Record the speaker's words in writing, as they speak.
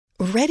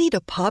Ready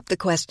to pop the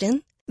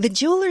question? The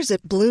jewelers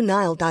at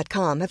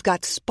BlueNile.com have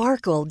got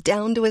sparkle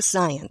down to a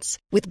science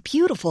with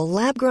beautiful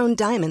lab-grown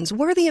diamonds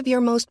worthy of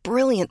your most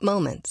brilliant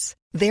moments.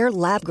 Their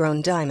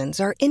lab-grown diamonds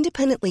are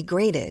independently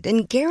graded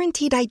and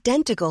guaranteed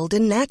identical to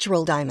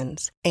natural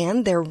diamonds,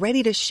 and they're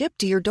ready to ship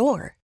to your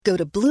door. Go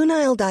to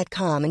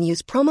BlueNile.com and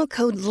use promo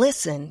code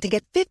LISTEN to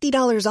get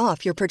 $50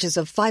 off your purchase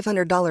of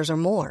 $500 or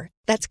more.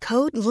 That's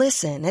code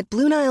LISTEN at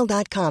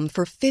BlueNile.com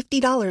for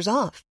 $50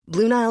 off.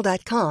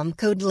 BlueNile.com,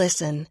 code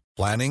LISTEN.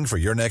 Planning for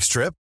your next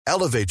trip?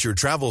 Elevate your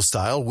travel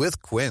style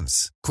with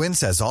Quince. Quince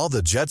has all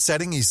the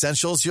jet-setting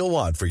essentials you'll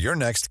want for your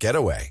next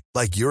getaway,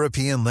 like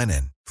European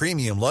linen,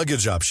 premium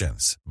luggage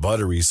options,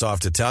 buttery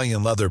soft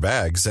Italian leather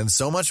bags, and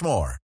so much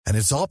more. And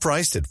it's all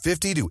priced at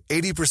 50 to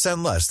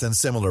 80% less than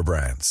similar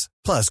brands.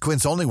 Plus,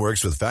 Quince only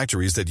works with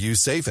factories that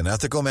use safe and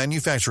ethical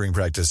manufacturing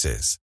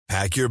practices.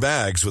 Pack your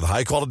bags with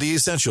high-quality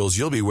essentials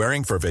you'll be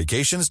wearing for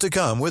vacations to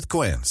come with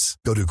Quince.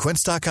 Go to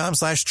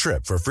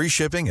quince.com/trip for free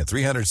shipping and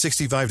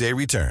 365-day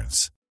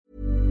returns.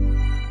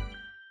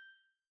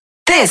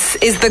 This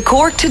is the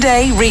Cork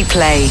Today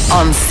replay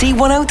on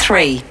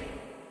C103.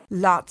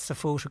 Lots of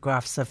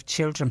photographs of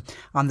children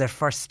on their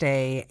first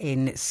day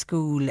in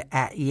school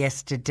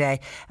yesterday,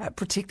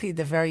 particularly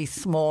the very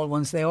small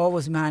ones. They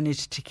always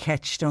manage to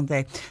catch, don't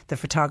they? The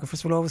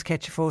photographers will always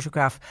catch a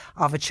photograph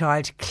of a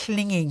child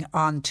clinging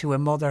on to a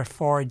mother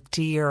for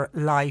dear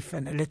life,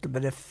 and a little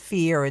bit of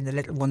fear in the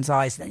little one's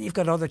eyes. Then you've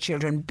got other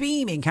children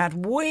beaming,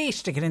 can't wait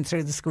to get in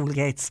through the school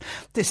gates.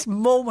 This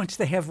moment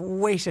they have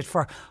waited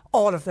for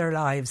all of their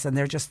lives, and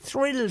they're just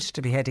thrilled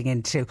to be heading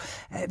into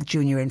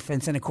junior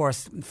infants. And of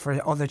course,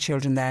 for other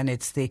children then,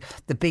 it's the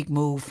big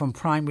move from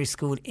primary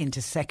school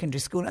into secondary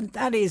school, and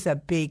that is a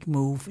big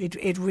move.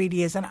 It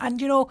really is. And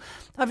you know,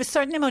 I have a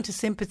certain amount of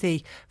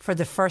sympathy for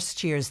the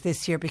first years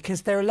this year,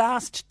 because their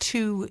last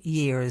 2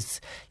 years,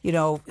 you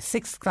know,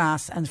 6th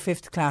class and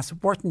 5th class,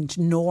 weren't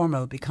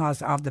normal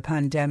because of the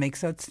pandemic.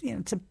 So it's, you know,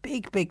 it's a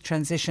big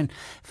transition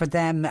for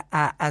them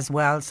as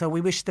well. So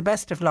we wish the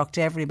best of luck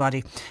to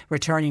everybody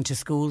returning to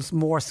schools.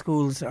 More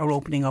schools are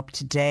opening up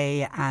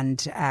today and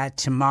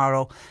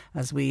tomorrow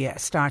as we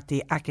start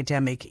the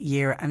academic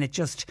year. And it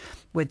just,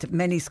 with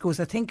many schools,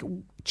 I think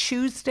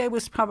Tuesday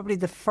was probably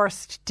the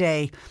first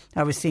day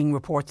I was seeing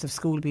reports of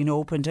school being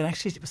opened, and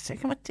actually it was the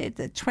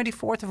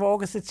 24th of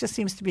August. It just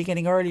seems to be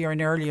getting earlier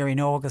and earlier in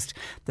August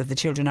that the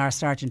children are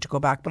starting to go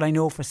back. But I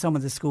know for some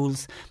of the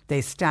schools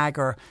they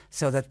stagger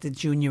so that the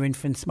junior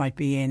infants might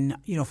be in,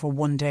 you know, for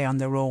one day on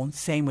their own.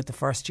 Same with the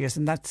first years,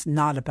 and that's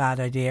not a bad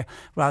idea,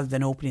 rather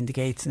than opening the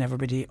gates and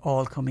everybody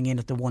all coming in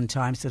at the one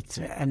time. So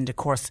and of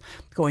course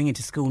going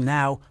into school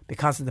now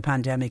because of the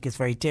pandemic is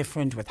very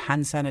different, with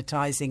hand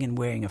sanitising and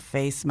wearing of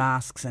face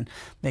masks and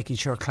making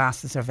sure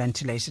classes are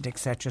ventilated,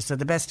 etc. So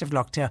the best of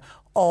luck to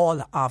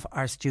all of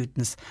our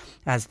students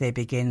as they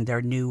begin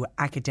their new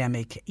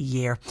academic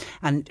year.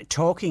 And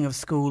talking of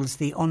schools,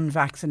 the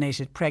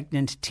unvaccinated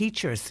pregnant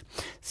teachers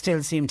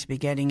still seem to be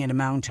getting an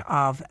amount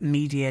of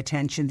media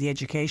attention. The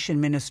Education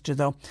Minister,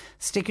 though,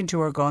 sticking to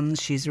her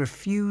guns. She's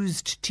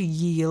refused to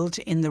yield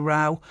in the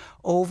row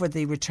over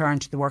the return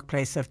to the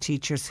workplace of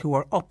teachers who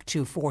are up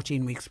to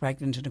 14 weeks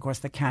pregnant, and of course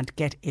they can't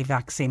get a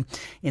vaccine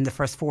in the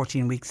first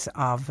 14 weeks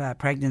of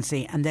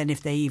pregnancy. And then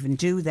if they even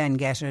do then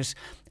get it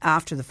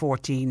after the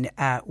 14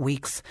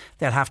 weeks,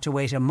 they'll have to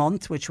wait a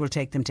month, which will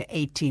take them to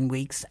 18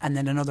 weeks, and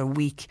then another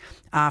week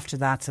after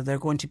that. So they're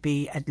going to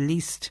be at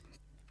least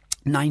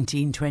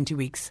 19, 20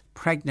 weeks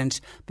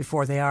pregnant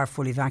before they are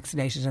fully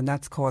vaccinated, and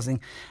that's causing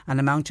an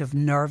amount of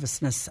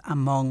nervousness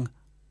among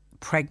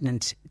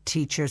pregnant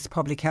teachers.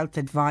 Public Health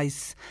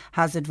Advice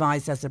has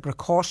advised as a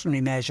precautionary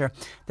measure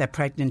that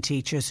pregnant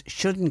teachers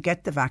shouldn't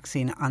get the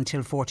vaccine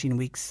until 14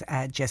 weeks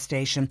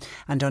gestation.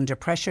 And under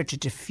pressure to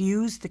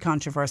diffuse the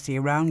controversy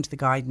around the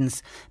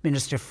guidance,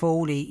 Minister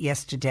Foley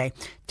yesterday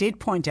did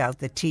point out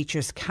that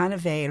teachers can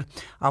avail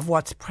of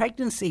what's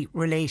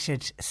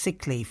pregnancy-related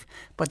sick leave,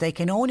 but they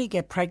can only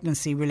get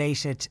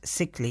pregnancy-related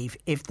sick leave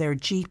if their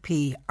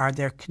GP or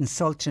their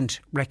consultant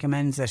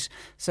recommends it.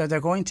 So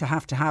they're going to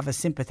have a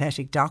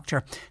sympathetic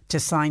doctor to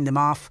sign them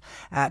off.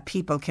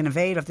 People can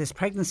avail of this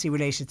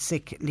pregnancy-related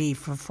sick leave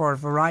for a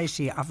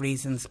variety of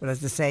reasons, but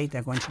as I say,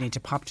 they're going to need to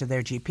pop to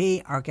their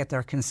GP or get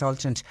their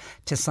consultant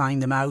to sign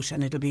them out,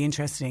 and it'll be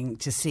interesting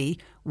to see,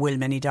 will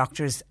many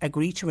doctors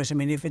agree to it? I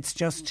mean,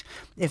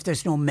 if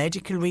there's no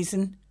medical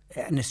reason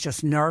and it's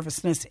just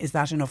nervousness, is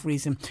that enough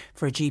reason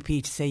for a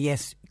GP to say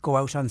yes, go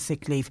out on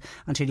sick leave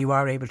until you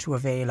are able to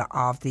avail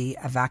of the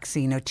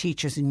vaccine? Now,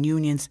 teachers and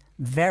unions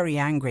very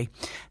angry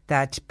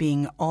that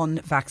being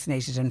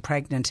unvaccinated and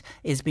pregnant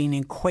is being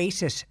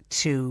equated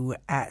to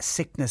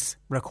sickness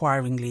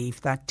requiring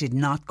leave. That did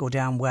not go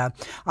down well.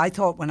 I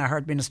thought when I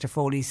heard Minister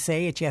Foley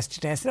say it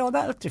yesterday, I said, oh,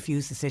 that'll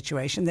diffuse the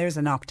situation. There's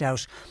an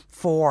opt-out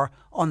for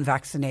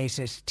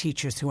unvaccinated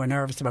teachers who are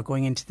nervous about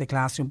going into the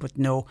classroom. But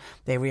no,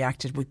 they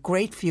reacted with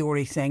great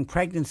fury, saying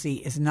pregnancy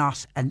is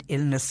not an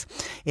illness.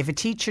 If a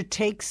teacher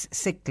takes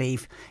sick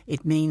leave,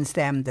 it means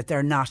then that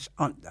they're not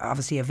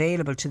obviously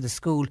available to the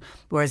school,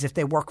 whereas if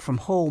they work from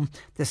home,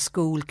 the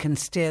school can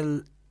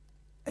still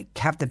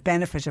have the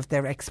benefit of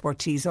their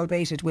expertise,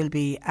 albeit it will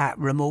be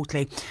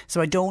remotely.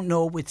 So I don't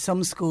know, with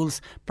some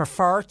schools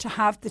prefer to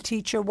have the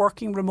teacher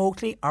working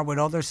remotely, or with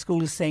other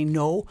schools say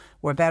no,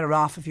 we're better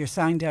off if you're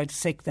signed out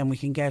sick, then we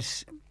can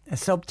get a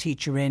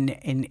sub-teacher in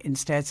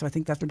instead. So I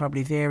think that will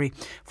probably vary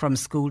from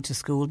school to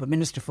school. But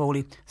Minister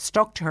Foley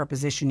stuck to her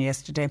position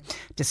yesterday,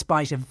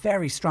 despite a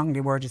very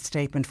strongly worded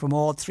statement from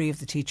all three of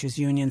the teachers'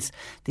 unions.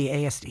 The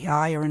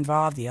ASDI are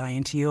involved, the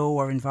INTO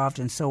are involved,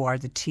 and so are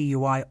the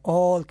TUI,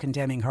 all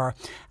condemning her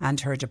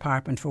and her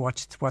department for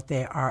what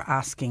they are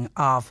asking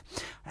of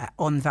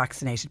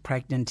unvaccinated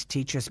pregnant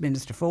teachers.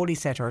 Minister Foley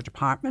said her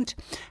department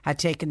had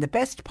taken the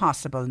best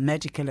possible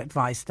medical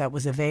advice that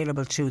was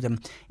available to them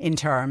in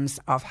terms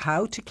of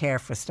how to care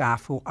for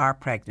staff who are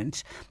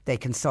pregnant. They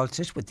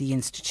consulted with the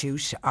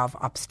Institute of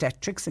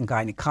Obstetrics and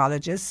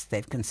Gynecologists.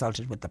 They've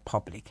consulted with the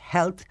public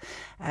health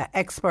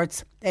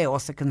experts. They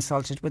also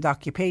consulted with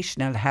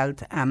occupational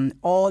health.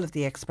 All of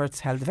the experts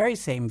held the very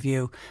same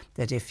view,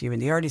 that if you're in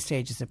the early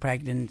stages of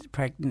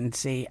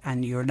pregnancy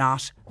and you're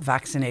not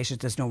vaccinated,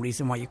 there's no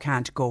reason why you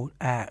can't go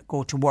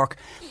to work.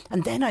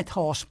 And then I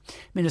thought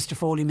Minister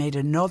Foley made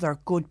another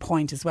good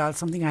point as well,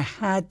 something I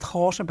had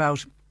thought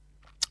about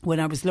when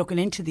I was looking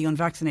into the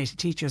unvaccinated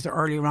teachers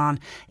earlier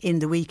on in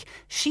the week.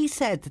 She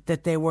said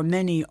that there were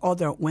many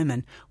other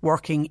women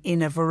working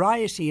in a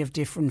variety of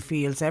different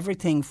fields,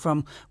 everything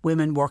from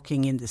women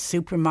working in the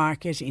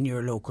supermarket, in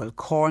your local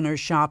corner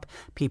shop,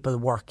 people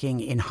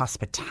working in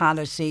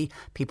hospitality,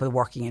 people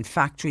working in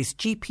factories,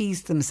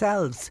 GPs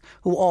themselves,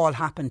 who all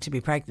happen to be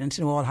pregnant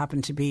and who all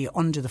happen to be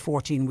under the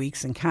 14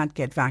 weeks and can't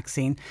get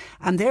vaccine.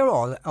 And they're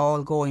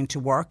all going to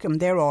work, and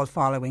they're all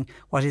following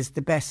what is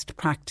the best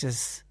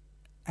practice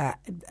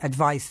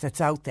advice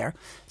that's out there.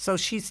 So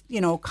she's,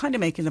 kind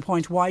of making the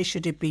point, why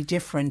should it be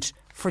different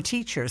for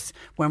teachers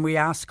when we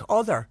ask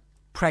other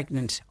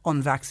pregnant,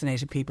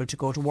 unvaccinated people to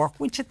go to work,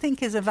 which I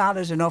think is a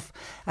valid enough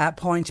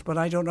point, but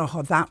I don't know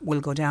how that will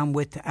go down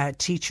with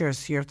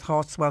teachers. Your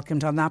thoughts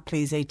welcomed on that,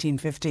 please.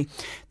 1850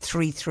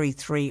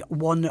 333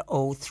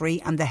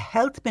 103. And the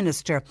Health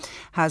Minister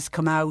has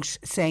come out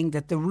saying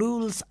that the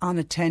rules on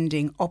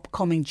attending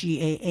upcoming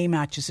GAA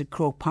matches at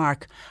Croke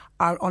Park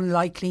are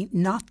unlikely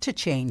not to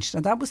change.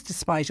 Now, that was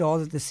despite all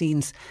of the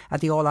scenes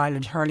at the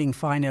All-Ireland hurling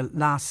final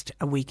last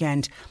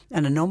weekend,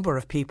 and a number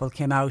of people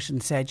came out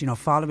and said,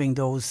 following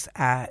those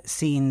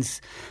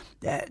scenes,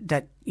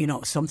 that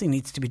something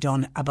needs to be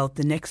done about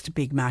the next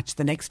big match,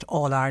 the next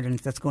All-Ireland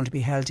that's going to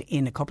be held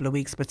in a couple of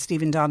weeks. But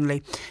Stephen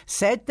Donnelly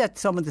said that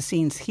some of the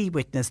scenes he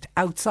witnessed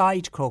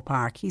outside Croke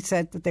Park, he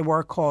said that they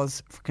were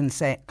cause for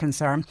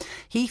concern.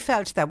 He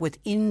felt that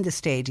within the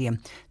stadium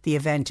the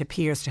event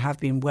appears to have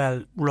been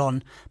well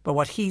run, but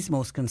what he's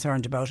most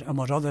concerned about, and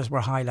what others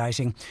were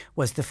highlighting,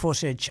 was the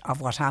footage of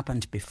what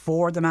happened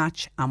before the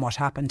match and what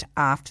happened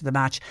after the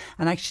match.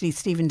 And actually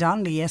Stephen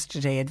Donnelly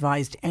yesterday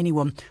advised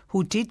anyone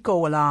who did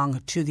go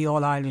along to the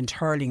All-Ireland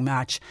hurling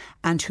match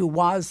and who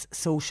was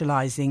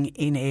socialising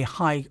in a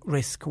high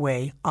risk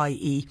way,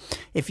 i.e.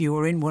 if you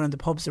were in one of the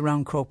pubs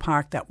around Croke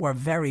Park that were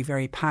very,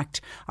 very packed,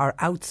 or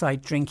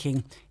outside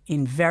drinking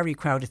in very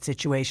crowded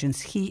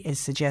situations, he is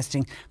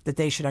suggesting that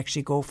they should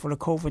actually go for a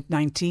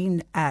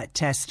COVID-19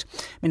 test.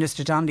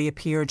 Minister Donnelly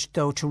appeared,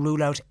 though, to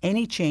rule out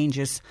any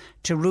changes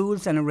to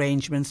rules and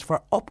arrangements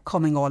for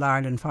upcoming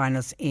All-Ireland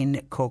finals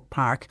in Croke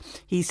Park.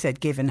 He said,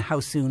 given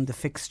how soon the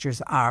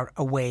fixtures are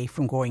away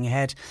from going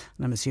ahead,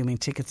 and I'm assuming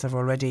tickets have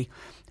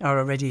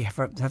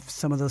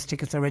some of those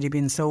tickets already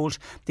been sold.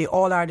 The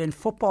All-Ireland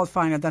football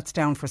final, that's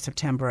down for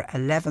September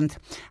 11th.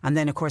 And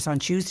then, of course, on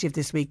Tuesday of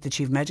this week, the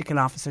Chief Medical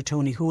Officer,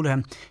 Tony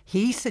Holohan,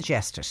 he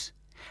suggested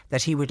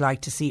that he would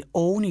like to see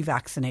only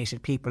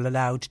vaccinated people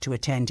allowed to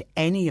attend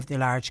any of the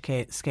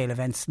large-scale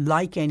events,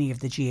 like any of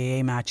the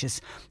GAA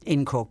matches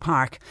in Croke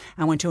Park.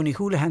 And when Tony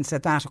Holohan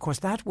said that, of course,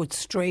 that would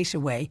straight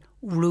away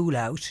rule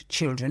out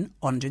children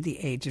under the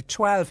age of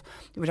 12.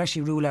 It would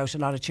actually rule out a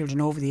lot of children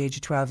over the age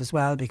of 12 as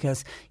well,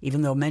 because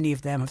even though many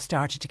of them have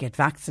started to get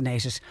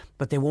vaccinated,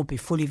 but they won't be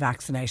fully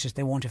vaccinated,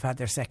 they won't have had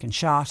their second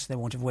shot, they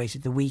won't have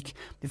waited the week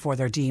before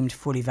they're deemed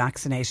fully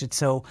vaccinated.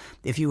 So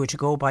if you were to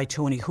go by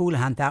Tony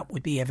Holohan, that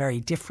would be a very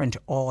different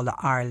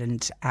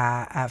All-Ireland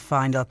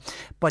final.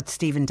 But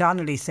Stephen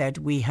Donnelly said,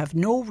 we have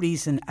no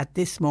reason at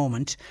this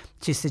moment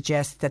to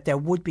suggest that there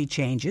would be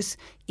changes,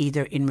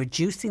 either in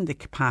reducing the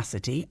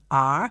capacity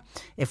or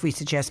if we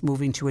suggest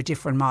moving to a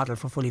different model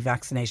for fully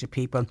vaccinated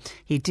people.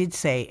 He did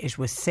say it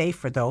was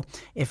safer, though,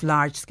 if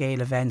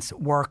large-scale events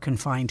were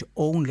confined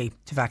only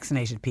to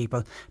vaccinated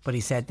people. But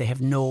he said they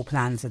have no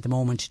plans at the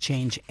moment to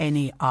change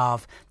any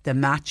of the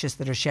matches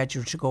that are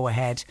scheduled to go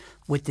ahead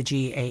with the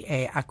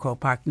GAA at Croke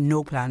Park.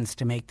 No plans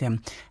to make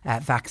them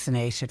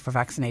vaccinated for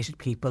vaccinated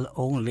people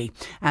only.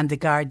 And the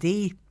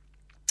Gardaí,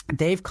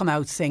 they've come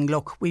out saying,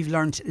 look, we've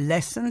learnt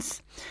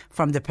lessons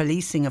from the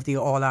policing of the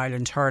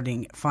All-Ireland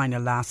hurling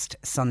final last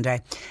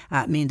Sunday.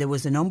 There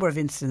was a number of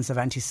incidents of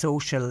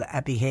antisocial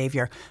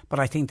behaviour, but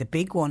I think the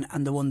big one,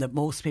 and the one that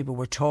most people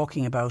were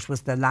talking about,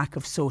 was the lack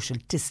of social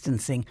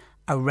distancing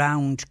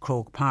around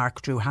Croke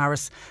Park. Drew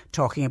Harris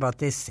talking about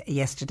this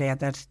yesterday at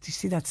that. Do you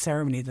see that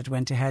ceremony that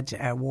went ahead,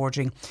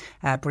 awarding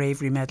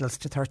bravery medals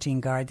to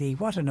 13 Gardaí?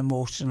 What an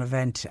emotional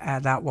event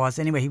that was.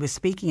 Anyway, he was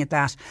speaking at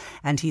that,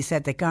 and he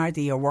said that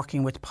Gardaí are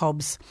working with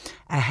pubs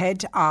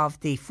ahead of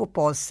the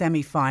football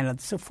semi-final.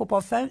 So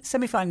football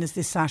semi-final is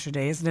this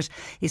Saturday, isn't it?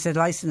 He said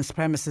licensed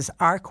premises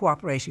are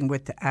cooperating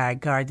with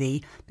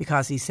Gardaí,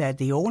 because he said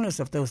the owners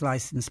of those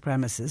licensed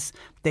premises,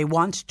 they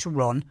want to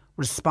run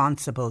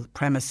responsible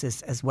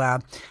premises as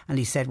well. And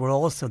he said we're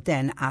also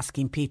then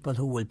asking people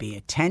who will be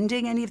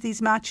attending any of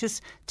these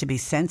matches to be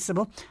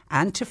sensible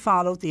and to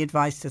follow the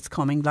advice that's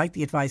coming, like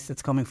the advice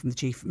that's coming from the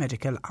Chief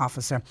Medical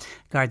Officer.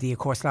 Gardaí, of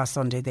course, last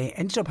Sunday they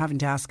ended up having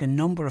to ask a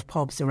number of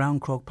pubs around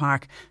Croke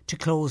Park to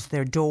close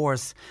their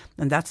doors,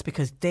 and that's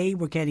because they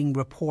were getting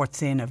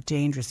reports in of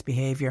dangerous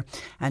behaviour,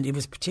 and it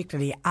was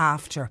particularly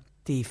after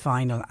the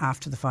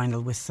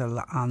final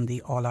whistle on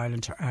the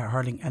All-Ireland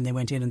hurling, and they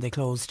went in and they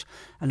closed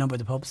a number of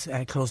the pubs,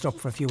 closed up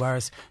for a few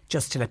hours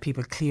just to let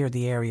people clear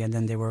the area, and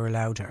then they were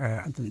allowed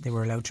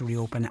to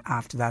reopen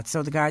after that.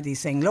 So the Gardaí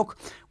saying, look,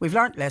 we've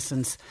learnt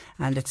lessons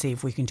and let's see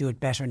if we can do it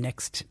better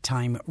next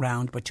time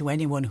round. But to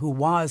anyone who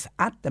was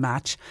at the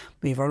match,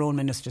 we have our own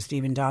Minister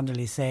Stephen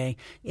Donnelly saying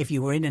if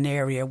you were in an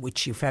area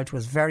which you felt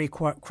was very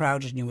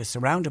crowded and you were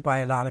surrounded by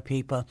a lot of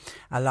people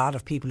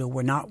who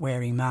were not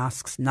wearing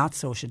masks, not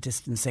social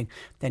distancing,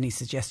 then he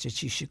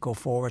suggested you should go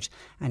forward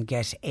and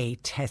get a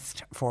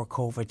test for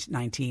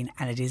COVID-19.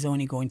 And it is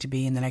only going to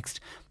be in the next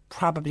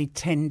probably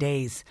 10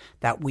 days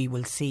that we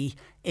will see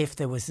if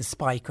there was a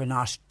spike or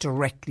not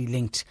directly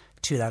linked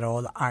to that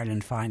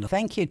All-Ireland final.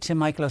 Thank you to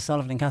Michael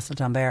O'Sullivan in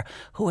Castletownbere,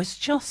 who has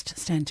just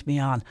sent me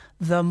on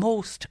the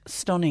most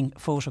stunning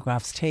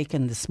photographs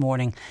taken this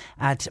morning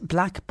at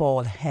Black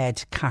Ball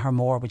Head,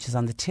 Cahermore, which is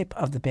on the tip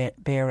of the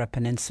Beara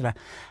Peninsula,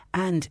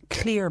 and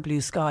clear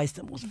blue skies,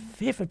 the most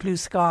vivid blue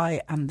sky,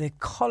 and the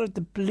colour,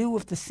 the blue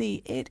of the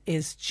sea. It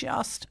is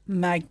just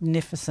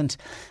magnificent.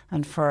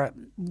 And for,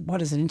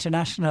 what is it,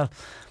 International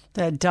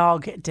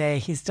Dog Day,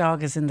 his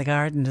dog is in the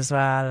garden as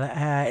well.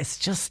 It's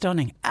just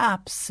stunning.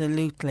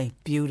 Absolutely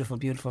beautiful,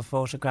 beautiful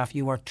photograph.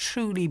 You are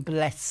truly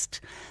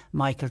blessed,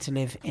 Michael, to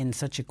live in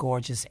such a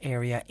gorgeous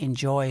area.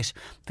 Enjoy it,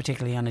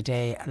 particularly on a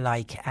day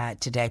like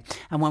today.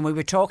 And when we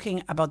were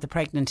talking about the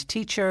pregnant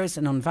teachers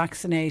and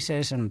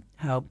unvaccinated and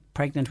how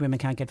pregnant women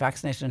can't get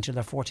vaccinated until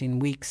they're 14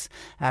 weeks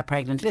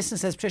pregnant, listen,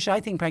 says Tricia,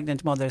 I think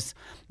pregnant mothers,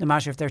 no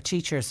matter if they're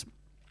teachers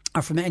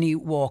or from any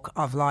walk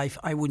of life,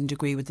 I wouldn't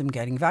agree with them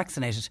getting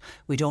vaccinated.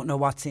 We don't know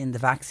what's in the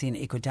vaccine.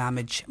 It could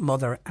damage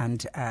mother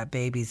and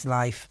baby's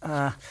life.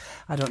 I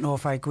don't know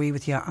if I agree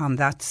with you on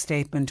that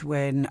statement,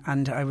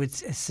 and I would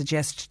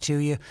suggest to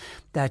you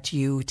that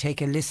you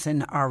take a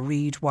listen or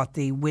read what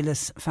the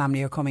Willis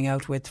family are coming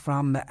out with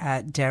from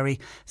Derry.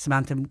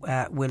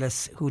 Samantha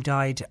Willis, who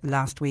died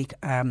last week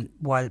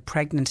while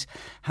pregnant,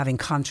 having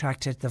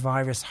contracted the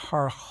virus.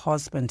 Her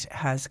husband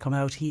has come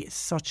out. He is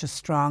such a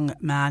strong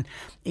man,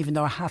 even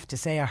though I have to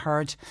say I've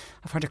heard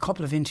a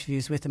couple of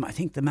interviews with him. I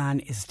think the man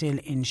is still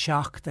in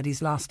shock that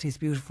he's lost his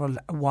beautiful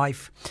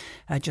wife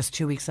just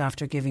 2 weeks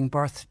after giving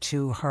birth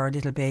to her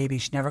little baby.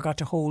 She never got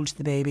to hold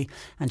the baby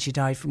and she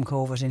died from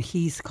COVID, and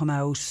he's come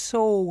out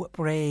so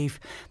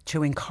brave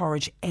to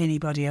encourage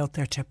anybody out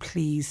there to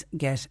please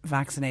get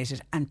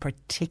vaccinated, and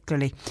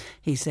particularly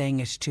he's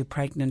saying it to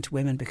pregnant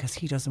women because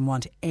he doesn't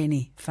want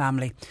any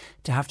family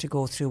to have to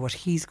go through what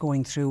he's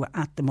going through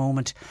at the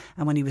moment.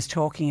 And when he was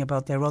talking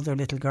about their other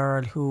little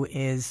girl, who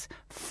is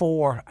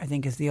 4, I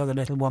think is the other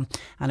little one,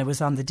 and it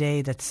was on the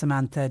day that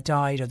Samantha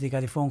died, or they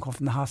got a phone call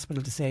from the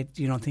hospital to say,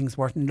 you know, things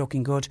weren't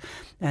looking good,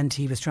 and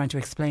he was trying to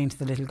explain to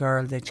the little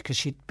girl that, because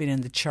she'd been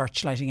in the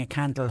church lighting a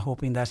candle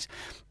hoping that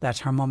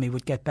her mummy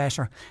would get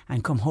better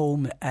and come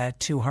home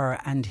to her,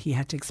 and he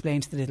had to explain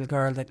to the little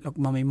girl that, look,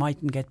 mummy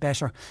mightn't get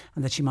better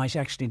and that she might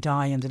actually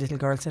die. And the little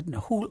girl said, no,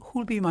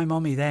 who'll be my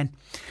mummy then?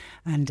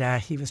 And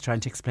he was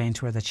trying to explain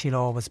to her that she'll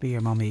always be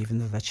your mummy, even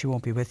though that she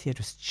won't be with you. It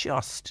was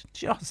just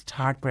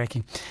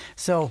heartbreaking.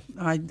 So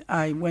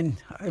I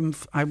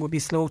would be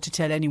slow to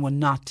tell anyone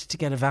not to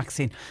get a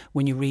vaccine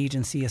when you read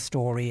and see a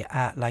story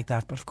like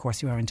that. But of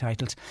course you are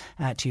entitled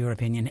to your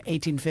opinion.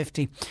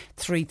 1850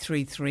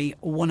 333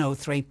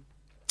 103.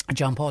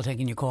 John Paul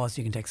taking your calls.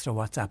 You can text or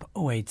WhatsApp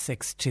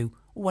 0862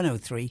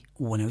 103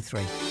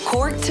 103.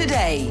 Cork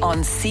Today on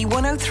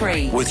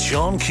C103. With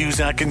Sean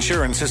Cusack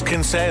Insurance's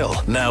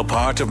Kinsale, now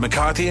part of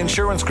McCarthy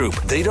Insurance Group.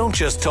 They don't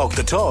just talk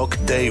the talk,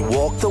 they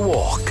walk the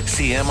walk.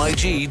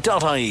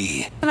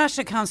 CMIG.ie. The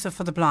National Council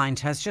for the Blind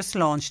has just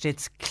launched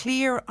its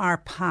Clear Our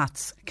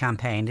Paths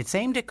campaign. It's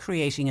aimed at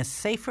creating a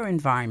safer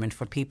environment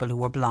for people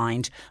who are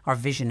blind or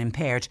vision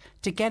impaired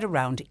to get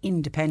around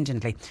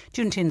independently.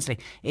 June Tinsley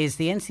is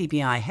the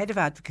NCBI Head of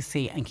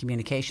Advocacy and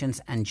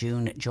Communications, and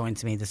June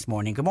joins me this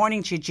morning. Good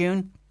morning to you,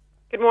 June.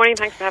 Good morning,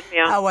 thanks for having me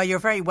on. Oh, well, you're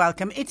very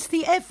welcome. It's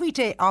the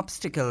everyday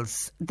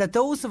obstacles that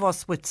those of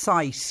us with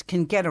sight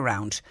can get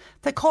around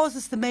that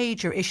causes the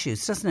major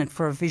issues, doesn't it,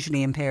 for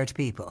visually impaired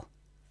people?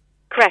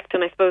 Correct,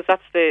 and I suppose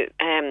that's the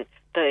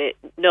the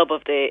nub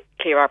of the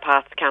Clear Our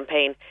Paths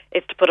campaign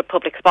is to put a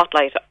public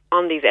spotlight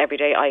on these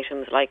everyday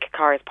items like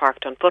cars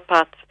parked on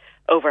footpaths,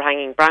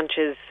 overhanging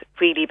branches,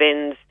 wheelie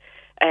bins,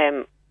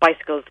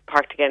 bicycles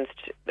parked against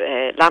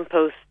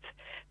lampposts,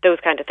 those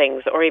kind of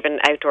things, or even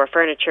outdoor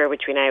furniture,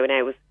 which we now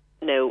know is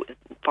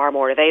far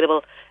more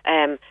available.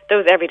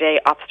 Those everyday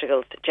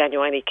obstacles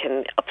genuinely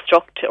can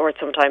obstruct or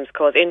sometimes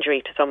cause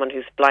injury to someone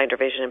who's blind or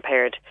vision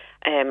impaired,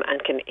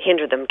 and can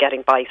hinder them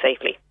getting by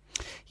safely.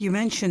 You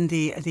mentioned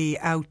the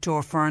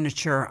outdoor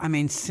furniture. I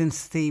mean,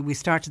 since we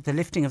started the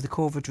lifting of the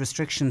COVID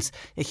restrictions,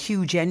 a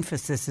huge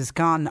emphasis has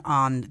gone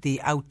on the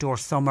outdoor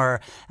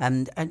summer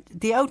and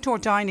the outdoor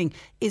dining.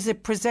 Is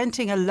it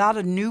presenting a lot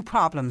of new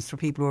problems for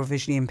people who are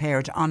visually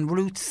impaired on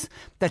routes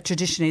that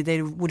traditionally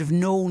they would have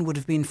known would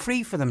have been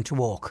free for them to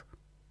walk?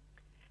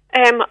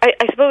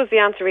 I suppose the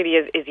answer really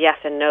is yes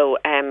and no.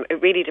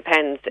 It really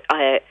depends,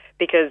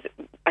 because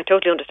I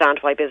totally understand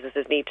why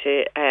businesses need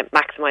to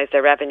maximise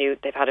their revenue.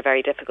 They've had a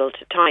very difficult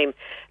time.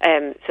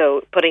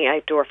 So putting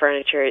outdoor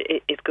furniture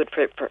is good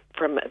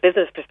from a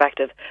business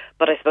perspective.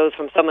 But I suppose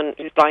from someone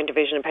who's blind or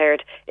vision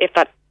impaired, if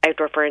that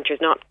outdoor furniture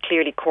is not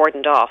clearly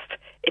cordoned off,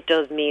 it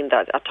does mean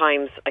that at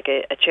times like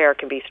a chair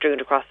can be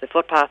strewn across the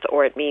footpath,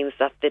 or it means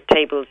that the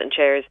tables and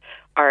chairs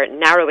are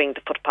narrowing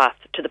the footpath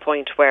to the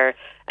point where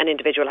an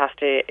individual has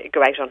to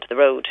go out onto the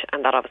road,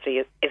 and that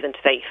obviously isn't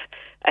safe.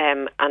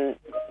 And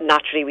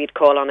naturally we'd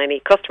call on any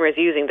customers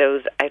using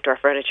those outdoor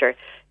furniture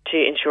to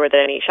ensure that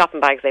any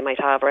shopping bags they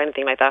might have or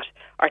anything like that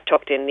are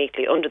tucked in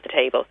neatly under the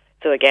table,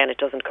 so again it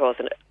doesn't cause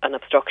an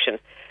obstruction.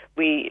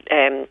 We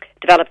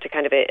developed a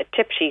kind of a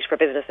tip sheet for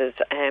businesses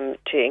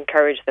to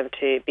encourage them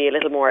to be a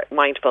little more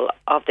mindful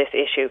of this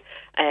issue,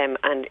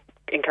 and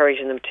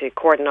encouraging them to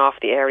cordon off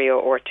the area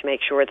or to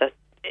make sure that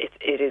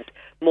it is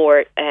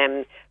more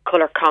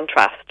colour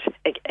contrast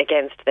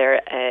against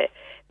their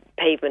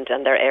pavement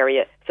and their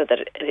area, so that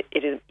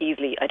it is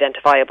easily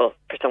identifiable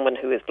for someone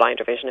who is blind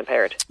or vision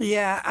impaired.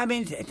 Yeah, I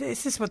mean,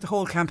 this is what the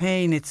whole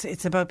campaign,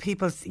 it's about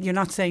people. You're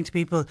not saying to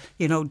people,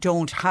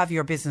 don't have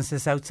your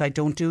businesses outside,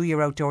 don't do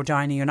your outdoor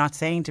dining. You're not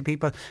saying to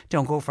people,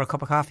 don't go for a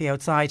cup of coffee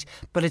outside,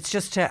 but it's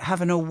just to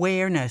have an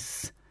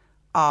awareness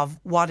of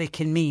what it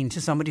can mean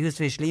to somebody who's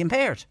visually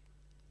impaired.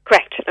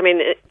 Correct. I mean,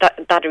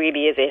 that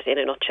really is it in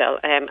a nutshell.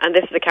 And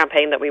this is a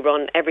campaign that we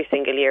run every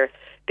single year,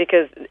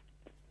 because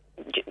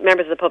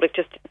members of the public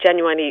just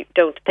genuinely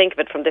don't think of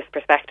it from this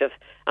perspective,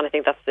 and I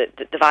think that's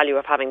the value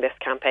of having this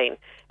campaign.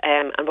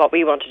 And what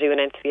we want to do in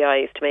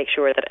NCBI is to make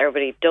sure that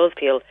everybody does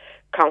feel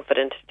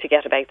confident to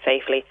get about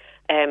safely.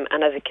 And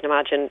as you can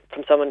imagine,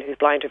 from someone who's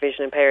blind or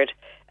vision impaired,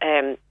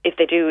 if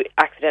they do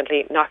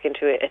accidentally knock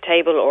into a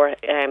table or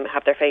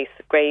have their face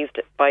grazed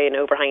by an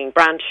overhanging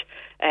branch,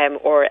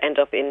 or end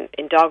up in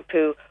dog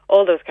poo,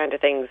 all those kind of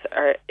things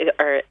are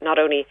not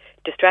only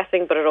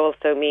distressing, but it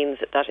also means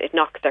that it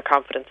knocks their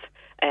confidence.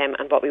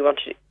 And what we want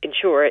to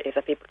ensure is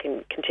that people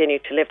can continue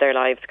to live their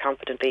lives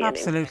confidently.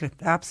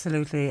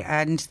 Absolutely.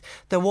 And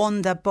the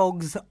one that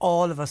bugs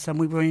all of us, and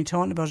we were only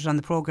talking about it on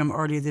the programme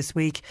earlier this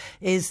week,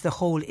 is the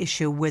whole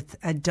issue with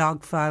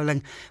dog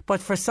fouling. But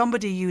for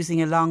somebody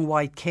using a long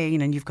white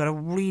cane, and you've got a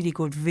really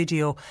good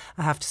video,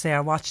 I have to say,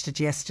 I watched it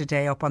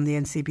yesterday up on the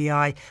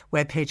NCBI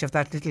webpage of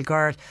that little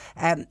girl.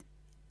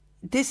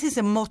 This is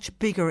a much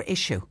bigger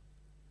issue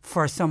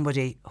for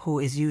somebody who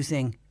is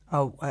using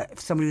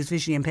somebody who's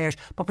visually impaired,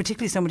 but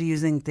particularly somebody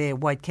using the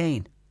white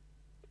cane.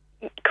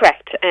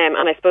 Correct.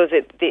 And I suppose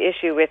the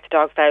issue with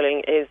dog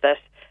fouling is that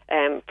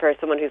for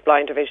someone who's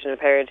blind or vision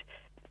impaired,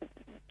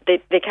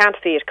 they can't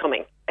see it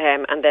coming,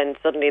 and then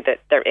suddenly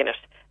they're in it.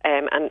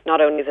 And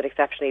not only is it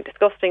exceptionally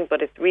disgusting,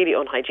 but it's really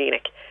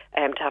unhygienic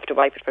to have to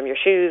wipe it from your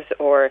shoes,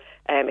 or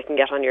it can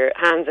get on your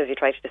hands as you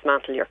try to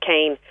dismantle your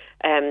cane.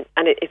 And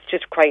it's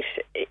just quite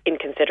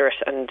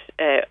inconsiderate and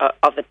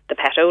of the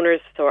pet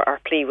owners. So our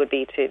plea would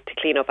be to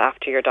clean up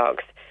after your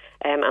dogs.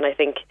 And I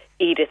think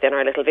Edith in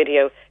our little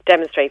video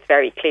demonstrates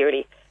very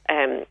clearly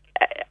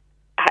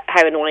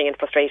how annoying and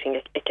frustrating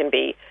it can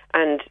be.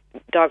 And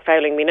dog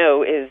fouling, we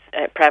know, is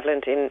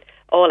prevalent in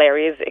all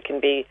areas. It can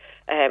be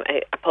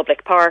a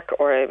public park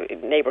or a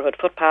neighbourhood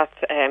footpath,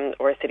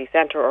 or a city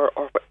centre,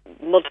 or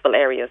multiple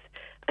areas.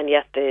 And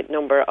yet the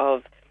number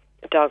of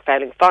dog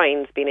fouling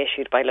fines being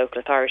issued by local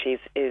authorities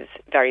is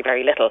very,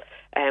 very little.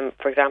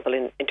 For example,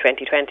 in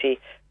 2020,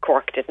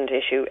 Cork didn't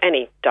issue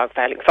any dog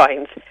fouling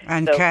fines.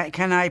 And so,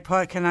 can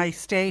I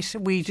state,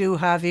 we do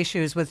have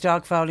issues with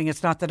dog fouling.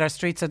 It's not that our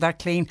streets are that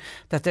clean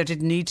that there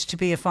didn't need to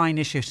be a fine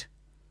issued.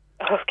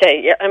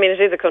 Okay, yeah, I mean, it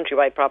is a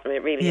countrywide problem,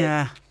 it really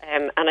is.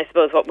 And I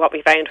suppose what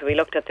we found when we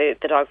looked at the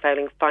dog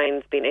fouling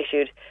fines being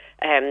issued,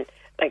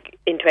 like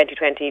in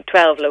 2020,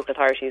 12 local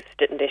authorities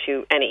didn't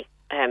issue any.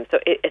 So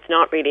it's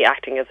not really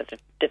acting as a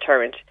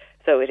deterrent.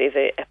 So it is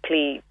a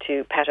plea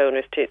to pet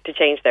owners to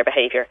change their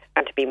behaviour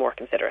and to be more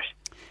considerate.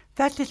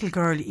 That little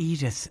girl,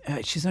 Edith,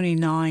 she's only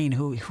 9,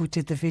 who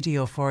did the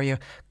video for you.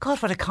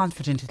 God, what a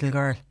confident little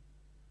girl.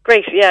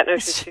 Great, yeah, no,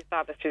 she's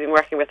fabulous. She's been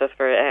working with us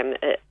for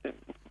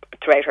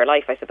throughout her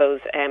life, I suppose,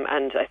 and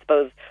I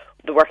suppose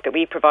the work that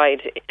we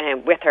provide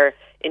with her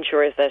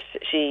ensures that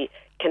she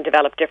can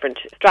develop different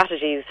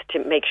strategies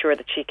to make sure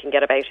that she can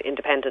get about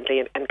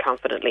independently and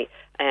confidently,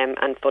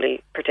 and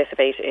fully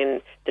participate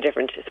in the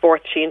different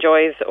sports she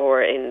enjoys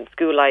or in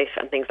school life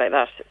and things like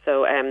that.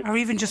 So, or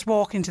even just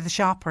walk into the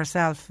shop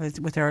herself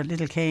with her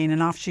little cane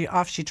and off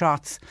she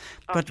trots.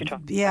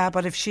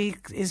 But if she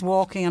is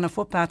walking on a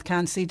footpath,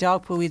 can't see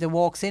dog poo, either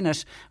walks in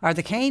it or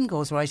the cane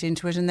goes right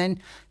into it, and then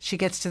she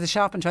gets to the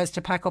shop and tries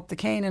to pack up the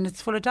cane and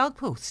it's full of dog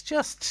poo. It's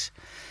just...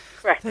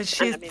 Correct.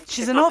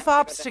 She's enough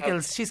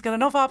obstacles. She's got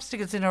enough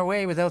obstacles in her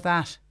way without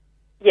that.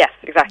 Yes,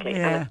 exactly.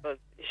 Yeah. And I suppose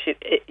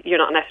you're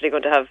not necessarily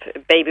going to have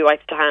baby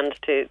wipes to hand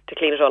to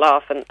clean it all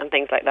off and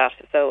things like that.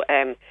 So,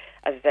 as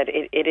I said,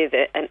 it is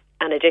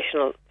an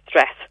additional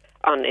stress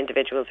on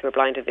individuals who are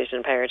blind and vision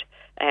impaired,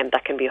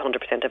 that can be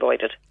 100%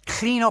 avoided.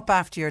 Clean up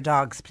after your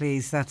dogs,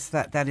 please.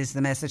 That is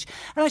the message.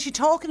 And actually,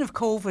 talking of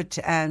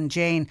COVID,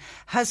 Jane,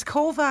 has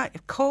COVID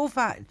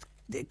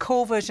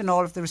and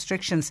all of the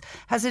restrictions,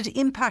 has it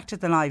impacted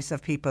the lives of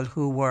people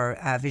who were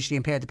visually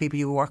impaired, the people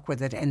you work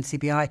with at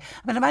NCBI? I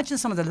mean, imagine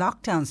some of the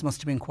lockdowns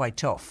must have been quite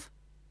tough.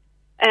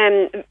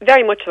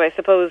 Very much so, I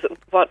suppose.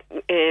 What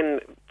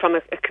from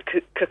a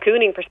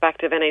cocooning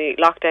perspective, in any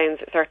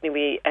lockdowns,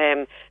 certainly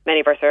many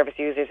of our service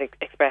users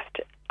expressed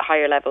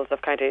higher levels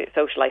of kind of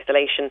social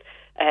isolation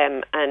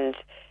and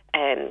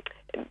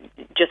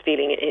just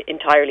feeling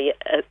entirely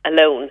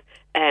alone.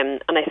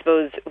 And I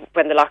suppose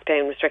when the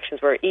lockdown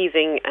restrictions were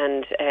easing,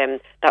 and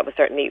that was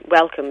certainly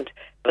welcomed,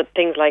 but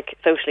things like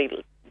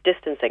socially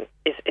distancing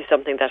is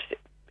something that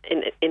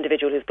an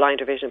individual who's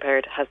blind or vision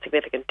impaired has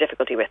significant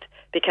difficulty with,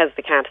 because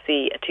they can't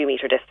see a 2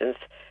 metre distance.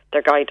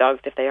 Their guide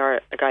dogs, if they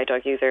are a guide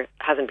dog user,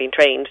 hasn't been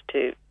trained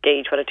to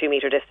gauge what a 2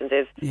 metre distance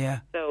is.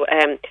 Yeah. So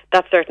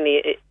that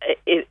certainly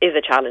is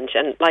a challenge,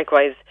 and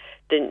likewise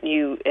the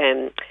new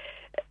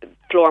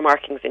floor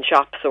markings in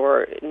shops,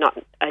 or not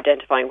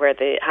identifying where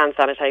the hand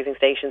sanitising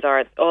stations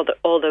are,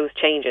 all those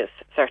changes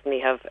certainly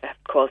have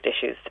caused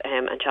issues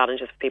and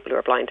challenges for people who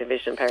are blind and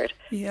vision impaired.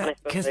 Yeah,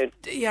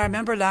 I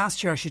remember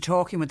last year actually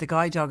talking with the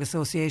Guide Dog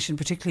Association,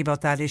 particularly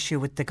about that issue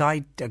with the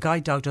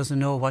guide dog doesn't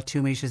know what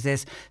 2 metres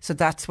is, so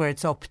that's where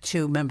it's up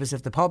to members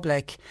of the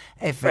public,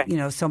 if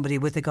somebody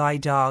with a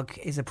guide dog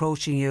is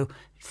approaching you,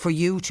 for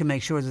you to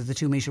make sure that the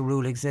 2 metre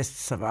rule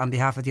exists on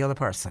behalf of the other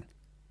person.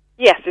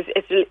 Yes,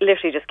 it's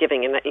literally just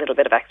giving a little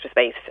bit of extra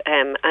space.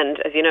 And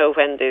as you know,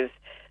 when there's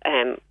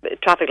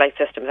traffic light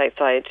systems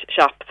outside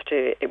shops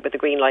with the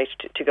green light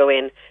to go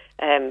in,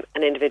 an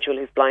individual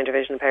who's blind or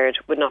vision impaired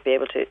would not be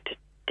able to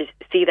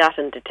see that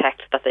and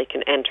detect that they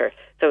can enter.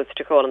 So it's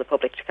to call on the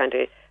public to kind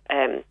of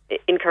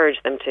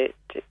encourage them to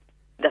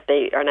that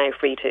they are now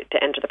free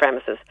to enter the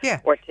premises,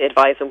 or to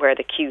advise them where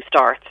the queue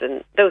starts,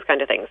 and those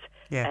kind of things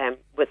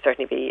would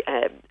certainly be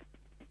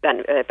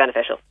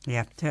beneficial.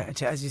 Yeah,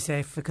 as you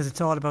say, because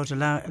it's all about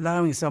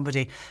allowing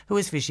somebody who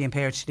is visually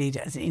impaired to lead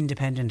as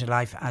independent a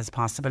life as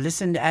possible.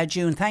 Listen,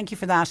 June, thank you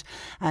for that,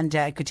 and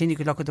continue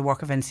good luck with the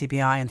work of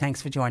NCBI, and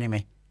thanks for joining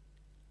me.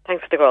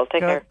 Thanks for the call.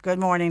 Take care. Good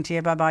morning to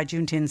you. Bye-bye.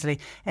 June Tinsley,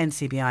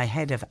 NCBI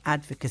Head of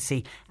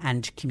Advocacy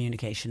and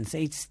Communications.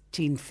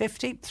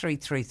 1850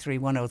 333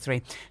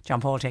 103.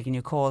 John Paul taking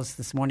your calls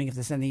this morning. If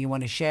there's anything you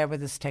want to share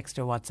with us, text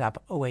or WhatsApp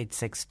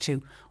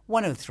 0862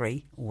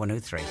 103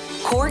 103.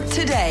 Cork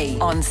Today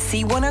on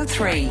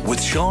C103.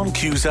 With Sean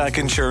Cusack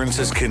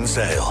Insurance's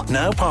Kinsale,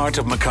 now part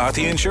of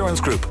McCarthy Insurance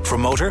Group. For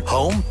motor,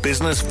 home,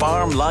 business,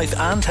 farm, life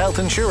and health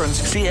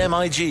insurance,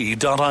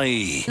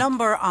 cmig.ie. A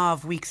number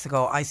of weeks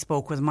ago, I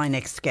spoke with my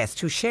next guest,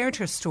 who shared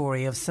her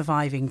story of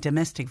surviving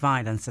domestic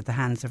violence at the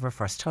hands of her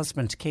first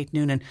husband. Kate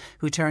Noonan,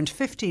 who turned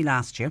 50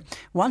 last year,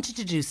 wanted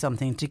to do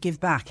something to give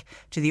back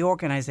to the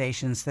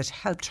organisations that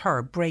helped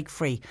her break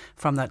free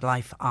from that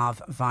life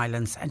of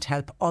violence and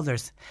help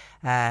others,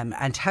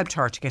 and helped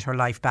her to get her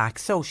life back.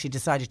 So she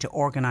decided to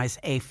organise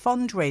a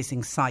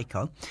fundraising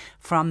cycle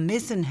from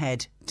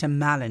Mizenhead to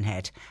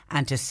Mallinhead.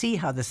 And to see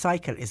how the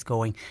cycle is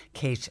going,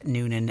 Kate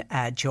Noonan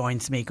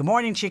joins me. Good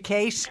morning to you,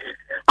 Kate.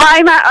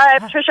 Hi,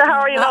 Patricia, how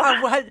are you?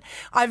 Well,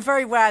 I'm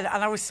very well,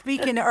 and I was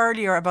speaking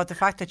earlier about the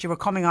fact that you were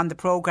coming on the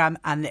programme,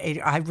 and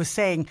I was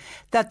saying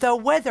that the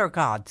weather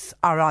gods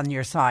are on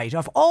your side.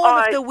 Of all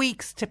of the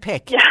weeks to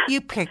pick,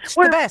 you picked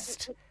the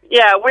best.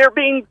 Yeah, we're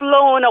being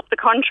blown up the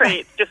country.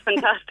 It's just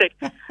fantastic.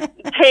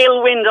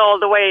 Tailwind all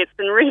the way. It's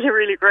been really,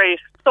 really great.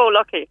 So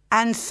lucky.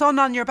 And sun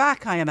on your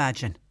back, I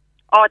imagine.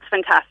 Oh, it's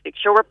fantastic.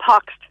 Sure, we're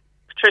poxed.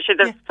 Patricia,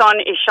 the sun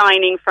is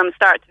shining from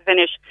start to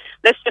finish.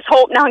 Let's just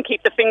hope now and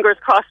keep the fingers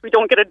crossed we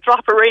don't get a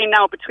drop of rain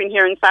now between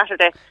here and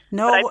Saturday.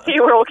 No, but I see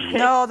we're okay.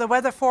 No, the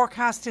weather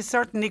forecast is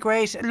certainly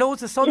great.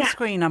 Loads of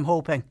sunscreen, I'm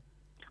hoping.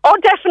 Oh,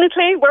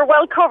 definitely. We're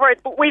well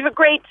covered, but we've a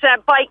great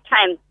bike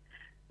tan.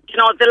 You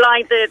know, the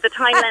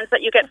time lens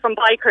that you get from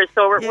bikers,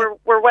 so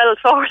we're well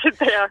sorted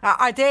there.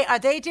 Are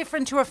they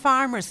different to a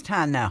farmer's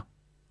tan now?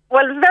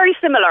 Well, very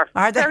similar.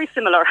 Are they? Very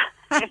similar.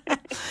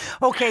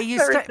 Okay, you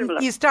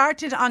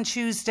started on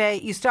Tuesday.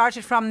 You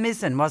started from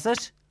Mizen, was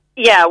it?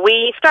 Yeah,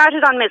 we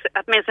started at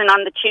Mizen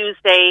on the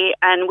Tuesday,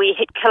 and we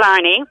hit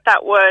Killarney.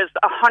 That was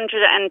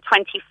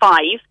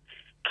 125k,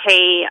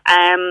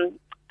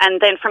 And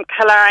then from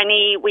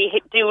Killarney, we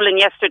hit Doolin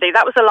yesterday.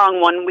 That was a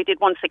long one. We did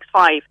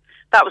 165.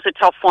 That was a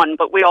tough one,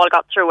 but we all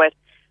got through it.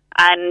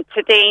 And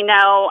today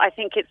now, I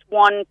think it's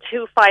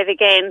 125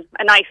 again.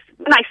 A nice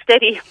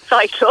steady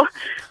cycle.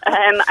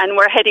 And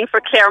we're heading for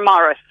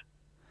Claremorris.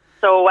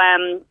 So,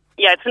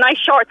 yeah, it's a nice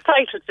short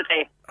cycle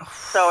today.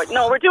 So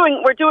no, we're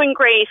doing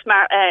great,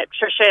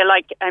 Trisha.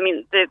 Like, I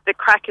mean, the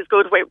crack is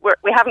good.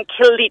 We haven't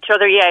killed each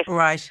other yet,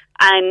 right?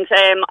 And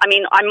I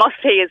mean, I must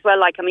say as well,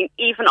 like, I mean,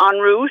 even en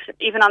route,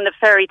 even on the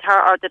ferry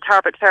or the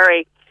Tarbert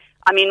ferry,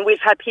 I mean, we've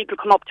had people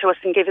come up to us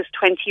and give us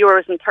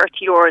 €20 and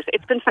 €30.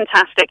 It's been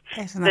fantastic.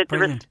 Isn't that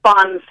brilliant? The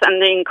response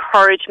and the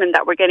encouragement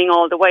that we're getting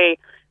all the way.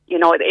 You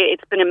know,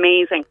 it's been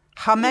amazing.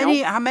 How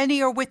many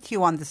are with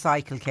you on the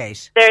cycle,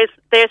 Kate? There's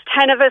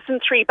 10 of us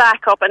and 3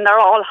 backup, and they're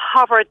all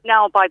hovered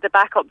now by the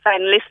backup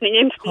van listening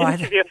into the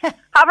interview.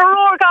 Have a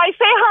roar, guys!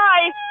 Say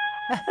hi.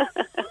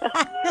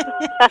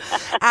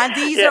 And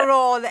these are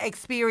all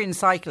experienced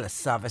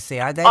cyclists,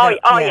 obviously, are they? Oh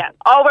yeah.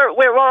 Oh,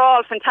 we're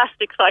all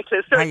fantastic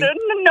cyclists. So there's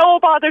no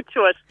bother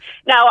to us.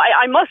 Now,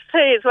 I must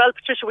say as well,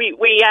 Patricia,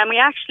 we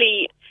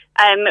actually.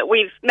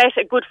 We've met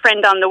a good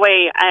friend on the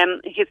way.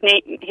 His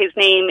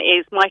name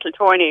is Michael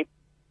Torney,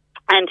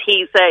 and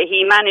he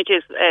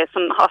manages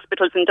some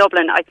hospitals in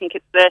Dublin. I think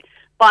it's the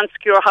Bon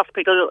Secours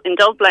Hospital in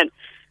Dublin,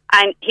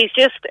 and he's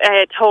just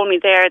told me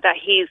there that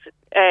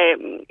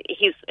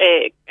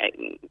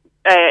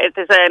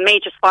there's a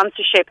major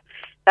sponsorship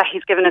that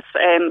he's given us,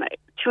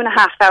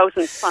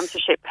 2,500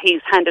 sponsorship.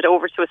 He's handed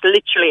over to us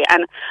literally,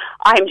 and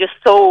I'm just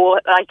so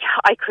like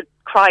I could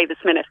cry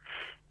this minute.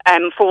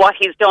 For what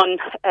he's done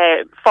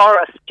for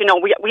us. You know,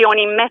 we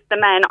only met the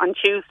man on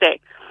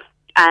Tuesday,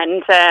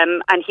 and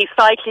he's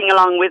cycling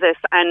along with us,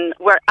 and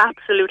we're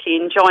absolutely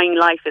enjoying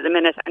life at the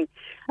minute. And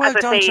well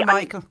done to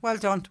Michael. Well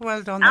done.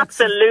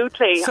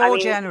 Absolutely. So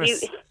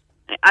generous.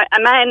 A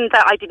man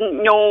that I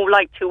didn't know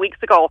like 2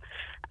 weeks ago,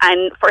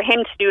 and for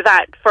him to do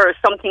that for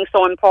something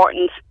so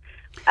important.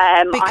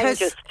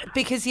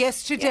 Because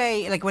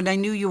yesterday, like when I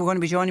knew you were going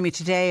to be joining me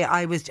today,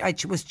 I was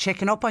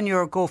checking up on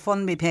your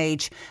GoFundMe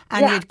page,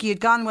 and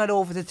you'd gone well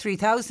over the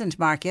 3,000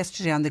 mark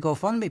yesterday on the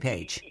GoFundMe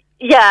page.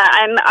 Yeah,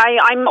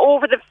 I'm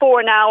over the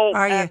 4 now,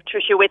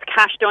 Tricia, with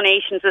cash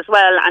donations as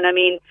well. And I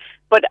mean,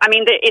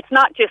 it's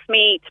not just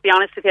me. To be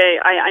honest with you,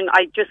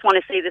 I just want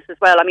to say this as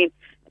well. I mean,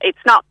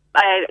 it's not.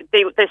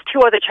 There's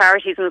 2 other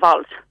charities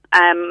involved.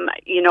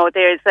 You know,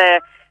 there's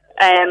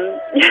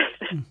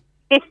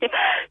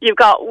you've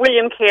got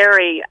William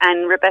Carey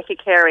and Rebecca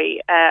Carey,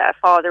 a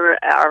father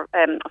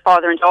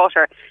and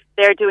daughter.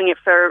 They're doing it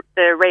for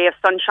the Ray of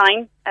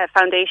Sunshine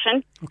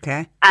Foundation.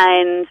 Okay.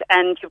 And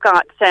you've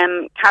got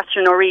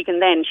Catherine O'Regan.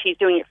 Then she's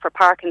doing it for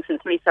Parkinson's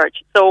research.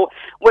 So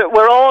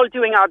we're all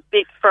doing our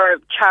bit for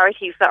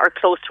charities that are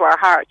close to our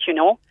heart. You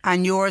know.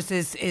 And yours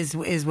is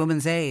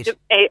Women's Aid.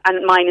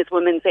 And mine is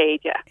Women's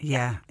Aid. Yeah.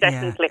 Yeah.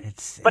 Definitely.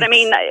 But I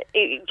mean,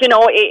 you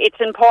know, it's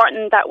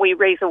important that we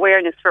raise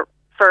awareness for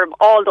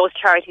all those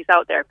charities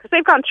out there, because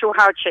they've gone through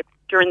hardship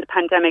during the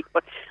pandemic.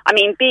 But I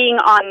mean, being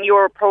on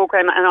your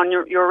programme and on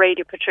your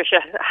radio, Patricia,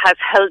 has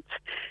helped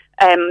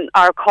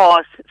our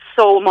cause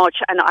so much,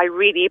 and I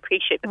really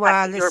appreciate the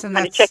fact that you're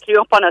kind of checking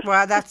up on us.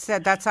 Well,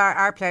 that's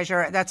our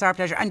pleasure. That's our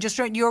pleasure. And just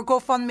your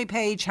GoFundMe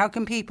page, how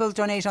can people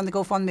donate on the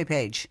GoFundMe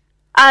page?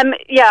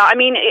 Yeah, I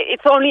mean,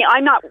 it's only,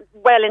 I'm not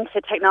well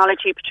into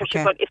technology,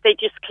 Patricia, but if they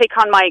just click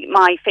on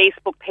my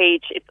Facebook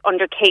page, it's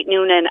under Kate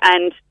Noonan,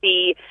 and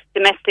the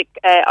domestic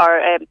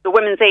the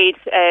Women's Aid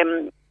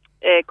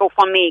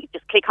GoFundMe,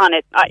 just click on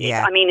it.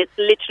 I mean, it's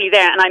literally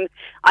there, and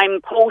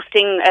I'm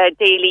posting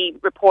daily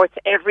reports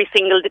every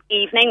single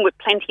evening with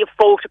plenty of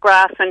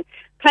photographs and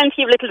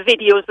plenty of little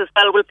videos as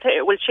well.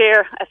 We'll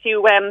share a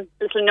few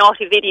little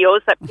naughty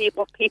videos that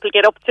people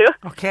get up to.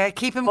 Okay,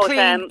 keep them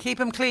clean. Keep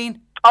them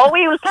clean. Oh,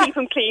 we will keep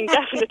them clean,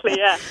 definitely,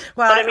 yeah.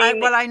 Well,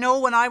 I know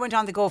when I went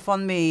on the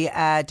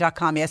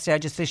GoFundMe.com yesterday, I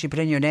just literally put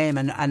in your name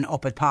and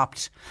up it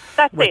popped.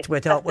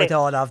 With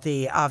all of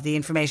the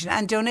information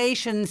and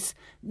donations.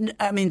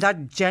 I mean,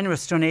 that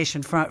generous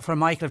donation for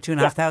Michael of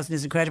 2,500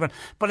 is incredible.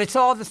 But it's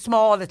all the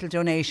small little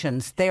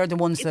donations. They're the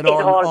ones that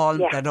all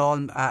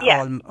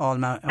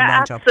mount up.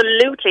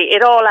 Absolutely,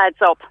 it all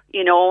adds up.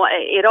 You know,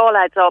 it all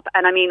adds up.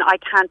 And I mean, I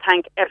can't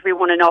thank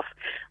everyone enough.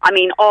 I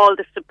mean, all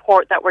the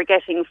support that we're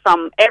getting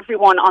from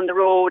everyone on the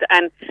road.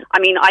 And I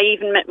mean, I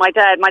even met my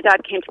dad. My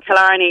dad came to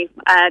Killarney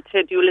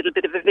to do a little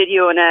bit of a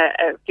video and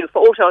a few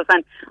photos,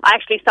 and I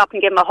actually stopped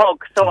and gave him a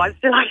hug. So I was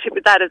delighted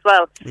with that as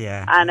well.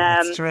 Yeah, and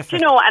that's terrific. You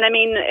know, and I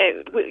mean,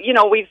 you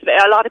know, we've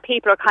a lot of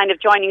people are kind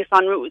of joining us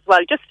en route as well,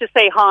 just to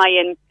say hi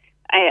and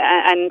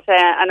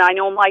I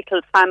know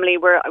Michael's family.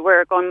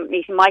 We're going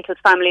meeting Michael's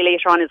family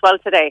later on as well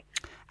today.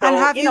 So, and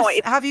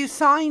have you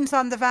signs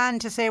on the van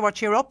to say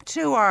what you're up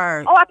to,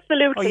 or? Oh,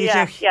 absolutely,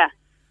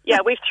 yeah.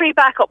 We've 3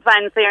 backup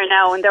vans there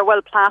now, and they're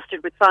well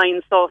plastered with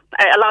signs. So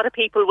a lot of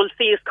people will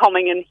see us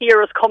coming and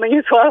hear us coming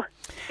as well.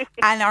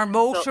 And are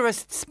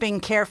motorists being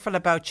careful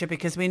about you?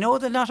 Because we know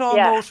that not all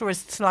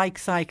motorists like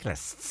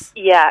cyclists.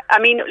 Yeah, I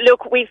mean,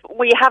 look, we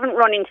haven't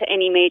run into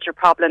any major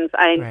problems,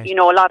 and you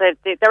know,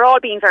 they're all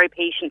being very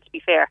patient. To be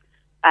fair,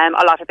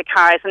 a lot of the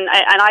cars, and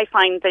I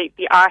find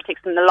the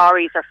Arctics and the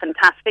lorries are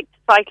fantastic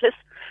cyclists.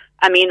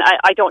 I mean,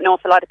 I don't know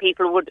if a lot of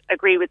people would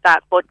agree with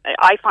that, but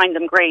I find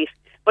them great.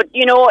 But,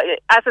 you know,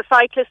 as a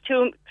cyclist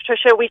too,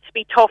 Patricia, we have to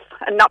be tough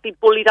and not be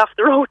bullied off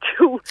the road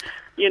too,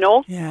 you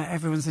know. Yeah,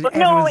 everyone's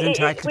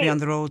entitled to be on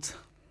the roads.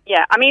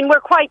 Yeah, I mean, we're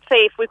quite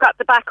safe. We've got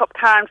the backup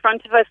car in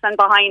front of us and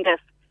behind us,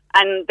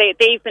 and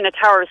they've been a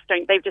tower of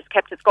strength. They've just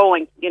kept us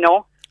going, you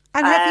know.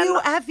 And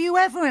have you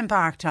ever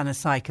embarked on a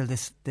cycle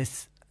this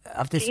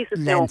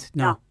length?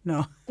 No.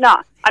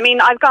 I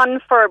mean, I've gone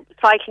for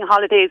cycling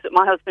holidays with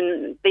my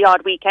husband the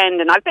odd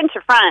weekend, and I've been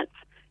to France.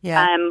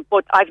 Yeah.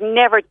 But I've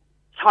never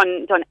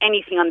done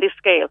anything on this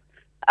scale.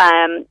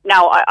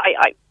 Now,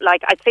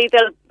 I'd say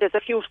there's a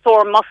few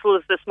sore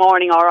muscles this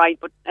morning, all right,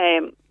 but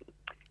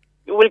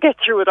we'll get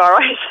through it, all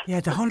right.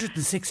 Yeah, the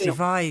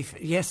 165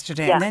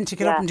 yesterday, and then to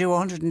get up and do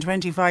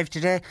 125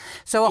 today.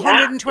 So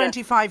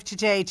 125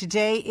 today.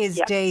 Today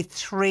is day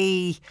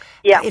 3.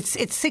 Yeah,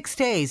 it's 6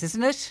 days,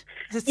 isn't it?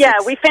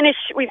 We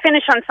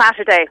finish on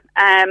Saturday.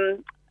 I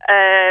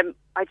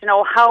don't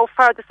know how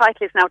far the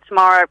cycle is now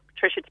tomorrow,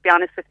 Patricia, to be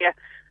honest with you.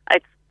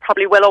 It's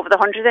probably well over the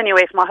 100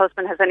 anyway, if my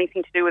husband has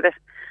anything to do with it.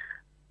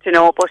 You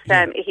know, but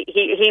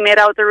he made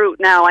out the route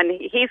now, and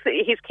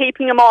he's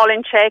keeping them all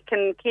in check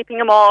and keeping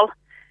them all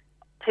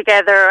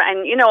together,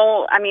 and you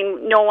know, I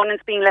mean, no one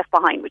is being left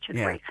behind, which is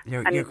great.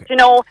 You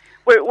know,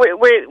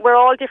 we're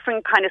all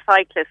different kind of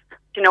cyclists.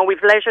 You know,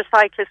 we've leisure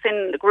cyclists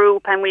in the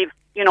group, and we've,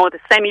 you know, the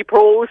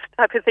semi-pros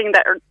type of thing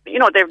that are, you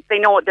know, they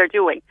know what they're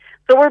doing.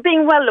 So we're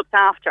being well looked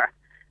after,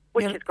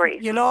 which is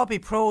great. You'll all be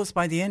pros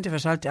by the end of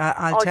it.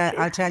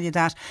 I'll tell you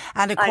that.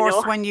 And of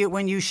course, when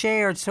you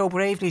so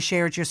bravely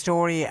shared your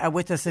story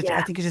with us,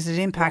 I think it has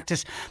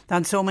impacted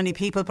on so many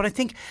people. But I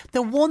think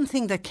the one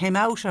thing that came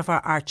out of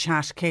our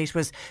chat, Kate,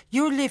 was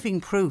you're living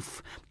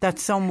proof that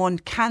someone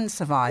can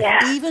survive,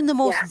 even the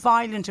most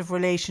violent of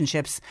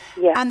relationships,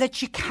 and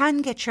that you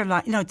can get your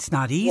life. You know, it's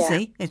not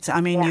easy.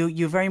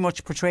 You very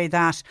much portray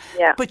that,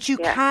 but you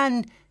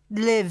can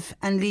live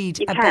and lead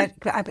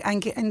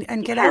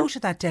and get out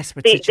of that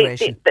desperate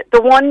situation. The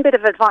one bit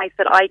of advice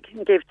that I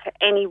can give to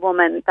any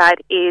woman that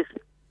is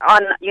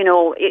on, you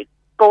know,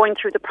 going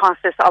through the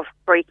process of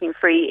breaking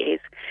free is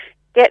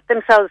get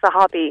themselves a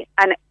hobby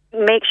and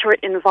make sure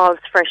it involves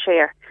fresh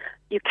air.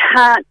 You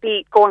can't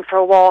be going for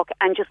a walk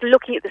and just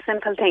looking at the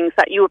simple things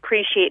that you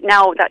appreciate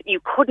now that you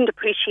couldn't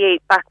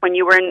appreciate back when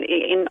you were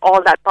in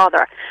all that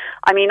bother.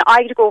 I mean,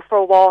 I go for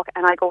a walk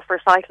and I go for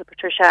a cycle,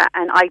 Patricia,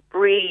 and I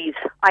breathe.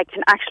 I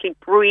can actually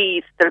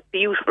breathe the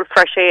beautiful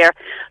fresh air,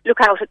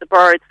 look out at the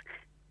birds,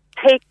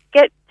 take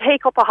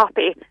up a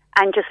hobby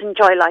and just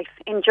enjoy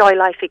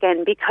life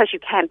again, because you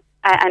can.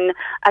 And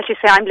as you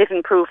say, I'm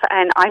living proof,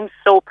 and I'm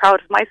so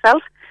proud of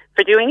myself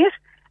for doing it.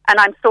 And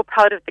I'm so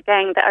proud of the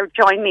gang that have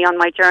joined me on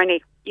my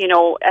journey, you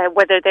know,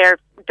 whether they're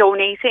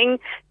donating,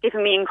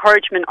 giving me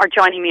encouragement, or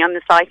joining me on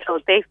the cycle.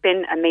 They've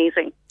been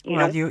amazing.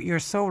 You're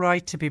so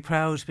right to be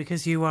proud,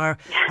 because you are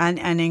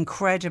an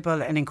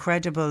incredible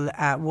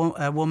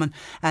woman.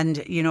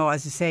 And, you know,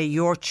 as I say,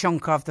 your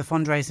chunk of the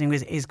fundraising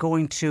is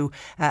going to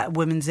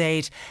Women's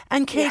Aid.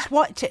 And Kate,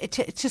 what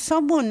to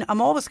someone,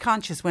 I'm always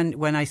conscious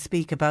when I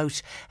speak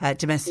about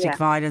domestic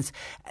violence,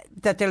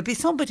 that there'll be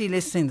somebody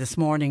listening this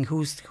morning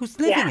who's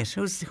living it,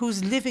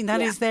 who's living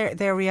that is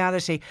their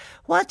reality.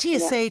 What do you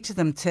say to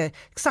them?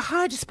 Because the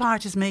hardest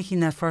part is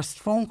making that first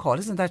phone call,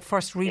 isn't that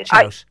first reach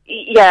out?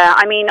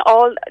 I mean,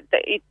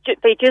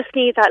 they just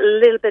need that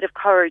little bit of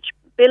courage.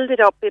 Build it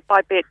up bit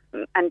by bit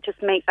and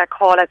just make that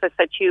call, as I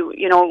said to you,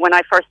 you know, when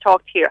I first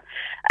talked to you.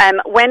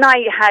 When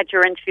I had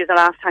your interview the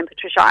last time,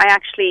 Patricia, I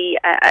actually,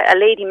 a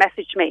lady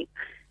messaged me,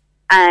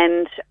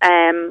 and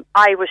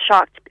I was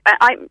shocked.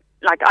 I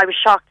was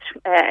shocked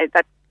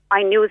that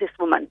I knew this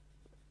woman,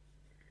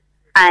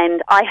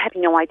 and I had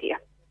no idea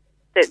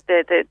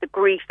the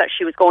grief that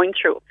she was going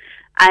through.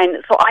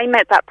 And so I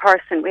met that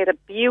person. We had a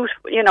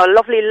beautiful, you know,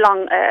 lovely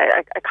long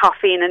a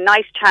coffee and a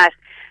nice chat.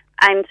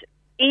 And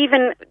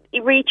even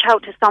reach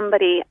out to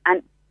somebody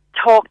and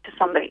talk to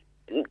somebody.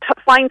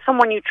 Find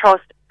someone you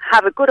trust.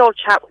 Have a good old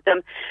chat with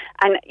them,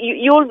 and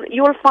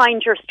you'll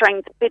find your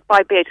strength bit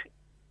by bit,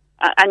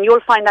 and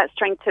you'll find that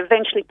strength to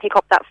eventually pick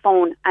up that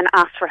phone and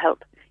ask for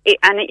help. It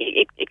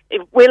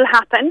will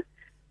happen,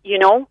 you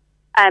know.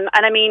 And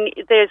I mean,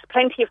 there's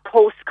plenty of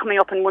posts coming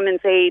up in Women's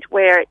Aid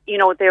where, you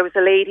know, there was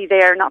a lady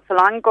there not so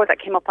long ago that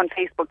came up on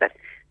Facebook that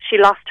she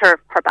lost her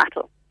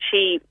battle.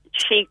 She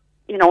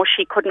you know,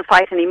 she couldn't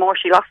fight anymore.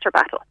 She lost her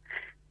battle.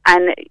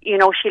 And, you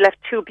know, she left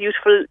 2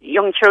 beautiful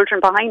young children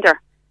behind her.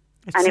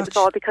 And it was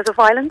all because of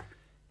violence.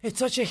 It's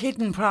such a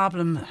hidden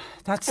problem.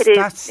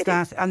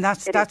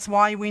 That's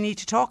why we need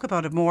to talk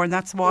about it more, and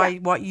that's why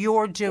what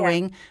you're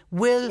doing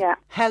will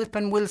help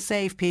and will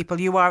save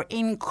people. You are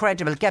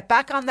incredible. Get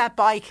back on that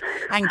bike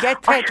and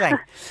get pedaling,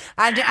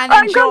 and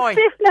enjoy.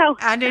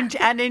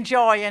 And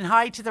enjoy, and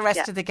hi to the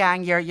rest of the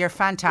gang. You're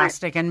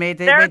fantastic, and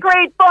they're a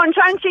great bunch,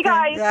 aren't you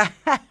guys?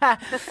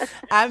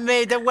 And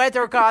may the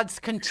weather gods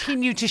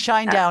continue to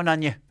shine down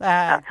on you.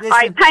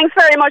 Thanks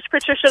very much,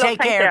 Patricia. Take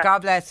care.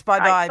 God bless.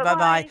 Bye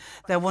bye.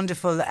 The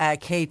wonderful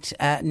Kate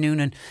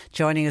Noonan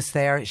joining us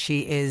there.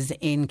 She is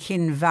in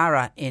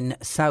Kinvara in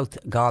South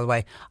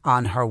Galway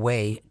on her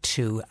way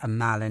to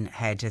Malin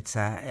Head.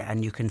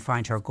 And you can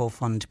find her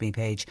GoFundMe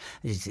page.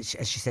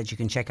 As she said, you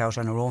can check out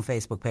on her own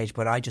Facebook page,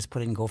 but I just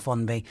put in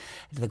GoFundMe,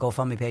 the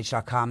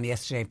GoFundMePage.com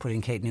yesterday, put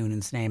in Kate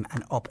Noonan's name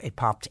and up it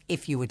popped.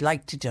 If you would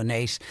like to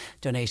donate,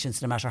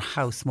 donations, no matter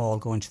how small,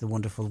 go into the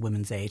wonderful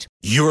Women's Aid.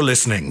 You're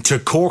listening to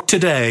Cork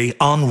Today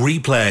on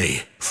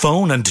replay.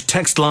 Phone and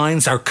text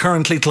lines are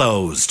currently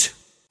closed.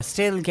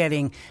 Still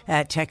getting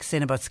texts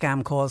in about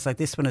scam calls. Like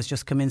this one has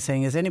just come in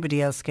saying, is anybody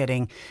else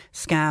getting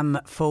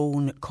scam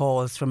phone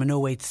calls from an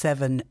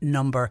 087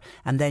 number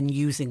and then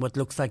using what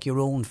looks like your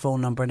own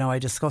phone number? Now, I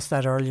discussed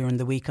that earlier in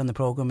the week on the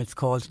programme. It's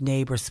called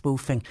neighbour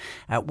spoofing,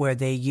 where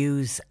they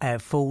use a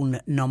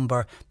phone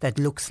number that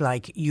looks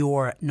like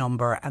your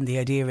number. And the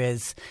idea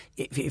is,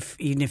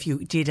 even if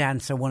you did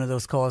answer one of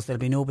those calls, there'll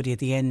be nobody at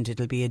the end.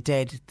 It'll be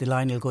the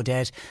line will go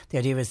dead. The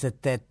idea is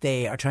that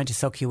they are trying to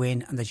suck you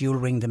in and that you'll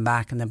ring them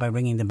back, and then by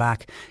ringing them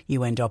back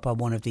you end up on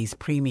one of these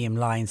premium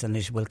lines and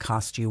it will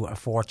cost you a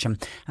fortune.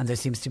 And there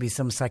seems to be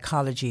some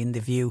psychology in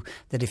the view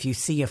that if you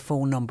see a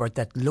phone number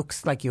that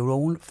looks like your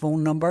own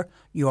phone number,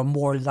 you're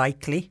more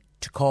likely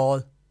to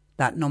call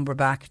that number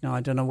back. Now,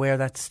 I don't know where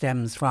that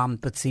stems from,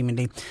 but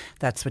seemingly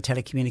that's what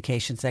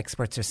telecommunications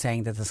experts are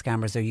saying that the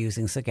scammers are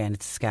using. So again,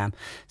 it's a scam.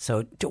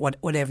 So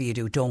whatever you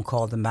do, don't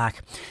call them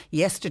back.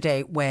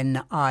 Yesterday,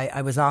 when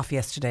I was off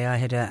yesterday, I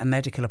had a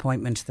medical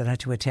appointment that I had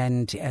to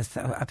attend. As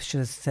I should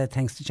have said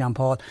thanks to John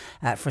Paul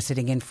for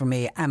sitting in for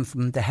me, and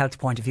from the health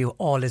point of view,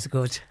 all is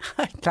good.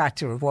 I'm glad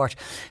to report.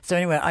 So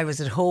anyway, I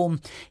was at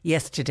home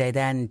yesterday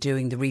then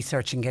doing the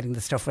research and getting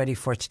the stuff ready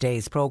for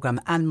today's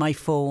programme, and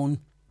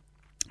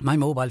my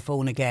mobile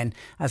phone again,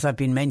 as I've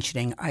been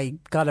mentioning, I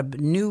got a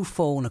new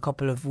phone a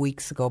couple of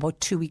weeks ago, about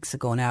 2 weeks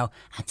ago now.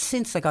 And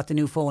since I got the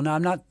new phone, I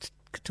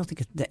don't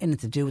think it's anything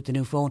to do with the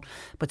new phone,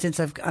 but since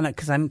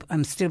because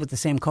I'm still with the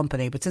same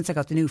company, but since I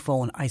got the new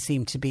phone, I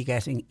seem to be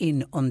getting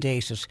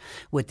inundated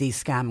with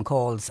these scam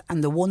calls,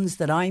 and the ones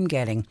that I'm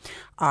getting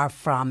are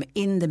from,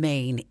 in the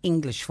main,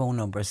 English phone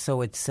numbers.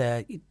 So it's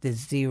the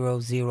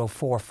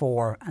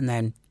 0044 and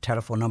then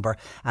telephone number,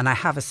 and I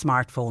have a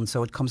smartphone,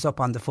 so it comes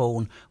up on the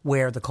phone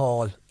where the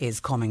call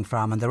is coming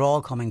from, and they're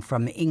all coming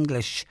from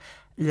English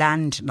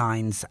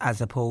landlines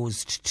as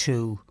opposed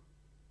to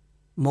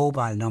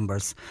mobile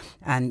numbers.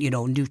 And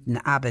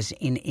Newton Abbott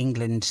in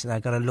England,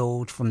 I got a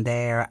load from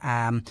there.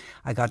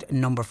 I got a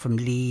number from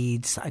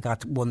Leeds. I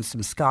got ones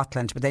from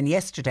Scotland. But then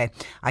yesterday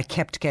I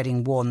kept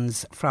getting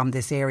ones from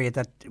this area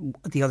that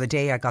the other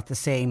day I got the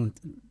same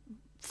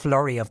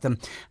flurry of them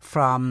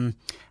from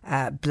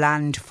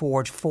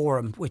Blandford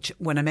Forum, which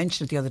when I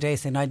mentioned it the other day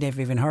saying I'd never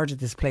even heard of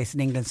this place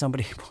in England,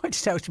 somebody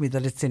pointed out to me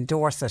that it's in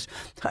Dorset.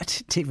 I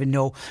didn't even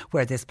know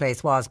where this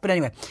place was. But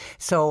anyway,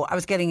 so I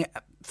was getting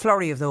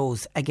flurry of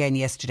those again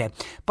yesterday.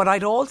 But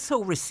I'd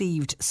also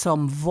received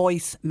some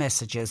voice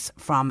messages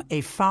from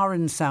a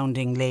foreign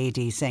sounding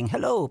lady saying,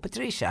 hello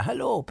Patricia.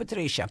 And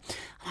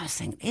I was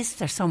saying, is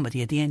there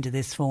somebody at the end of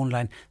this phone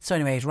line? So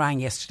anyway, it rang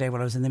yesterday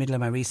while I was in the middle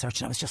of my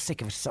research and I was just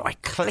sick of it, so I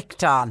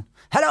clicked on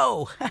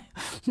hello.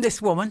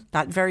 This woman,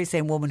 that very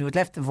same woman who had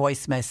left the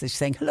voice message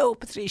saying, hello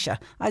Patricia.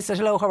 I said,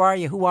 hello, how are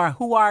you? Who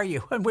are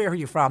you? And where are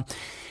you from?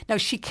 Now,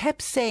 she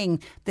kept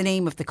saying the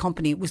name of the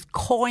company. It was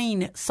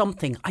Coin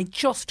something. I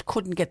just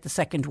couldn't get the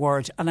second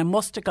word, and I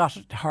must have got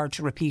her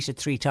to repeat it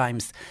 3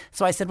 times.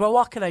 So I said, well,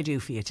 what can I do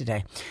for you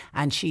today?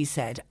 And she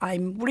said,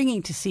 I'm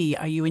ringing to see,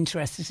 are you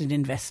interested in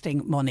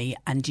investing money,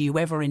 and do you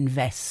ever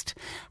invest?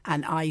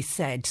 And I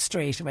said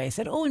straight away, I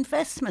said, oh,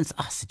 investments.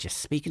 I said, just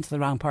speaking to the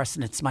wrong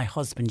person. It's my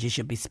husband you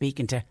should be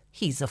speaking to.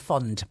 He's a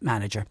fund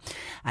manager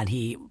and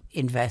he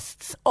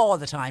invests all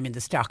the time in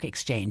the stock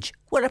exchange.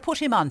 Well, I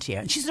put him on to you.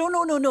 And she said, oh,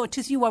 no, it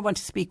is you I want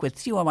to speak with.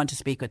 It's you I want to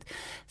speak with.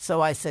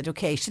 So I said,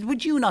 okay. She said,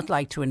 would you not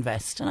like to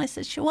invest? And I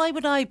said, sure, why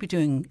would I be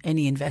doing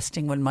any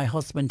investing when my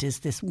husband is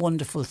this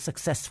wonderful,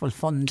 successful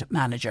fund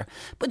manager?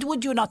 But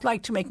would you not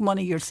like to make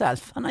money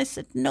yourself? And I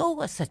said,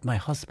 no. I said, my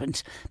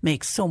husband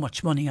makes so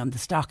much money on the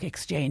stock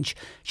exchange.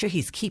 Sure,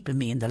 he's keeping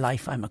me in the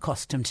life I'm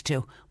accustomed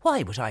to.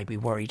 Why would I be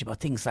worried about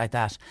things like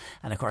that?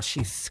 And of course,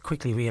 she's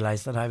quickly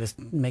realised that I was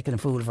making a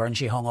fool of her and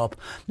she hung up.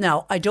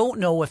 Now, I don't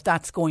know if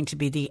that's going to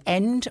be the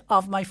end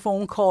of my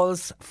phone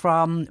calls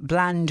from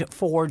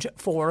Blandford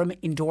Forum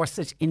in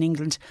Dorset in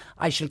England.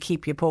 I shall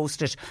keep you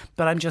posted,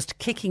 but I'm just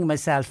kicking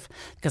myself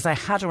because I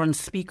had her on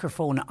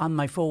speakerphone on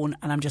my phone,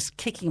 and I'm just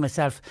kicking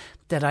myself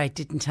that I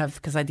didn't have,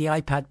 because I had the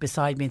iPad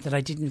beside me, that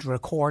I didn't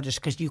record it,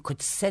 because you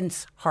could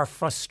sense her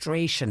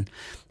frustration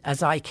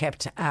as I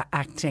kept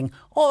acting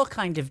all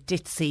kind of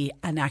ditzy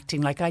and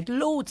acting like I'd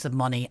loads of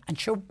money, and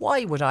sure,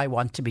 why would I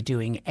want to be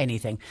doing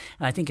anything?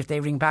 And I think if they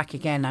ring back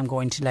again, I'm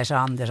going to let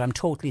on that I'm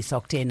totally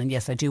sucked in, and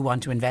yes, I do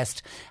want to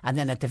invest. And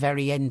then at the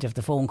very end of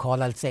the phone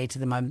call, I'll say to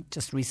them, I'm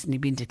just recently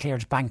been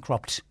declared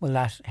bankrupt. Will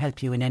that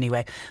help you in any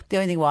way? The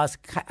only thing was,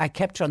 I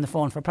kept her on the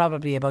phone for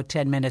probably about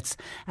 10 minutes,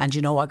 and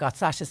I got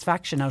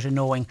satisfaction out of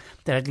knowing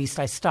that at least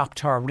I stopped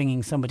her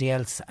ringing somebody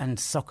else and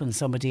sucking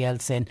somebody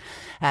else in.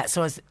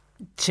 So as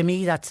To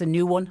me, that's a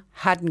new one.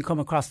 Hadn't come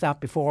across that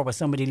before, where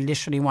somebody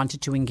literally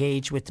wanted to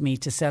engage with me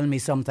to sell me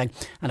something.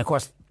 And of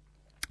course,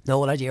 the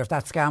whole idea of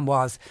that scam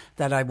was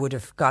that I would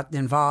have gotten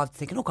involved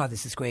thinking, oh God,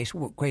 this is great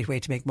way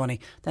to make money.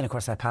 Then of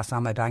course I pass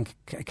on my bank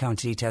account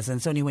details, and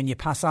it's only when you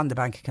pass on the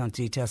bank account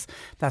details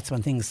that's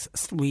when things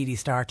really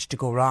start to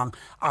go wrong.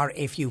 Or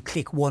if you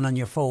click one on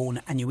your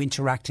phone and you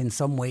interact in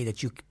some way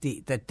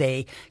that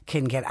they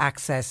can get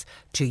access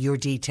to your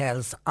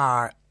details,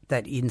 or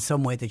that in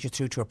some way that you're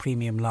through to a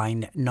premium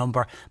line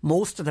number.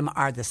 Most of them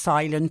are the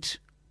silent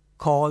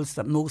calls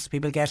that most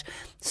people get.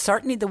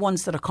 Certainly the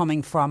ones that are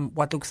coming from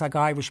what looks like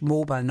Irish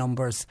mobile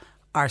numbers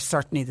are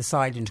certainly the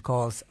silent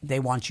calls.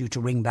 They want you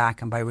to ring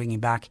back, and by ringing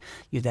back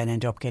you then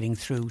end up getting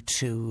through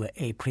to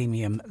a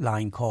premium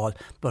line call.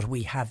 But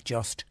we have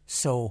just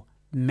so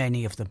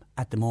many of them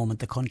at the moment.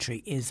 The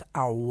country is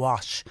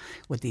awash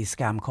with these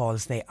scam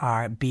calls. They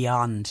are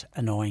beyond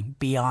annoying.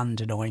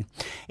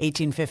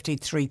 1850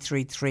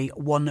 333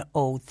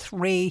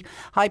 103.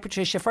 Hi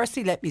Patricia,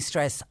 firstly let me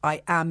stress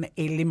I am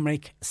a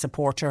Limerick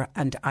supporter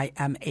and I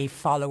am a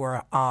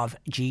follower of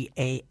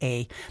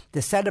GAA.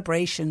 The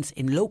celebrations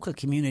in local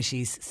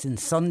communities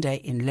since Sunday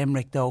in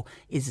Limerick though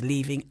is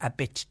leaving a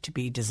bit to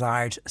be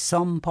desired.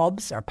 Some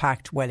pubs are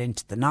packed well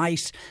into the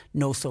night,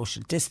 no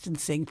social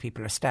distancing,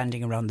 people are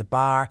standing around the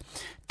bar.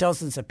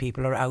 Dozens of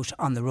people are out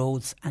on the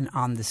roads and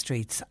on the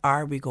streets.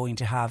 Are we going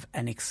to have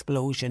an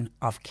explosion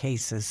of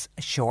cases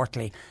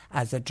shortly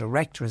as a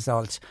direct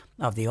result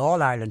of the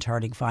All-Ireland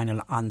hurling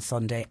final on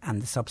Sunday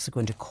and the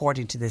subsequent,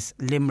 according to this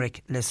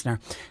Limerick listener,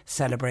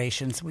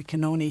 celebrations?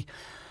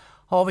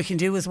 All we can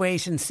do is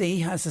wait and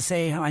see. As I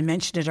say, I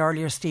mentioned it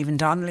earlier, Stephen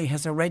Donnelly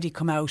has already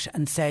come out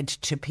and said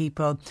to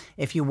people,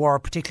 if you were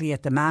particularly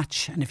at the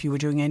match and if you were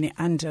doing any,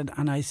 and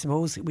I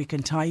suppose we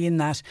can tie in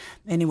that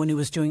anyone who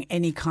was doing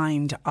any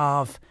kind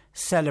of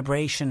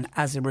celebration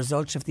as a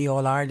result of the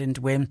All-Ireland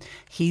win,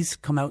 he's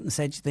come out and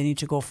said they need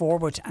to go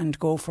forward and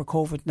go for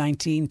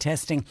COVID-19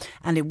 testing,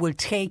 and it will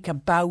take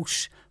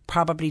about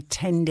probably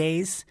 10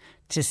 days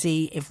to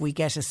see if we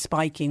get a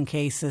spike in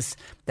cases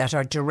that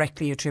are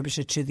directly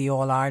attributed to the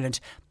All-Ireland.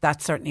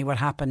 That's certainly what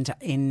happened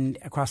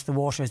across the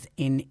waters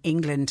in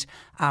England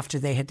after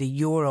they had the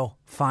Euro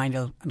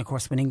final, and of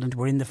course when England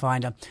were in the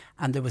final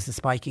and there was a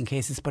spike in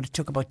cases, but it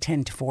took about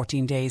 10 to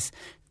 14 days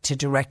to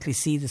directly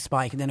see the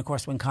spike. And then of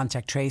course when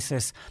contact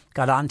tracers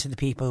got on to the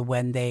people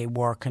when they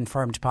were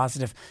confirmed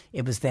positive,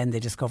 it was then they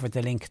discovered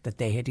the link that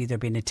they had either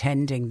been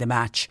attending the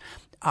match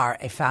or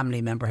a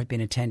family member had been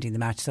attending the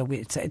match. So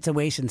it's a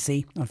wait and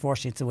see.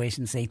 Unfortunately, it's a wait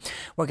and see.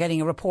 We're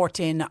getting a report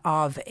in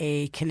of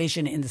a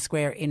collision in the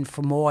square in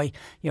Fermoy.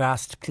 You're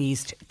asked,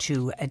 please,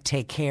 to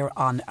take care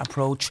on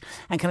approach.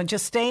 And can I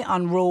just stay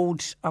on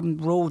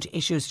road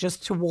issues,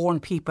 just to warn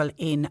people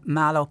in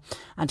Mallow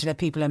and to let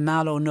people in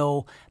Mallow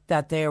know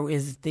that there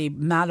is the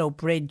Mallow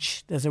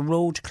Bridge. There's a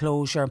road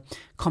closure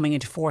coming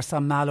into force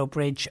on Mallow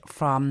Bridge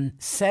from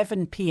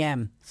 7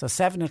 p.m, so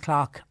 7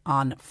 o'clock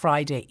on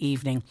Friday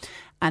evening.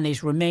 And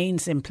it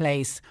remains in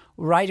place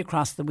right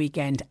across the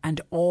weekend and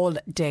all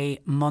day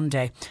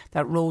Monday.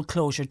 That road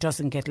closure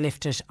doesn't get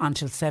lifted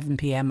until 7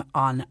 p.m.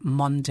 on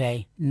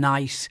Monday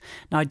night.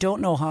 Now, I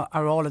don't know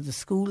are all of the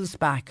schools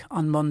back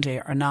on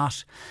Monday or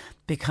not,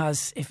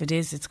 because if it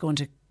is, it's going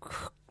to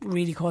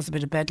really cause a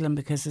bit of bedlam,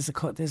 because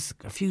there's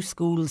a few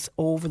schools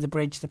over the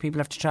bridge that people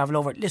have to travel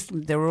over.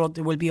 Listen, there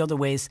will be other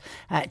ways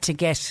to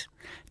get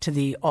to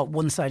the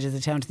one side of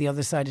the town to the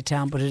other side of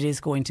town, but it is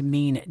going to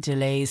mean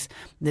delays.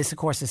 This of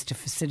course is to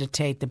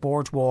facilitate the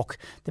boardwalk,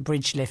 the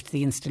bridge lift,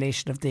 the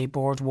installation of the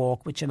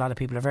boardwalk, which a lot of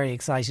people are very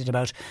excited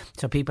about.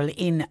 So people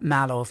in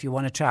Mallow, if you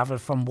want to travel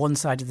from one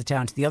side of the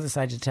town to the other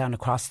side of the town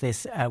across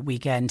this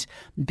weekend,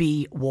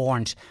 be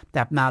warned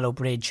that Mallow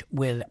Bridge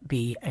will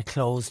be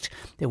closed.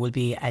 There will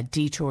be a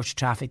detour to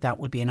traffic that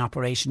will be in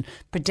operation.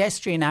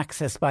 Pedestrian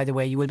access, by the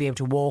way, you will be able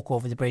to walk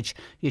over the bridge,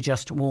 you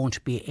just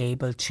won't be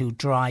able to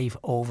drive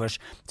over it.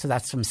 So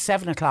that's from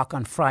 7 o'clock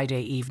on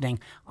Friday evening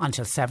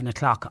until 7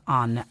 o'clock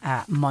on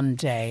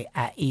Monday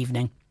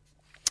evening.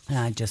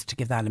 Just to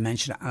give that a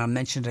mention, I'll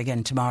mention it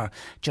again tomorrow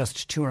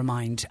just to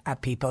remind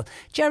people.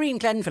 Jerry in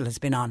Glenville has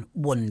been on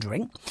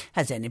wondering,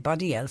 has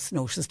anybody else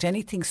noticed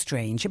anything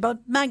strange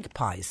about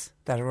magpies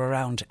that are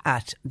around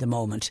at the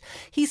moment?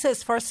 He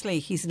says firstly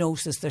he's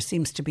noticed there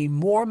seems to be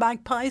more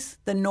magpies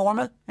than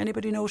normal.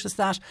 Anybody notice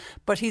that?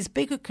 But his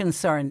bigger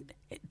concern,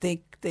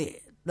 the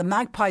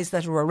magpies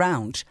that are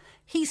around,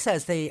 he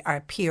says they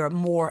appear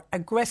more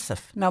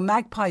aggressive. Now,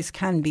 magpies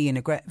can be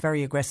a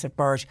very aggressive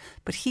bird,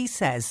 but he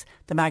says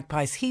the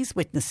magpies he's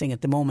witnessing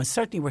at the moment,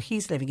 certainly where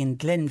he's living in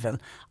Glenville,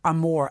 are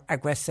more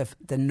aggressive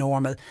than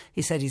normal.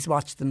 He said he's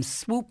watched them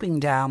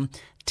swooping down,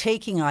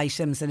 taking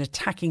items and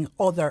attacking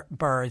other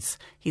birds.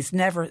 He's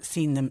never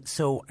seen them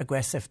so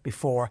aggressive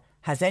before.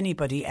 Has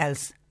anybody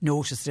else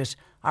noticed it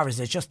or is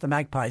it just the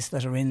magpies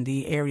that are in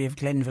the area of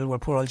Glenville where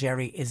poor old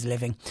Jerry is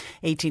living?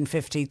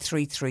 1850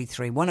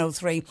 333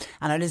 103.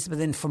 And Elizabeth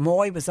in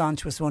Fermoy was on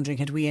to us wondering,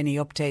 had we any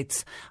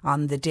updates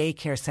on the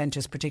daycare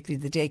centres,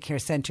 particularly the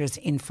daycare centres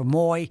in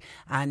Fermoy,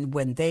 and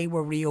when they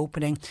were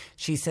reopening.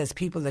 She says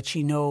people that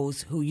she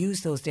knows who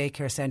use those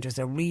daycare centres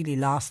are really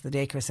lost. The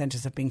daycare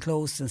centres have been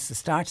closed since the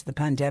start of the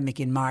pandemic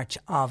in March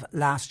of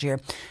last year,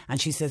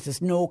 and she says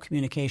there's no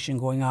communication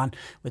going on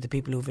with the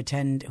people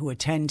who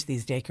attend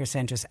these daycare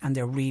centres, and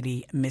they're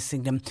really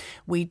missing them.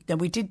 We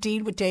did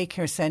deal with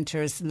daycare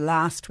centres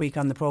last week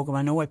on the programme.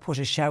 I know I put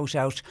a shout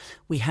out.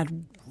 We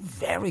had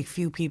very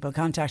few people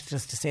contacted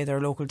us to say their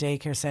local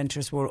daycare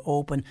centres were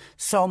open.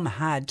 Some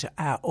had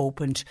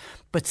opened,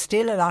 but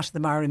still a lot of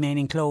them are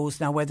remaining closed.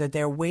 Now, whether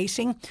they're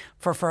waiting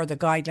for further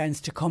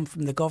guidelines to come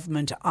from the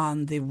government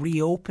on the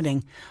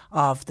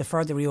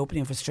further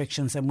reopening of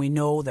restrictions, and we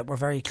know that we're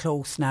very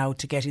close now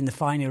to getting the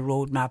final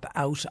roadmap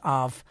out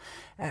of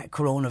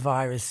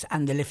coronavirus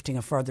and the lifting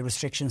of further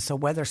restrictions. So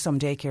whether some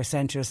daycare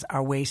centres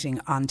are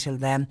waiting until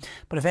then.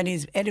 But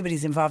if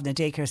anybody's involved in a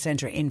daycare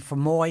centre in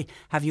Fermoy,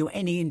 have you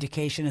any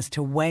indication as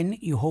to when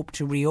you hope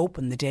to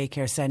reopen the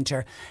daycare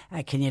centre?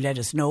 Can you let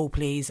us know,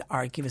 please,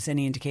 or give us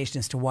any indication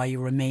as to why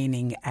you're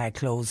remaining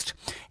closed?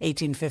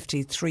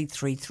 1850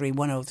 333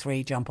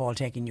 103. John Paul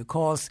taking your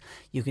calls.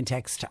 You can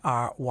text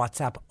our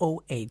WhatsApp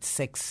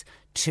 086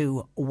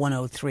 to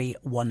 103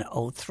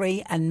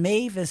 103. And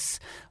Mavis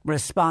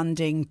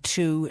responding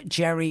to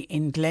Jerry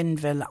in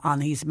Glenville on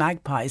his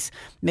magpies.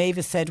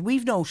 Mavis said,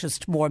 we've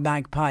noticed more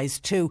magpies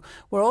too.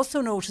 We're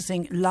also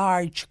noticing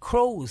large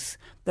crows.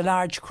 The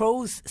large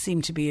crows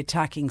seem to be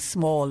attacking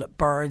small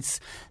birds.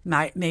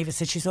 Mavis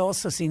said she's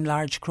also seen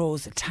large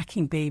crows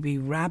attacking baby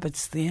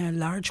rabbits. The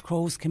large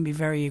crows can be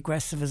very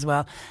aggressive as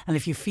well. And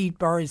if you feed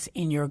birds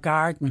in your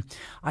garden,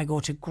 I go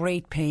to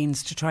great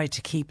pains to try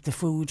to keep the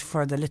food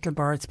for the little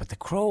birds. But the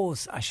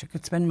crows, I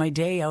could spend my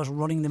day out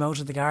running them out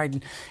of the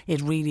garden.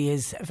 It really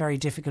is very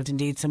difficult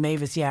indeed. So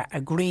Mavis,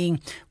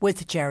 agreeing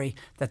with Jerry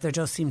that there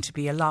does seem to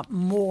be a lot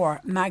more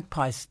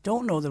magpies.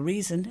 Don't know the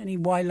reason. Any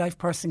wildlife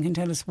person can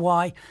tell us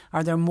why.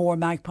 Are there more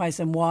magpies,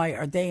 and why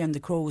are they and the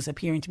crows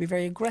appearing to be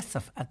very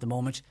aggressive at the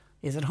moment?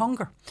 Is it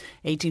hunger?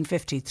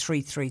 1850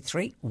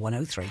 333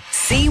 103.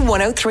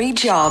 C103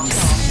 Jobs.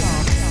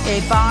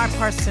 A bar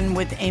person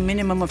with a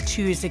minimum of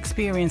 2 years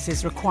experience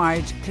is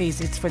required,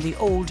 please. It's for the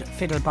Old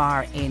Fiddle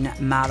Bar in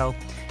Mallow.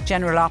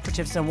 General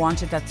operatives are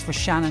wanted. That's for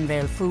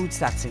Shannonvale Foods,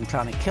 that's in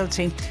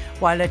Clonakilty.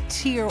 While a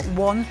Tier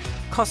 1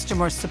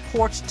 customer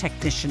support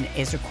technician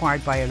is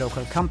required by a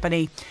local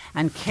company.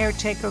 And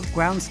caretaker,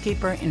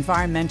 groundskeeper,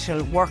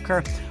 environmental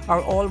worker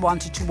are all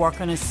wanted to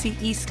work on a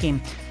CE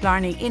scheme.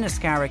 Blarney,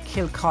 Inniscarra,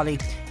 Kilcolly,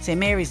 St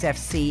Mary's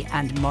FC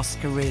and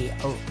Muskerry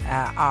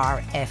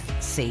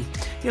RFC.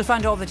 You'll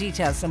find all the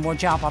details and more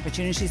job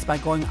opportunities by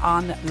going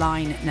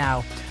online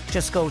now.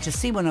 Just go to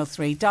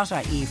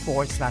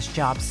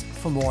c103.ie/jobs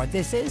for more.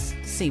 This is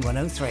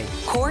C103.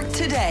 Cork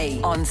Today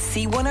on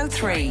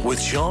C103.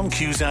 With Sean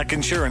Cusack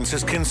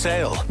Insurance's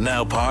Kinsale,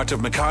 now part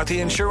of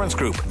McCarthy Insurance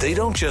Group. They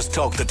don't just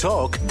talk the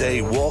talk,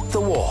 they walk the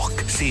walk.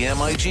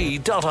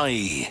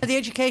 CMIG.ie. The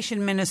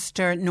Education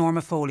Minister,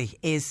 Norma Foley,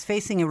 is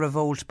facing a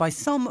revolt by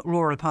some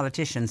rural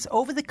politicians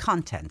over the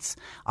contents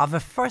of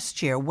a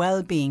first-year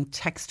wellbeing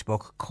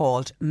textbook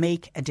called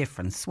Make a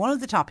Difference. One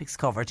of the topics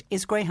covered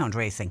is greyhound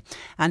racing,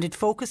 and it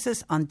focuses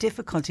on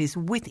difficulties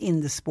within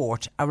the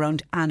sport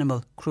around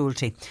animal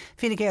cruelty.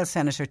 Fine Gael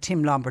Senator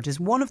Tim Lombard is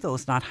one of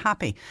those not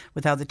happy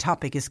with how the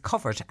topic is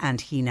covered,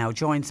 and he now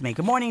joins me.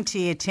 Good morning to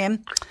you,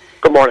 Tim.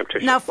 Good morning,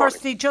 Tricia. Now,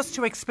 firstly, just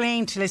to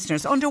explain to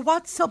listeners, under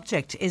what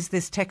subject is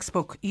this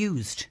textbook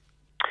used?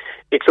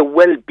 It's a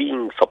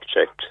well-being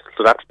subject.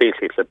 So that's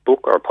basically, it's a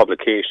book or a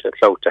publication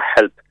that's out to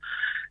help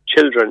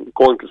children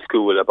going to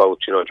school about,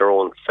 their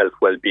own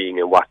self-well-being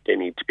and what they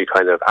need to be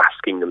kind of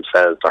asking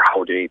themselves, or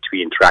how they need to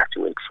be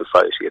interacting with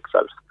society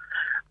itself.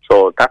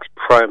 So that's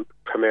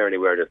primarily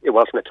where it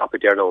wasn't a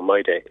topic there now in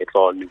my day. It's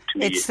all new to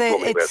me. It's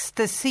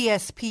the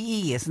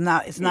CSPE, isn't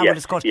that what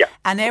it's called? Yeah.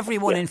 And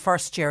everyone in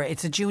first year,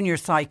 it's a junior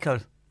cycle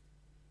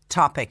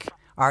topic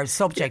or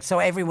subject. So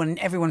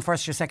everyone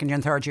first year, second year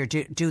and third year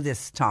do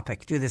this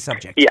topic, do this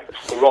subject. Yeah,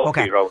 so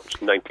roughly around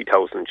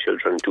 90,000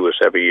 children do it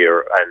every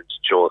year, and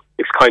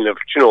it's kind of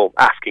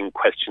asking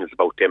questions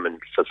about them and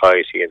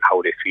society and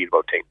how they feel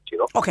about things.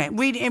 Okay,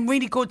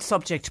 really good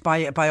subject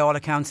by all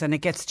accounts, and it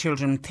gets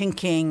children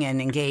thinking and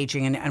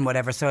engaging and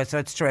whatever. So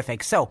it's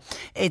terrific. So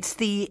it's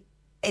the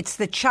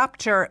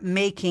chapter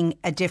Making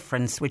a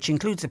Difference, which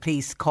includes a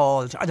piece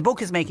called, or the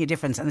book is Making a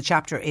Difference, and the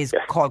chapter is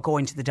called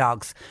Going to the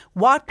Dogs.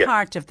 What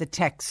part of the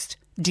text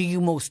do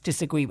you most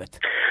disagree with?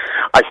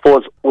 I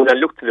suppose when I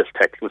looked at this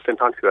text, it was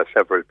sent on to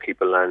several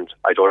people, and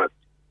I don't have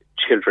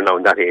children now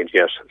in that age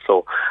yet,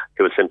 so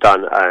it was sent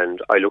on, and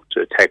I looked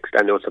at the text,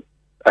 and there was a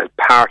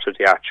part of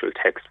the actual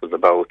text was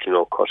about,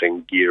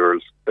 cutting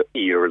ears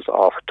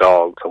off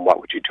dogs, and what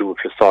would you do if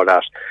you saw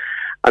that.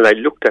 And I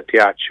looked at the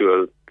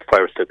actual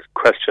 5 or 6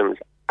 questions,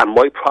 and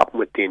my problem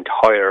with the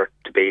entire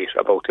debate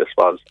about this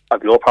was,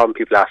 I've no problem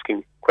people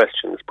asking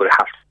questions, but it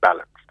has to be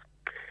balanced.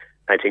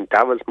 I think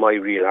that was my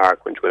real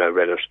argument when I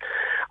read it.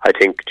 I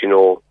think,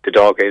 the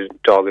dog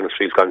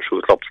industry has gone through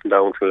its ups and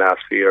downs in the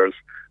last few years,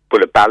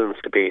 but a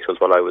balanced debate was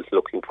what I was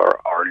looking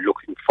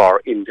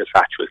for in this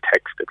actual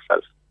text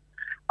itself.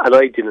 And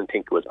I didn't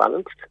think it was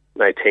balanced.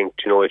 And I think,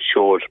 it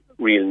showed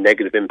real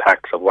negative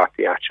impacts of what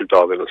the actual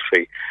dog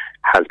industry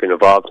has been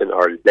involved in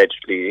or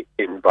allegedly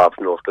involved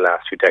in over the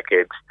last few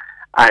decades.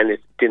 And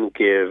it didn't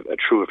give a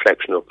true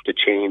reflection of the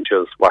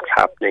changes, what's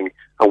happening,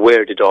 and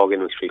where the dog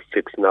industry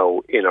fits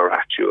now in our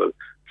actual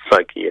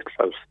psyche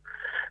itself.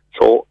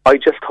 So I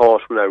just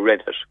thought when I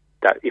read it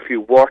that if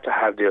you were to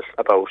have this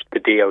about the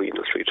dairy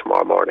industry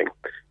tomorrow morning,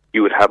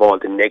 you would have all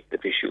the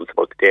negative issues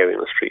about the dairy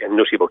industry and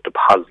nothing about the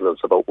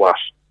positives about what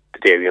the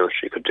dairy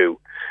industry could do.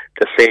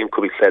 The same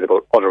could be said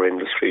about other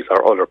industries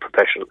or other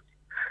professions.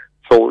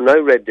 So when I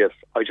read this,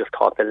 I just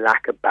thought the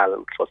lack of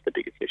balance was the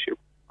biggest issue.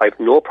 I have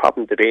no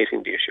problem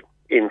debating the issue,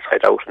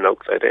 inside out and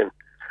outside in.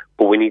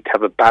 But we need to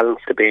have a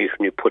balanced debate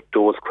when you put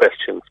those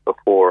questions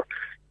before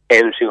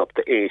anything up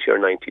to 80 or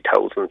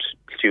 90,000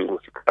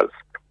 students itself.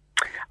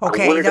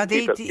 Okay, now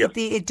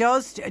it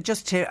does,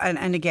 just to,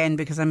 and again,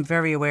 because I'm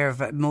very aware of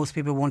it, most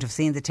people won't have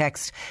seen the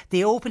text,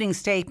 the opening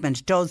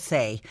statement does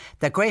say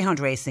that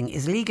greyhound racing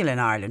is legal in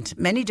Ireland.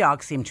 Many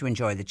dogs seem to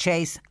enjoy the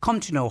chase, come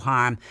to no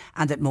harm,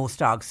 and that most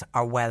dogs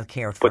are well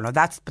cared for. Now,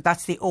 that's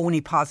the only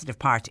positive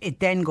part. It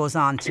then goes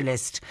on to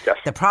list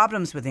the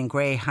problems within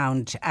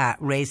greyhound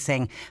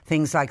racing.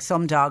 Things like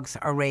some dogs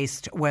are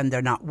raced when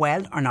they're not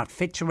well or not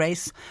fit to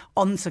race.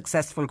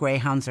 Unsuccessful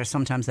greyhounds are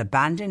sometimes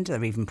abandoned,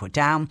 they're even put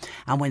down,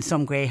 and when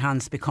some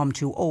greyhounds become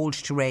too old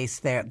to race,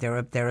 they're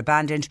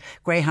abandoned.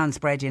 Greyhounds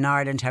bred in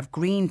Ireland have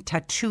green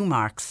tattoo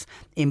marks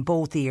in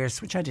both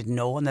ears, which I didn't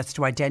know, and that's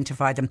to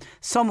identify them.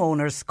 Some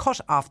owners cut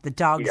off the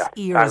dog's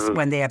ears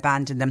when they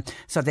abandon them,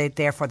 so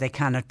therefore they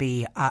cannot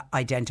be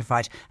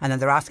identified. And then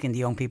they're asking the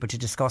young people to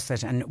discuss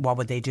it and what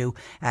would they do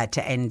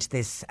to end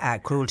this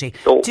cruelty.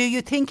 So, do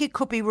you think it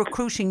could be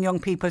recruiting young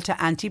people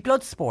to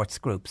anti-blood sports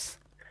groups?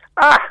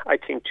 I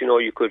think,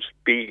 you could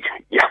be...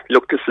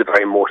 look, this is a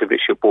very emotive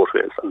issue both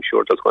ways. I'm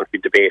sure there's going to be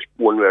debate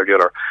one way or the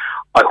other.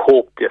 I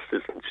hope this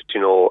isn't,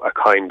 a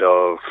kind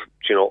of,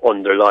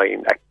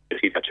 underlying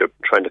activity that you're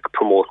trying to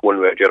promote one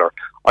way or the other.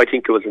 I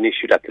think it was an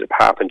issue that the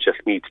department just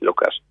needs to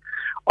look at.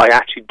 I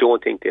actually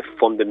don't think they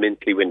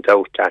fundamentally went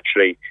out to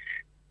actually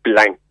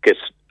blanket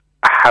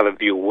have a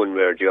view one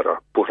way or the other,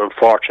 but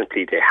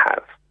unfortunately they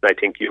have. And I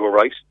think you were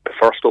right. The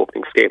first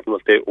opening statement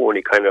was the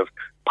only kind of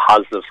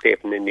positive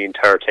statement in the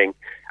entire thing.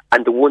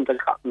 And the one that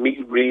got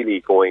me really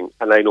going,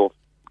 and I know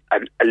a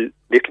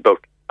little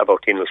about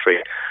the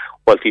industry,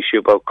 was the issue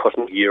about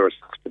cutting ears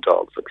of the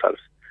dogs themselves.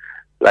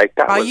 Like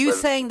that. Are you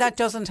saying that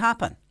doesn't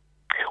happen?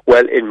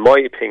 Well, in my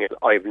opinion,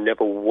 I've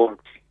never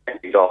once seen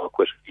any dog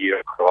with an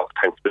ear cut off,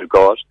 thanks to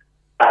God.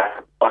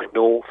 I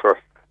know for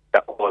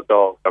that all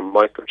dogs are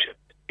microchipped.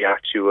 The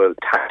actual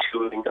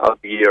tattooing of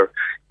the ear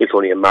is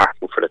only a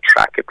marking for the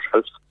track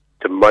itself.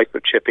 The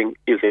microchipping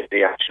is in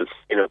the actual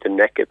skin of the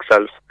neck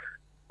itself.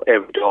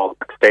 Every dog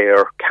that's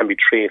there can be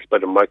traced by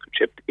the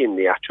microchip in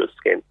the actual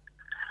skin.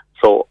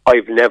 So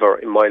I've never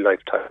in my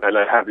lifetime, and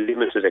I have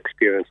limited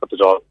experience of the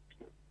dog,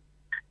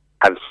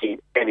 have seen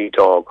any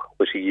dog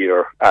with a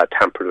ear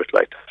tampered with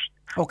like that.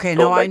 Okay,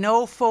 so now I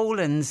know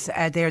Folan's,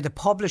 they're the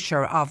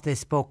publisher of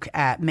this book,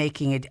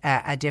 Making It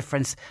a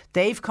Difference.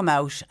 They've come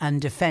out and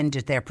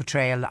defended their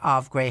portrayal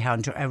of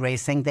greyhound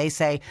racing. They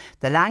say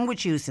the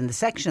language used in the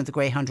section of the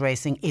greyhound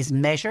racing is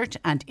measured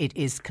and it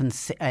is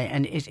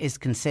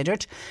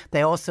considered.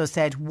 They also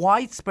said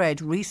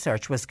widespread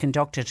research was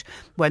conducted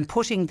when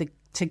putting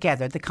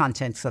together the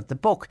contents of the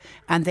book,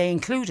 and they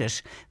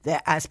included,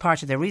 as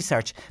part of their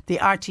research, the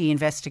RTE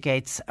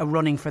investigates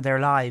running for their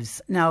lives.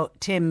 Now,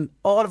 Tim,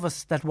 all of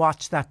us that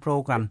watch that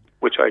programme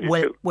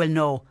will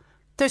know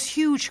there's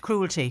huge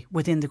cruelty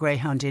within the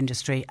greyhound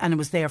industry, and it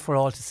was there for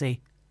all to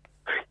see.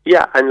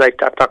 Yeah, and like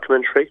that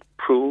documentary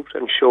proved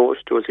and showed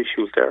there was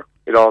issues there.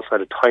 It also had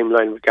a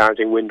timeline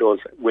regarding when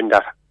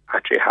that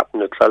actually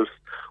happened itself.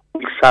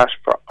 We sat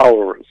for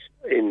hours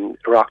in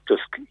Oireachtas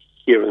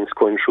hearings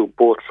going through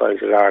both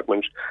sides of the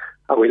argument,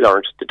 and we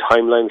learned the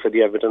timelines of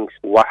the evidence,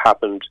 what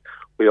happened.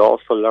 We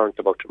also learned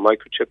about the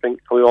microchipping, and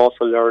we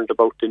also learned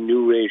about the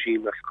new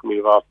regime that's coming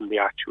involved in the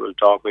actual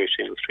dog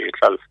racing industry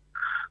itself.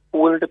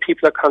 One of the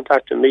people that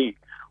contacted me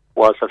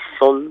was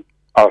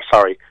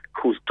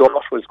whose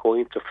daughter was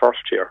going to first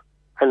year,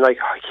 and like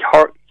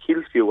his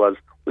view was,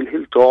 will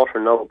his daughter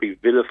now be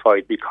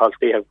vilified because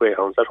they have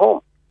greyhounds at home?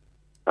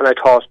 And I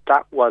thought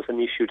that was an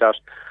issue that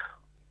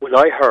when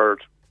I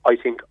heard, I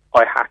think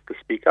I had to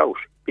speak out,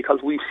 because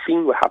we've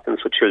seen what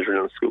happens with children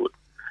in school.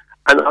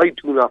 And I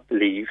do not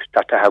believe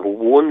that to have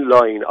one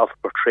line of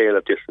portrayal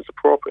of this is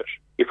appropriate.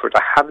 If we're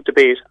to have a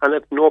debate, and I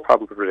have no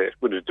problem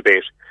with a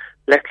debate,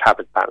 let's have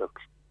it balanced.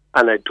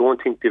 And I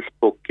don't think this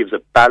book gives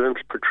a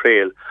balanced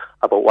portrayal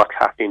about what's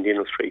happening in the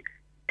industry.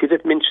 Did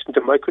it mention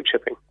the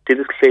microchipping? Did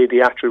it say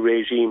the actual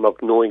regime of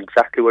knowing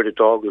exactly where the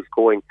dog was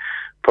going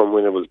from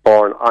when it was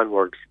born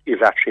onwards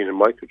is actually in a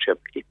microchip?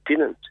 It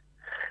didn't.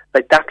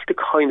 Like, that's the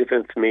kind of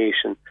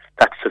information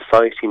that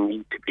society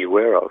needs to be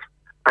aware of.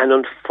 And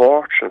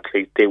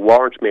unfortunately, they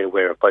weren't made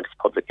aware of by this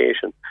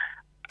publication.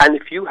 And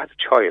if you had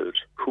a child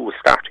who was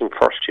starting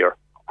first year,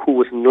 who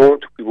was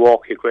known to be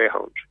walking a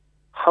greyhound,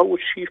 how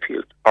would she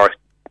feel, or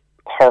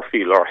her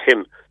feel, or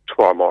him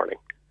tomorrow morning?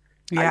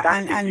 Yeah,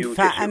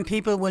 and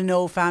people will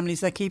know families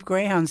that keep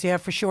greyhounds. Yeah,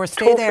 for sure.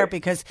 Stay there,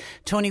 because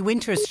Tony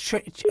Winters,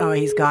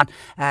 he's gone.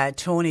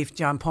 Tony,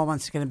 John Paul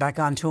wants to get him back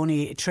on.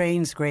 Tony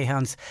trains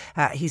greyhounds.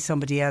 He's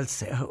somebody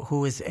else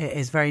who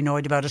is very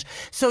annoyed about it.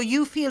 So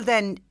you feel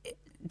then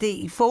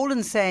the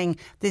Folan saying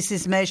this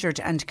is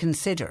measured and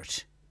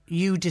considered.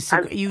 You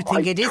disagree? You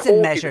think it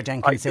isn't measured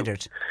and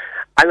considered?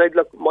 And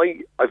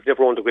I've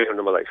never owned a greyhound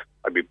in my life.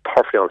 I'd be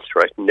perfectly honest,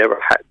 right? Never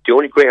had. The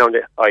only greyhound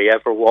I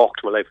ever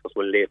walked in my life was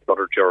my late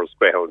brother Gerald's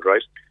greyhound,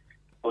 right?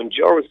 When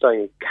Gerald was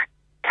dying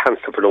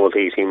cancer for those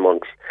 18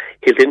 months,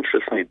 his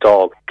interest in the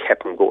dog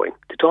kept him going.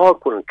 The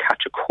dog wouldn't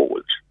catch a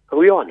cold.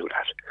 We all knew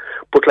that.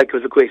 But it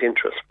was a great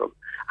interest for him.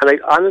 And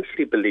I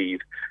honestly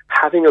believe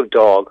having a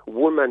dog,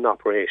 one-man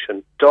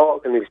operation,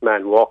 dog and his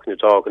man walking the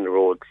dog on the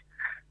roads,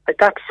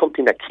 that's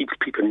something that keeps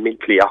people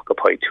mentally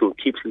occupied too, and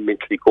keeps them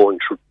mentally going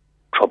through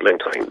troubling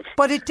times.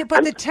 But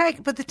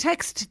the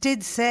text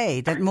did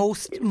say that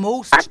most at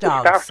dogs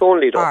the start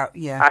only, though.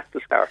 At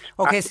the start.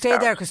 Okay, stay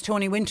there, because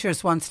Tony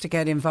Winters wants to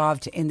get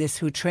involved in this,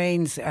 who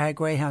trains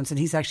greyhounds, and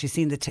he's actually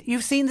seen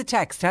you've seen the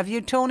text, have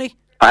you, Tony?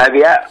 I have,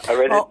 yeah. I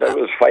read it. I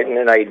was fighting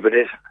the night with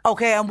it.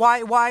 Okay, and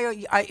why are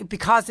you,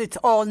 because it's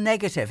all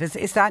negative.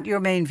 Is that your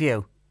main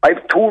view? I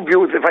have two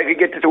views, if I could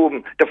get to two of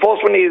them. The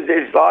first one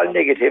is all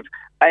negative,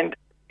 and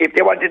if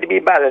they wanted to be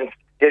balanced,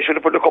 they should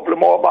have put a couple of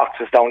more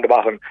boxes down the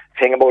bottom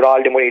saying about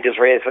all the money just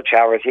raised for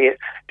charity,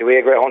 the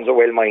way greyhounds are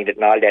well-minded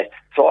and all that.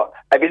 So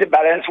a bit of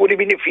balance would have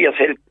been a fierce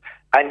help.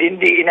 And in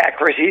the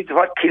inaccuracies,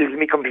 what kills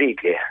me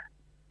completely.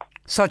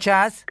 Such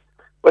as?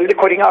 Well, the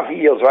cutting off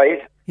ears,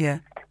 right? Yeah.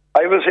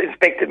 I was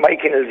inspecting my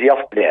kennels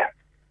yesterday,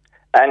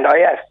 and I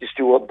asked the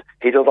steward,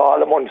 he does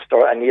all of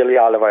Munster and nearly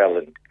all of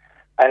Ireland,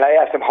 and I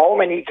asked him how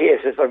many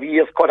cases of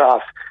ears cut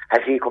off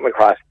has he come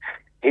across.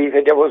 He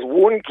said there was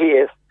one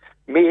case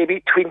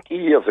maybe 20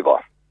 years ago.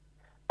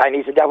 And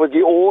he said that was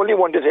the only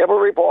one that's ever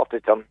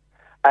reported to him.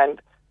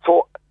 And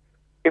so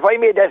if I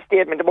made that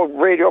statement about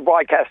radio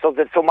broadcasters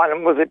that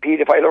someone was a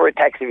paedophile or a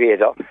tax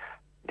evader,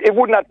 it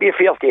would not be a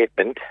fair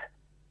statement.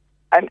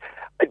 And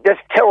that's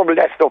terrible,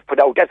 that stuff put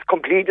out. That's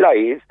complete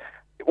lies.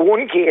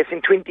 One case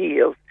in 20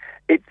 years,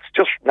 it's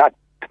just not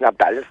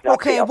balanced.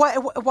 Okay,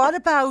 what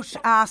about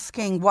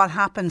asking what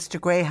happens to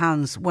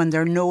greyhounds when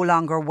they're no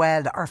longer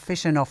well or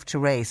fit enough to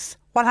race?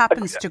 What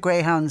happens to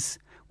greyhounds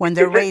when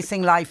their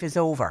racing life is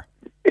over?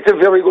 It's a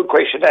very good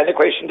question, and a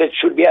question that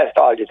should be asked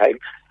all the time.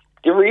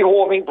 The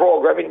rehoming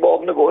program in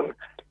Mordennagun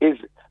is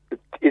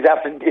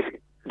after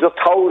there's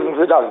thousands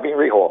of dogs being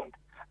rehomed,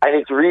 and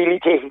it's really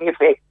taking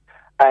effect,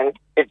 and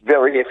it's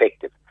very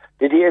effective.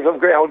 The days of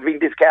greyhounds being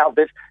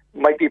discarded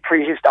might be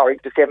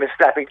prehistoric, the same as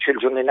slapping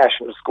children in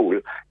national school.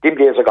 Them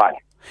days are gone.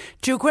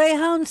 Do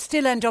greyhounds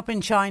still end up in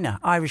China,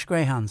 Irish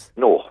greyhounds?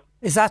 No.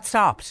 Is that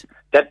stopped?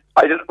 The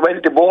Irish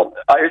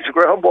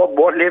Greyhound Board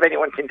won't leave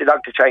anyone send the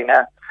dog to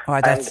China. Oh,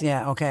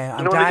 okay.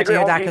 I'm glad to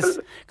hear that,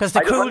 because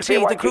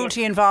the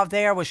cruelty involved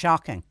there was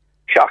shocking.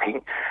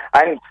 Shocking.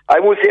 And I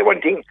will say one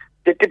thing,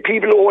 that the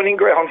people owning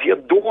greyhounds here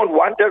don't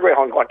want their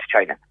greyhounds going to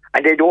China,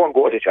 and they don't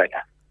go to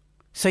China.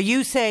 So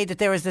you say that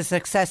there is a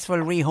successful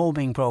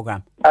rehoming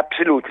programme?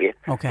 Absolutely.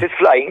 Okay. It's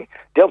flying.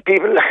 There are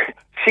people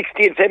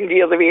 60 and 70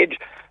 years of age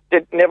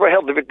that never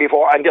heard of it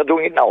before, and they're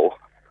doing it now.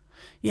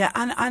 Yeah,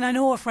 and I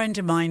know a friend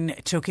of mine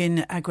took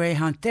in a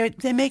greyhound.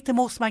 They make the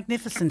most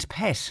magnificent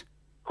pet.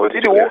 Oh, they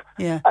do?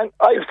 Yeah. And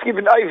I've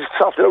sorted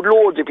out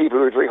loads of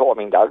people with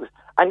rehoming dogs,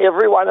 and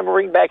every one of them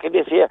ring back and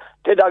they say,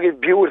 the dog is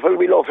beautiful,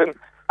 we love him,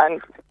 and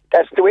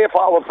that's the way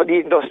forward for the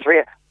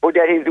industry, but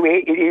that is the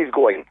way it is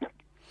going.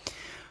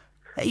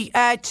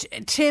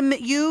 Tim,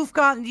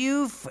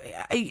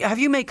 have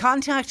you made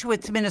contact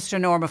with Minister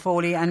Norma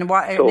Foley, and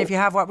if you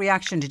have, what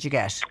reaction did you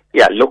get?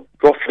 Yeah, look,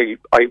 roughly,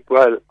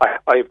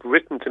 I've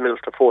written to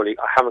Minister Foley.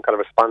 I haven't got a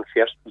response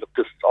yet. Look,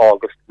 this is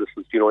August. This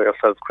is,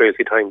 yourselves,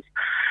 crazy times.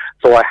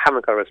 So I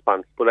haven't got a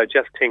response. But I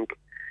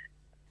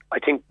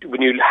think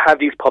when you have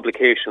these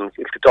publications,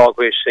 if the dog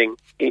racing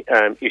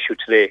issue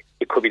today,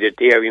 it could be the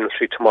dairy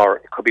industry tomorrow.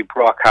 It could be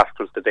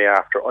broadcasters the day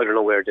after. I don't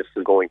know where this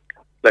is going.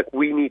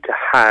 We need to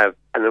have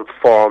an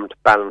informed,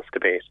 balanced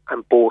debate,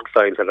 and both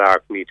sides of the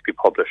argument need to be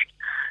published.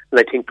 And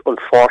I think,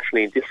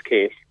 unfortunately, in this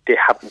case, they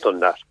haven't done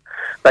that.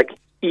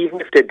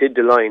 Even if they did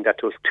the line that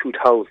there was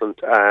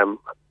 2,000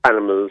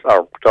 animals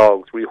or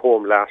dogs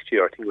rehomed last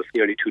year, I think it was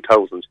nearly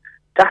 2,000,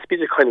 that'd be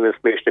the kind of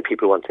information that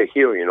people want to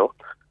hear,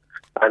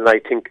 And I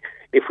think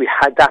if we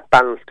had that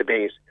balanced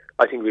debate,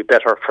 I think it would be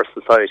better for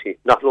society,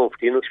 not only for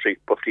the industry,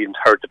 but for the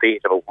entire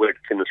debate about where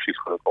this industry is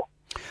going to go.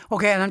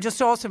 Okay, and I'm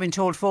just also been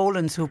told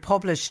Folans, who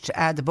published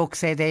the book,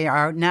 say they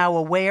are now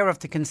aware of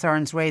the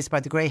concerns raised by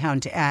the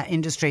greyhound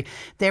industry.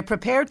 They're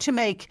prepared to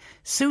make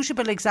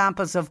suitable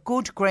examples of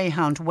good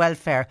greyhound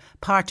welfare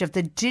part of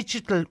the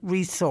digital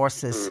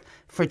resources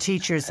for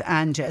teachers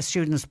and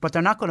students, but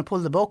they're not going to pull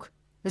the book.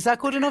 Is that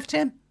good enough,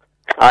 Tim?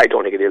 I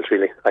don't think it is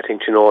really. I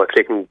think, if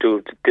they can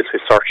do this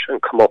research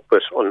and come up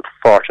with,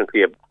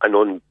 unfortunately,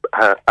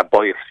 a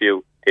biased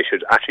view, they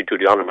should actually do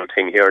the honourable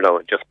thing here now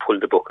and just pull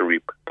the book and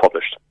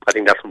republish. I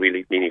think that's what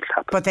really needs to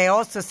happen. But they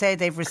also say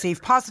they've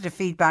received positive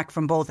feedback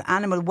from both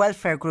animal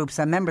welfare groups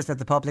and members of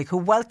the public who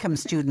welcome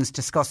students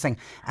discussing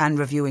and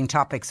reviewing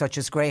topics such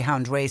as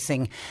greyhound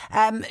racing.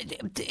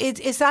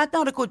 Is that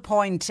not a good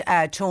point,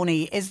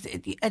 Tony? Is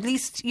at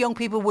least young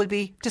people will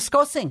be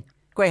discussing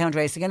greyhound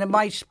racing, and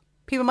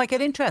people might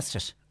get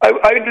interested.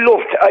 I'd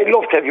love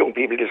to have young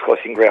people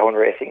discussing greyhound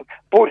racing,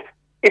 but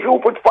if you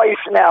put 5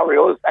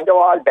 scenarios and they're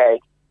all bad,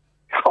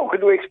 how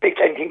could we expect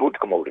anything good to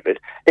come out of it?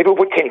 If we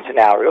put 10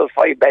 scenarios,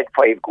 5 bad,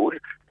 5 good,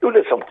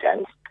 there's some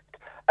chance.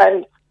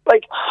 And this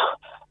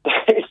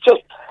is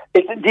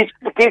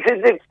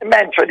the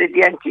mantra that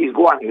the NTs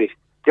go on with.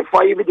 The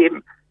 5 of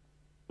them,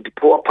 the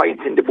 4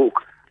 points in the book,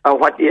 are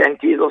what the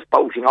NTs are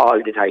spouting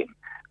all the time.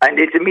 And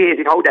it's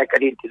amazing how that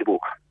got into the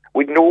book,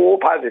 with no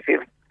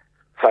positive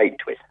side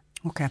to it.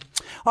 Okay.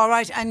 All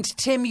right. And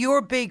Tim,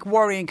 your big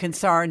worry and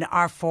concern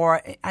are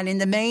for, and in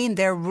the main,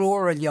 they're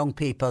rural young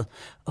people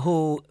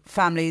who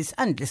families,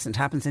 and listen, it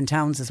happens in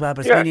towns as well,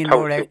 but it's mainly in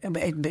rural,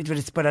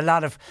 but a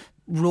lot of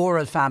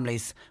rural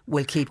families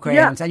will keep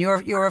greyhounds. And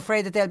you're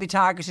afraid that they'll be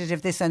targeted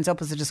if this ends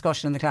up as a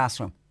discussion in the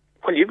classroom?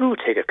 Well, you will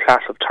take a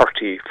class of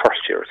 30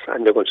 first years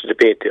and they're going to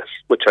debate this,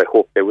 which I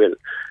hope they will,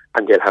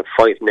 and they'll have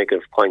 5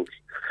 negative points.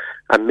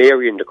 And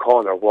Mary in the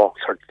corner walks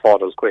her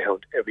father's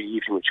greyhound every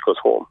evening when she goes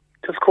home.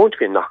 There's going to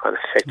be a knock-on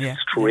effect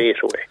straight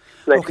away.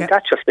 And I think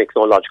that just makes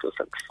no logical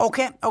sense.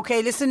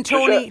 Okay. Listen,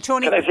 Tony.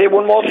 Can I say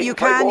one more thing? You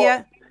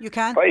can, You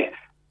can. Right.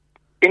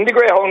 In the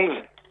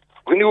greyhounds,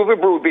 when you have a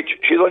brood bitch,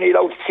 she's only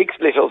allowed 6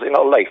 litters in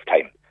her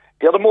lifetime.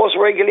 They're the most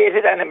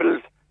regulated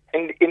animals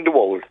in the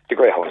world, the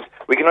greyhounds.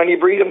 We can only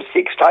breed them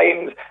 6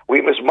 times.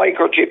 We must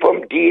microchip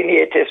them,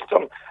 DNA test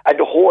them, and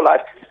the whole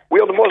lot. We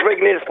are the most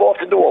regulated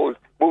sport in the world,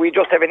 but we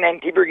just have an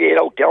anti-brigade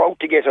out there out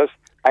to get us.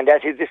 And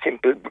that is the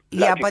simple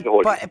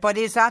logic. But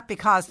is that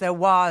because there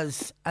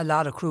was a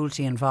lot of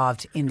cruelty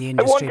involved in the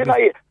industry?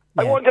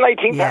 I won't deny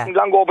things happened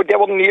long ago, but they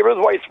weren't near as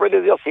widespread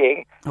as you're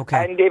saying.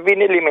 Okay. And they've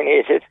been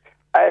eliminated.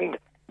 And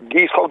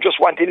these folks just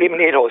want to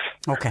eliminate us.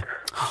 Okay.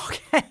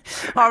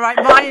 All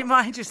right.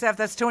 Mind yourself.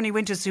 That's Tony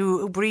Winters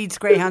who breeds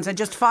greyhounds. And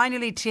just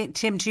finally,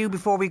 Tim, to you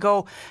before we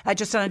go,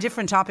 just on a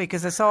different topic,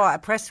 because I saw a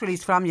press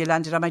release from you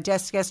landed on my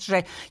desk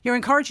yesterday. You're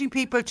encouraging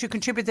people to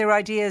contribute their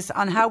ideas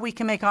on how we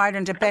can make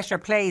Ireland a better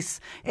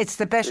place. It's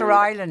the Better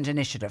Ireland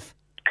initiative.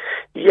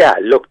 Yeah,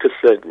 look, this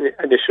is an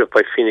initiative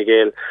by Fine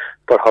Gael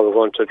about how we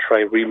want to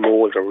try and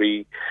remould or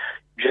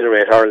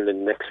regenerate Ireland in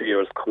the next few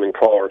years coming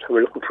forward. And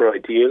we're looking for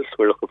ideas,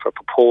 we're looking for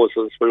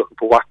proposals, we're looking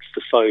for what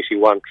society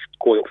wants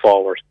going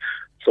forward.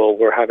 So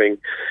we're having,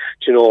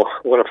 we're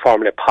going to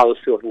formulate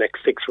policy over the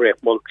next 6 or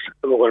 8 months,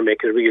 and we're going to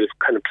make a real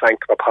kind of plank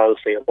of a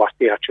policy of what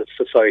the actual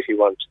society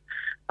wants.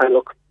 And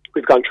look,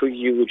 we've gone through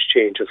huge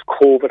changes.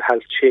 COVID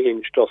has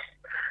changed us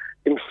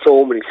in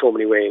so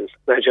many ways.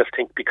 And I just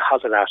think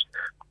because of that,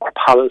 our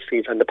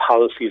policies and the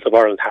policies of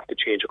Ireland have to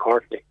change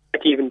accordingly.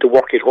 Like even the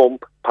work at home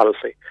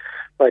policy.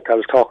 Like I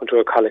was talking to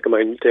a colleague of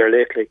mine there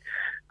lately,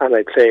 and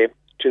I'd say,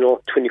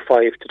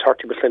 25 to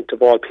 30%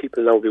 of all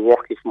people now will be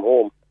working from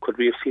home. Could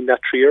we have seen that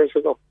 3 years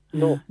ago?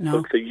 No.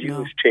 It's a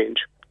huge change.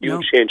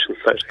 Huge change in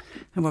society.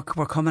 And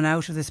we're coming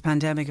out of this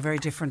pandemic a very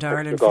different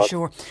Ireland for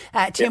sure.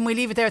 Tim, we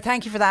leave it there.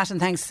 Thank you for that, and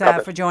thanks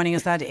for joining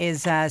us. That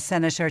is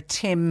Senator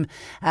Tim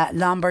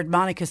Lombard.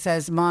 Monica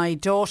says, my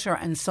daughter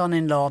and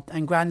son-in-law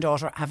and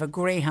granddaughter have a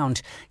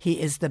greyhound.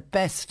 He is the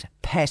best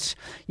pet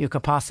you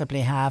could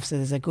possibly have. So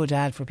there's a good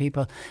ad for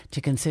people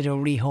to consider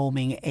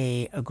rehoming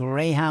a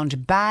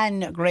greyhound.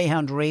 Ban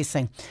greyhound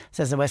racing,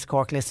 says a West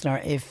Cork listener.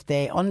 If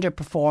they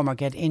underperform or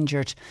get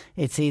injured,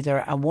 it's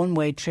either a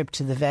one-way trip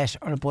to the vet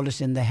or a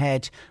bullet in the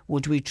head.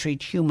 Would we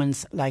treat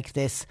humans like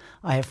this?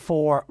 I have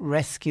 4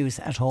 rescues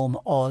at home,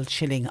 all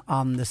chilling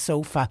on the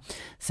sofa,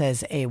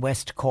 says a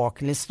West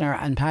Cork listener.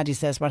 And Paddy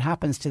says, what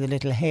happens to the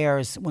little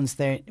hares once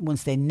they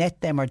net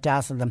them or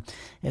dazzle them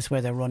is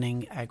where they're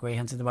running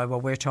greyhounds in the wild.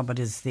 What we're talking about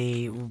is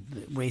the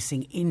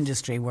racing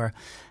industry where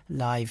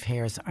live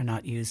hares are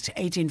not used.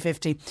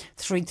 1850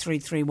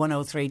 333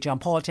 103. John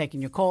Paul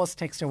taking your calls.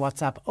 Text or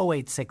WhatsApp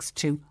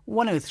 0862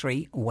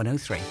 103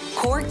 103.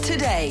 Cork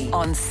Today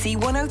on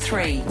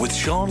C103. With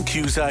Sean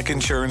Cusack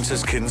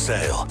Insurance's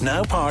Kinsale,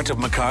 now part of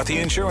McCarthy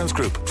Insurance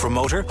Group. For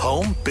motor,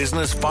 home,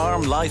 business,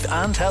 farm, life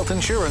and health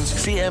insurance,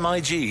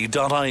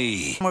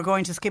 cmig.ie. We're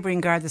going to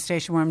Skibbereen Garda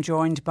Station where I'm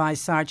joined by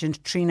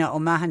Sergeant Trina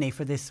O'Mahony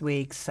for this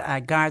week's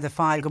Garda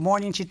File. Good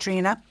morning to you,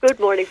 Trina. Good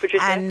morning,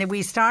 Patricia. And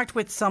we start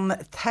with some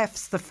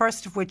thefts, the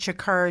first of which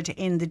occurred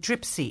in the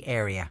Dripsey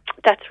area.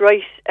 That's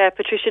right,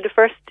 Patricia. The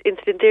first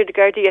incident there, the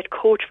Gardaí at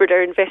Coachford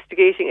are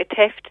investigating a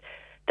theft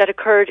that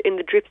occurred in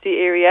the Dripsey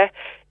area.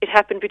 It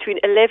happened between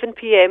 11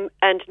 p.m.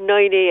 and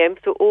 9 a.m,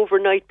 so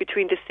overnight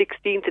between the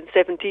 16th and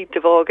 17th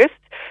of August.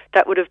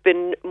 That would have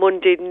been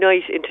Monday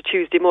night into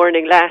Tuesday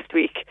morning last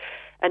week.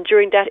 And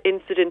during that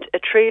incident, a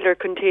trailer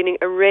containing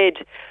a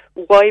red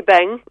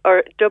Weibang,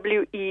 or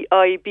Weibang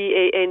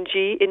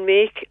in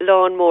make,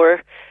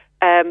 lawnmower,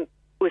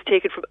 was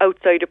taken from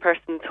outside a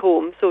person's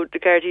home. So the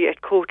Gardaí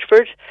at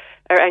Coachford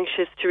are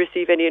anxious to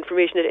receive any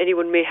information that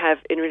anyone may have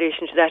in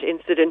relation to that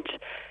incident.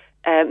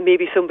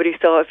 Maybe somebody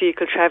saw a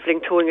vehicle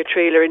travelling, towing a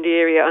trailer in the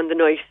area on the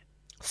night.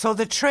 So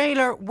the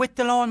trailer with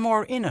the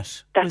lawnmower in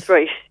it? That's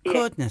right.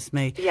 Goodness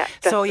me. Yeah.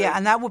 So, yeah,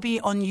 and that would be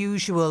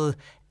unusual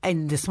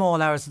in the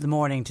small hours of the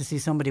morning to see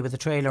somebody with a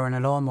trailer and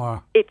a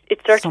lawnmower. It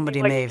certainly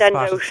somebody might may have stand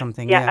spotted out.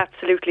 something. Yeah,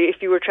 absolutely.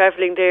 If you were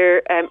travelling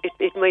there,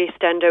 it may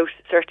stand out,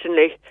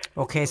 certainly.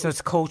 Okay, so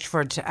it's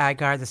Coachford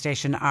Garda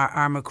Station,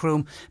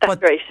 Armagh-Croom.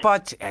 That's right.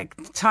 But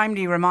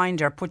timely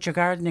reminder, put your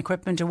garden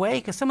equipment away,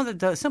 because some of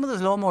those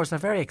lawnmowers are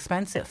very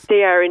expensive.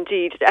 They are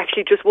indeed.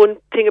 Actually, just one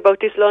thing about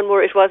this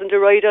lawnmower, it wasn't a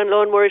ride-on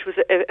lawnmower, it was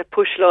a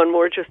push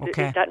lawnmower.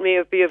 That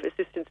may be of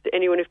assistance to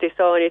anyone if they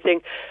saw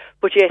anything.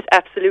 But yes,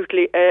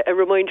 absolutely, a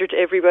reminder to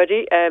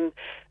everybody, and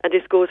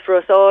this goes for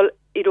us all.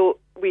 You know,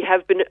 we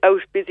have been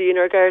out busy in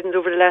our gardens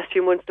over the last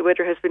few months. The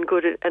weather has been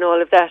good and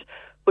all of that.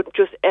 But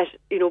just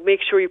make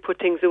sure you put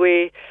things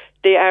away.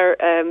 They are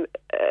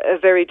a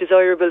very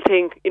desirable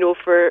thing,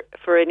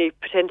 for any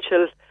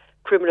potential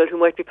criminal who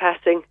might be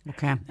passing.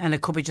 Okay, and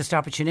it could be just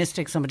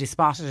opportunistic. Somebody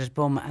spotted it,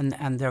 boom,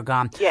 and they're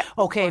gone. Yeah.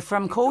 Okay,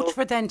 from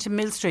Coachford then to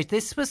Mill Street.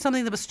 This was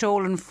something that was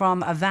stolen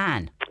from a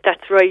van.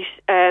 That's right.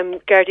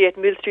 Gardaí at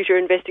Mill Street are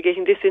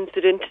investigating this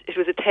incident. It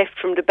was a theft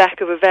from the back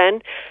of a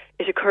van.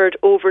 It occurred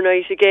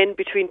overnight again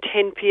between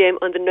 10 p.m.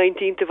 on the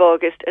 19th of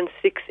August and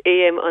 6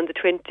 a.m. on the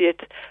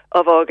 20th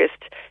of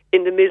August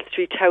in the Mill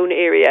Street town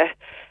area.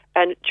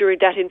 And during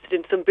that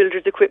incident, some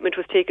builder's equipment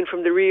was taken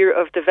from the rear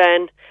of the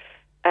van.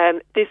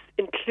 This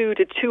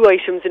included two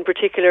items in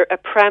particular, a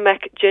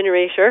Pramac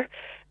generator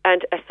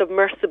and a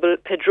submersible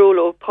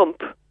Pedrolo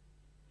pump.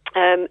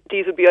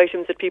 These would be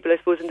items that people, I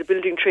suppose, in the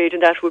building trade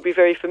and that would be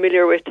very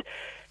familiar with.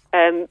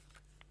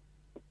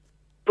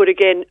 But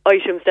again,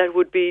 items that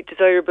would be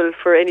desirable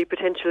for any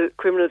potential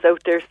criminals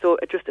out there. So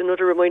just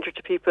another reminder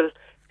to people,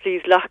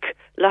 please lock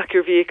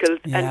your vehicles.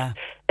 Yeah.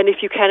 And if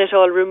you can at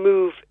all,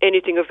 remove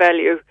anything of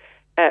value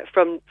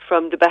from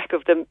the back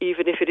of them,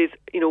 even if it is,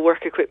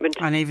 work equipment.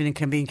 And even it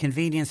can be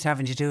inconvenienced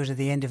having to do it at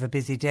the end of a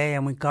busy day.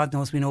 And God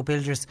knows we know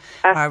builders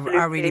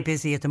are really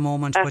busy at the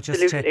moment.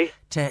 Absolutely.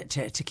 But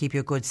just to keep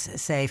your goods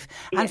safe.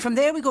 Yeah. And from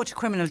there we go to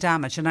criminal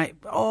damage. And I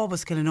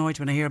always get annoyed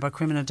when I hear about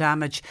criminal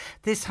damage.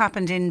 This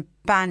happened in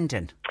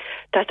Bandon.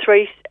 That's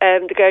right.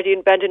 The Gardaí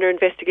in Bandon are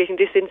investigating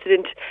this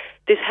incident.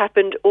 This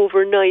happened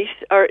overnight,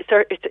 or it's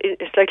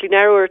a slightly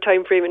narrower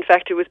time frame. In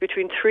fact, it was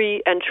between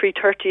 3 and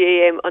 3:30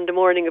 a.m. on the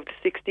morning of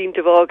the 16th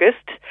of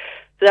August.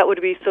 So that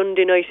would be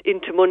Sunday night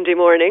into Monday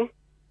morning.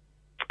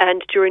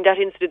 And during that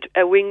incident,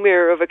 a wing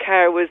mirror of a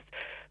car was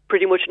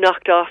pretty much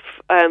knocked off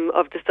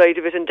of the side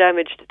of it and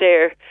damaged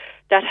there.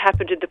 That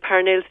happened in the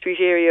Parnell Street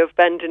area of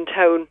Bandon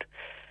town.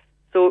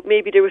 So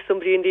maybe there was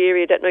somebody in the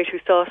area that night who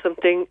saw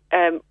something.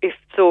 If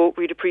so,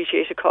 we'd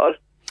appreciate a call.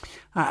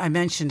 I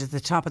mentioned at the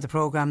top of the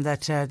programme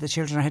that the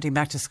children are heading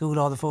back to school,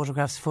 all the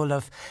photographs full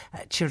of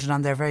children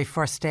on their very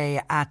first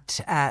day at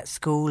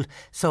school.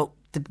 So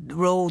the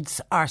roads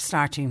are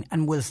starting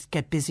and will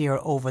get busier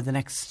over the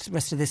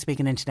rest of this week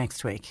and into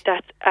next week.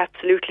 That's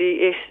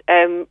absolutely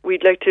it.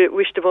 We'd like to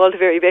wish them all the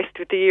very best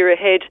with the year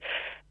ahead.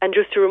 And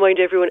just to remind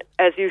everyone,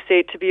 as you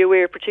say, to be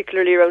aware,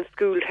 particularly around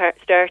school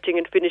starting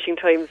and finishing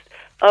times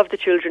of the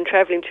children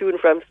travelling to and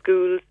from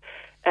schools.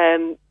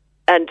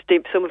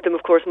 Some of them,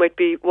 of course, might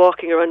be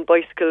walking or on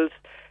bicycles,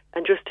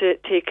 and just to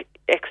take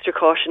extra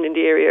caution in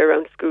the area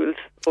around schools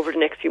over the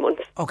next few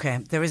months. OK,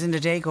 there isn't a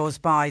day goes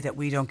by that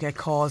we don't get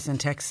calls and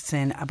texts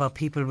in about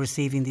people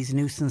receiving these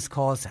nuisance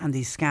calls and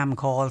these scam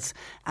calls,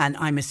 and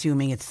I'm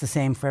assuming it's the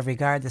same for every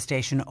Garda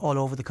station all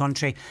over the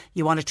country.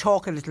 You want to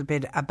talk a little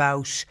bit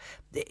about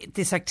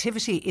this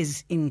activity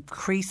is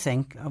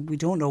increasing. We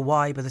don't know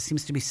why, but there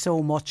seems to be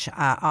so much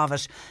of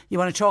it. You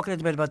want to talk a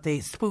little bit about the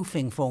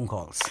spoofing phone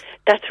calls?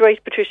 That's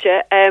right,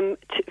 Patricia.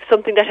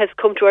 Something that has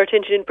come to our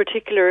attention in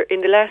particular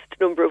in the last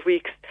number of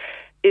weeks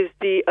is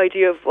the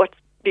idea of what's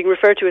being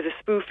referred to as a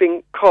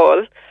spoofing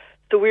call.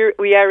 So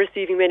we are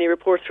receiving many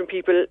reports from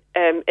people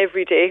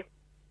every day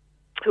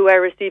who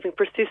are receiving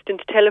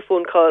persistent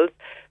telephone calls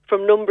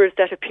from numbers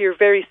that appear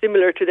very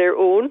similar to their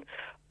own,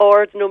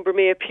 or the number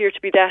may appear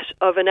to be that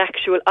of an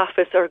actual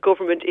office or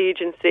government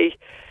agency,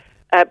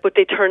 but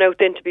they turn out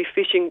then to be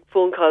phishing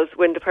phone calls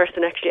when the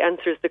person actually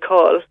answers the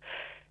call.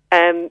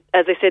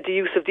 As I said, the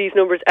use of these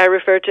numbers are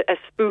referred to as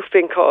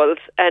spoofing calls,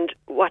 and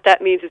what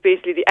that means is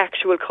basically the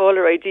actual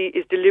caller ID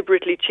is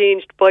deliberately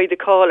changed by the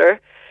caller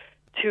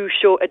to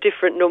show a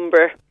different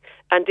number.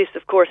 And this,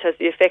 of course, has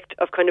the effect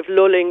of kind of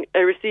lulling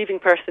a receiving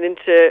person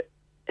into,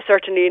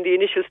 certainly in the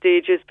initial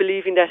stages,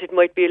 believing that it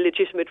might be a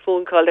legitimate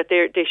phone call that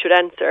they should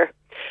answer.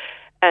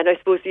 And I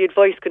suppose the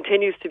advice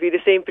continues to be the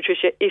same,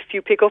 Patricia. If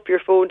you pick up your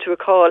phone to a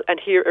call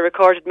and hear a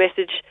recorded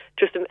message,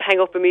 just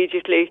hang up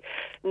immediately.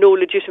 No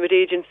legitimate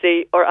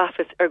agency or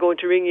office are going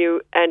to ring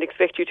you and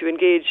expect you to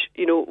engage,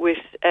 with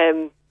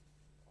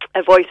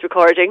a voice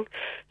recording.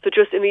 So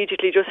just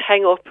immediately just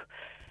hang up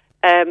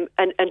and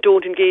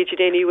don't engage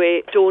in any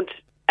way. Don't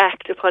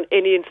act upon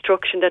any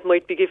instruction that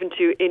might be given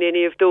to you in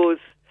any of those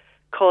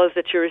calls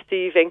that you're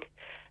receiving.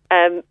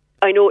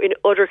 I know in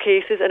other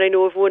cases, and I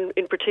know of one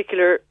in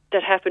particular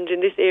that happened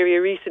in this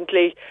area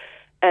recently,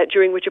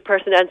 during which a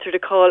person answered a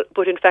call,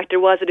 but in fact there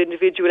was an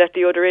individual at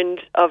the other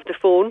end of the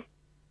phone,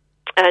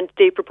 and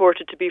they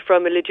purported to be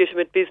from a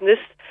legitimate business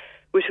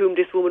with whom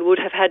this woman would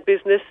have had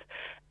business.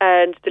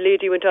 And the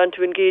lady went on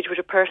to engage with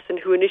a person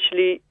who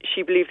initially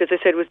she believed, as I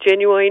said, was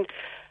genuine.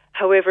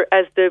 However,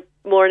 as the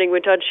morning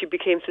went on, she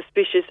became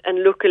suspicious,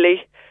 and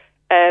luckily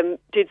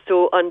did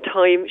so on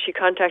time. She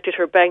contacted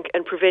her bank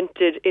and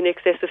prevented in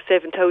excess of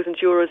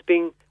 €7,000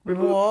 being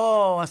removed.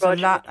 Whoa,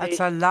 that's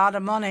a lot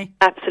of money.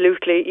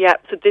 Absolutely, yeah.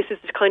 So this is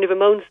the kind of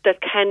amounts that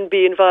can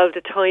be involved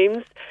at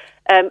times.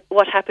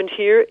 What happened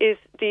here is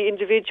the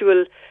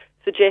individual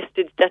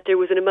suggested that there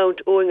was an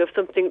amount owing of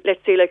something,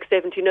 let's say like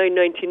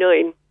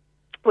 $79.99,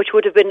 which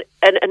would have been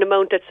an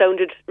amount that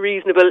sounded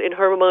reasonable in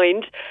her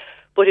mind.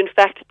 But in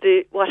fact,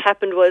 what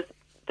happened was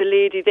the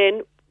lady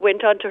then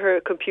went onto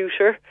her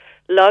computer,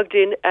 logged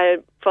in,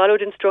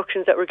 followed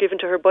instructions that were given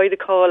to her by the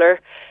caller,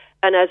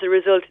 and as a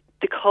result,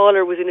 the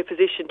caller was in a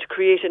position to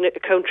create an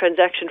account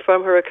transaction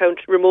from her account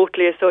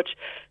remotely as such.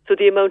 So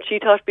the amount she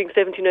thought being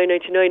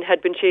 $79.99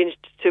 had been changed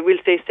to, we'll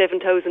say,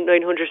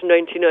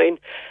 $7,999.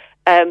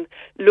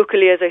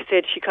 Luckily, as I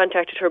said, she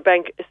contacted her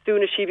bank as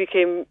soon as she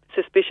became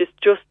suspicious,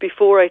 just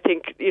before I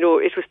think, it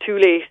was too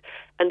late,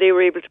 and they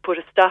were able to put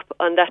a stop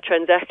on that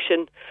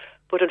transaction.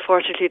 But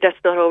unfortunately, that's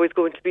not always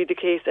going to be the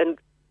case, and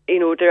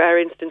there are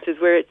instances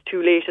where it's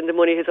too late and the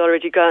money has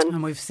already gone.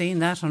 And we've seen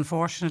that,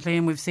 unfortunately,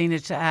 and we've seen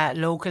it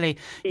locally.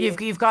 Yeah.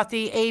 You've got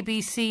the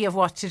ABC of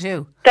what to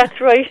do.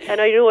 That's right,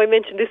 and I know I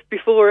mentioned this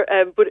before,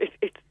 but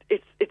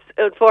it's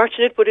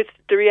unfortunate, but it's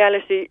the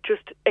reality.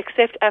 Just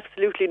accept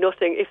absolutely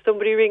nothing. If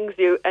somebody rings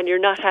you and you're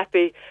not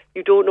happy,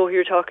 you don't know who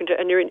you're talking to,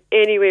 and you're in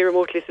any way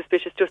remotely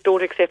suspicious, just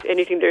don't accept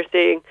anything they're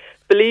saying.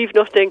 Believe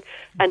nothing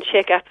and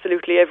check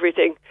absolutely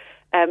everything.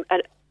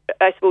 And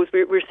I suppose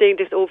we're saying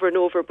this over and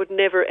over, but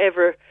never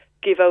ever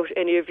give out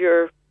any of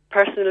your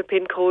personal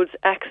PIN codes,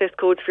 access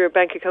codes for your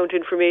bank account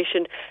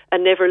information,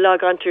 and never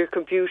log onto your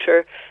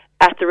computer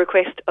at the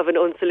request of an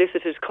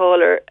unsolicited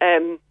caller.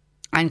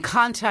 And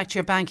contact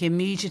your bank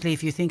immediately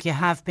if you think you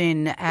have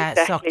been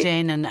sucked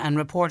in and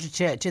report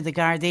it to the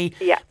Gardaí.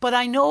 Yeah. But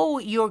I know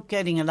you're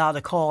getting a lot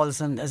of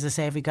calls, and as I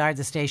say, every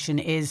Garda station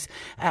is,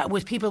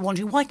 with people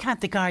wondering, why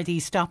can't the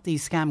Gardaí stop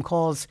these scam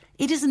calls?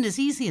 It isn't as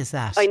easy as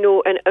that. I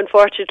know, and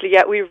unfortunately,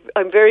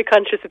 I'm very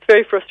conscious it's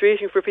very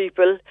frustrating for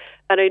people,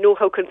 and I know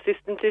how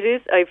consistent it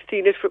is. I've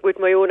seen it with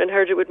my own and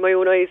heard it with my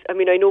own eyes. I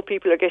mean, I know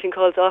people are getting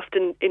calls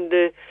often in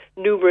the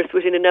numerous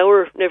within an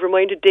hour, never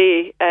mind a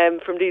day,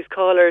 from these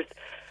callers.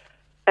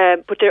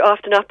 But they're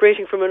often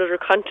operating from another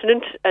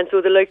continent, and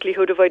so the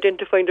likelihood of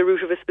identifying the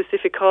route of a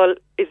specific call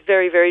is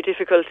very, very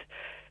difficult.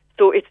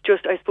 So it's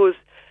just, I suppose,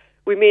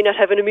 we may not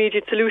have an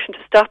immediate solution to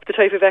stop the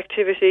type of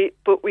activity,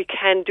 but we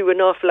can do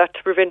an awful lot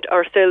to prevent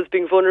ourselves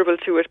being vulnerable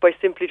to it by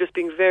simply just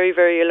being very,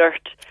 very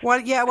alert. Well,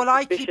 yeah,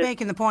 I keep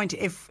making the point,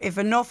 if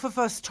enough of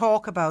us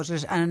talk about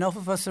it and enough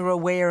of us are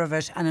aware of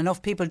it and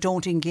enough people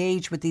don't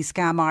engage with these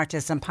scam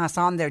artists and pass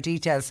on their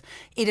details,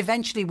 it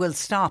eventually will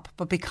stop.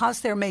 But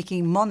because they're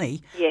making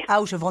money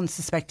out of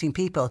unsuspecting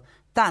people,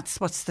 that's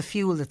what's the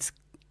fuel that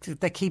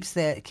keeps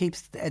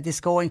this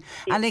going.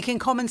 Yeah. And they can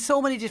come in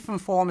so many different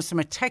forms, from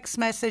a text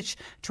message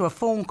to a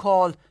phone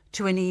call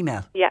to an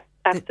email. Yeah,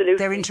 absolutely.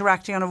 They're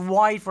interacting on a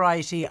wide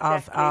variety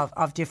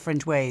of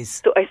different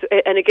ways. So,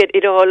 and again,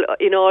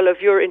 in all of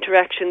your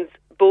interactions,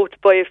 both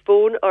by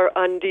phone or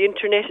on the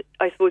internet,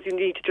 I suppose you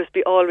need to just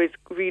be always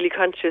really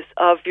conscious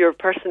of your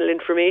personal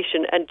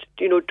information, and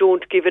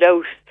don't give it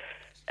out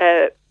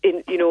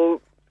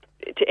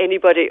to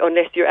anybody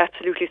unless you're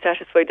absolutely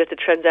satisfied that the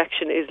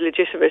transaction is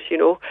legitimate,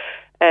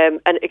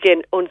 And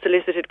again,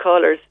 unsolicited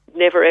callers,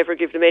 never ever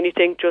give them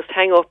anything. Just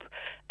hang up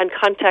and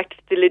contact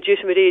the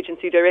legitimate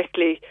agency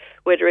directly,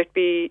 whether it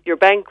be your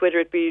bank, whether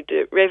it be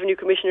the revenue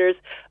commissioners.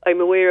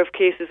 I'm aware of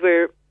cases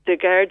where the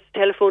guard's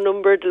telephone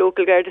number, the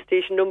local Garda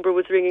station number,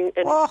 was ringing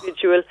an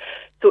individual.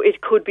 So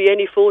it could be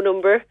any phone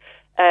number.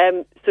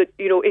 So,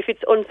 if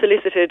it's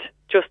unsolicited,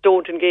 just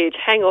don't engage.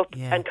 Hang up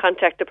and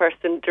contact the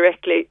person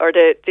directly, or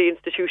the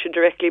institution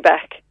directly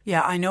back.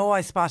 Yeah, I know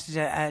I spotted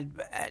a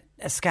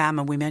scam,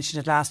 and we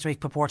mentioned it last week,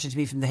 purported to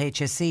be from the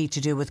HSE,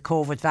 to do with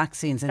COVID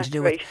vaccines and That's to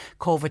do right. with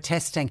COVID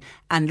testing,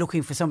 and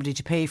looking for somebody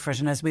to pay for it.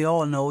 And as we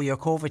all know, your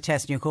COVID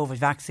test and your COVID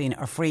vaccine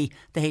are free.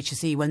 The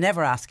HSE will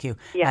never ask you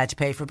to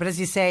pay for it. But as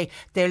you say,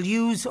 they'll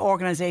use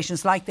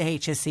organisations like the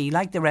HSE,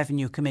 like the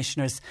revenue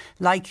commissioners,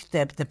 like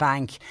the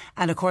bank,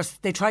 and of course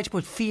they try to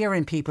put fear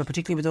in people,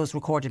 particularly with those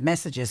recorded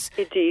messages,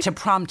 Indeed. to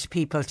prompt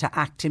people to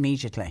act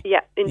immediately. Yeah,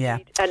 indeed. Yeah.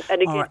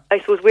 And again, I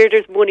suppose where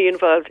there's money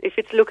involved, if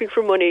it's looking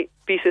for money,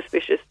 be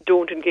suspicious.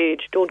 Don't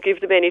engage. Don't give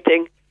them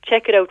anything.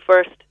 Check it out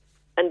first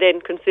and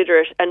then consider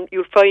it. And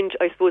you'll find,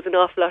 I suppose, an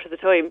awful lot of the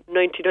time,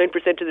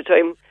 99% of the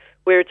time,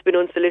 where it's been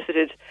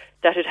unsolicited,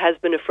 that it has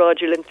been a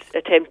fraudulent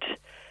attempt.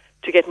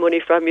 to get money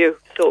from you.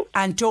 So,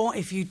 and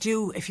if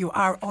you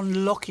are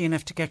unlucky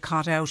enough to get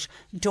caught out,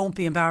 don't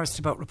be embarrassed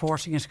about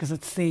reporting it, because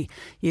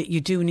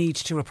you do need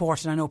to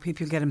report it. I know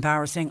people get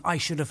embarrassed saying, I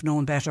should have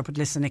known better, but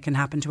listen, it can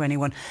happen to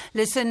anyone.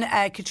 Listen,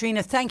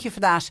 Katrina, thank you for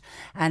that,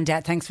 and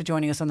thanks for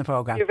joining us on the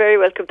programme. You're very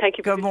welcome. Thank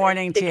you. Good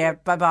morning to you.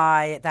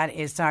 Bye-bye. That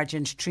is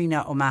Sergeant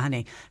Trina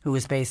O'Mahony, who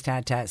is based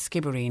at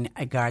Skibbereen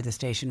Garda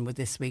Station with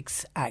this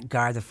week's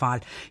Garda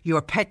File.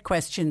 Your pet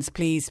questions,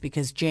 please,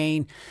 because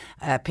Jane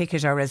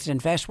Pickett, our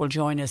resident vet, will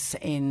join us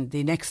in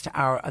the next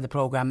hour of the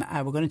programme.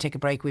 We're going to take a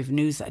break. We've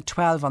news at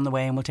 12 on the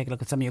way, and we'll take a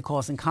look at some of your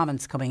calls and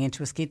comments coming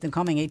into us. Keep them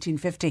coming.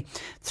 1850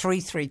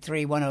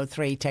 333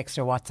 103. Text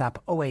or WhatsApp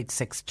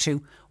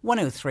 0862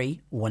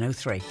 103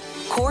 103.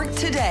 Cork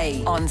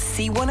Today on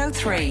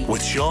C103.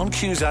 With Sean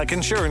Cusack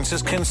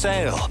Insurance's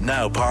Kinsale,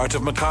 now part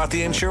of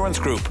McCarthy Insurance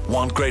Group.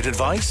 Want great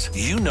advice?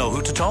 You know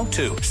who to talk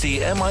to.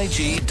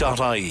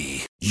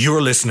 CMIG.ie.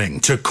 You're listening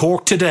to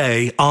Cork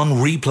Today on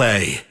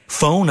replay.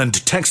 Phone and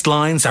text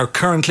lines are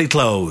currently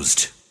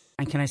closed.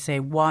 And can I say,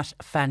 what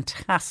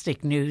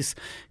fantastic news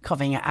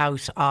coming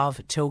out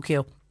of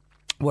Tokyo,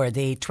 where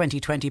the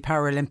 2020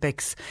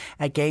 Paralympics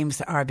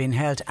Games are being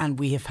held, and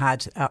we have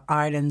had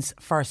Ireland's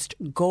first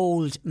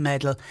gold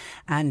medal,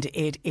 and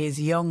it is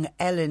young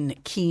Ellen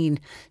Keane.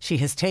 She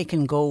has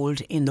taken gold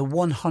in the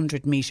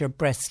 100 metre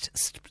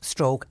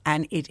breaststroke,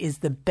 and it is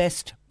the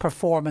best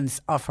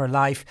performance of her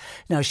life.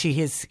 Now, she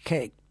is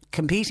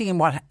competing in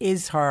what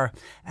is her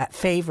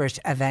favourite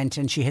event,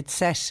 and she had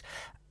set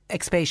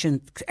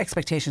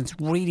expectations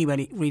really,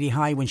 really, really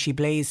high when she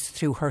blazed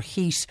through her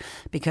heat,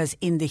 because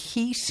in the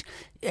heat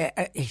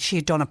she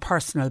had done a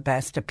personal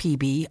best, a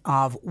PB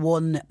of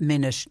 1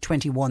 minute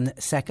 21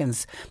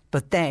 seconds,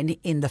 but then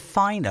in the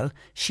final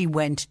she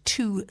went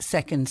 2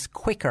 seconds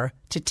quicker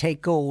to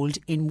take gold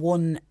in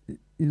 1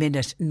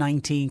 minute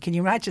 19. Can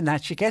you imagine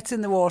that? She gets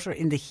in the water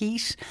in the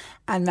heat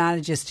and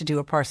manages to do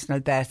a personal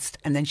best,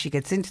 and then she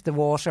gets into the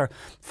water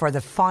for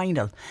the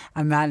final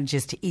and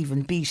manages to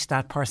even beat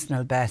that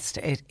personal best.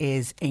 It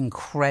is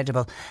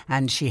incredible,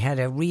 and she had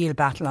a real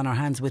battle on her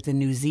hands with the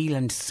New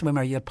Zealand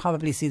swimmer. You'll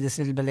probably see this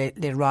a little bit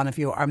later on, if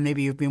you, or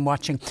maybe you've been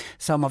watching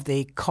some of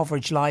the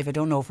coverage live. I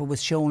don't know if it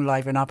was shown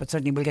live or not, but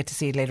certainly we'll get to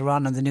see it later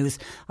on the news.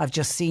 I've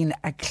just seen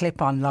a clip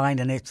online,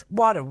 and it's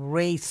what a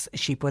race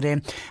she put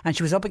in, and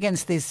she was up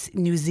against this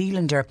New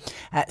Zealander,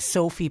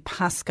 Sophie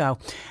Pascoe,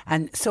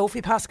 and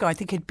Sophie Pascoe, I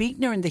think, had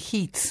beaten her in the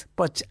heats,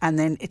 and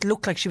then it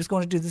looked like she was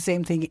going to do the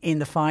same thing in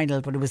the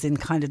final, but it was in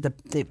kind of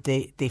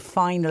the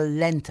final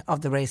length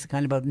of the race,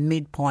 kind of about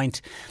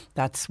midpoint.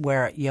 That's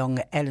where young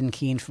Ellen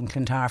Keane from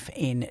Clontarf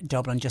in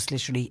Dublin just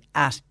literally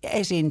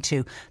ate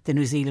into the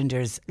New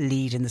Zealanders'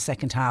 lead in the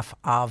second half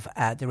of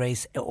the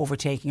race,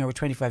 overtaking her with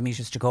 25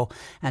 metres to go,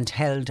 and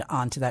held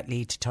on to that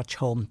lead to touch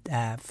home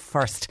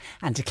first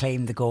and to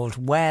claim the gold.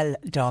 Well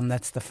done.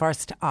 That's the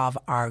first of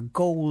our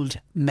gold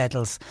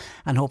medals,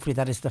 and hopefully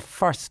that is the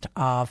first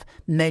of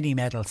many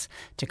medals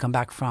to come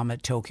back from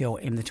Tokyo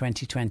in the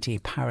 2020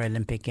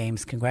 Paralympic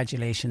Games.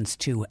 Congratulations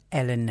to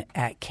Ellen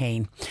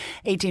Keane.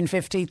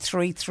 1850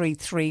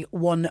 333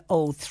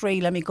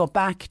 103. Let me go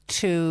back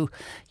to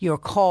your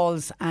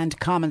calls and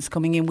comments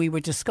coming in. We were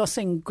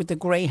discussing the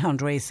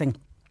greyhound racing,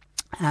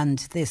 and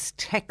this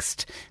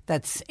text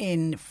that's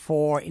in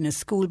a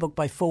school book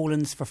by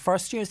Folens for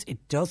first years,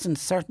 it doesn't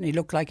certainly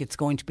look like it's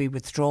going to be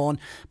withdrawn,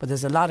 but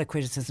there's a lot of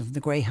criticism from the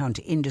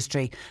greyhound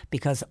industry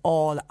because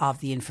all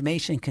of the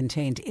information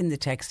contained in the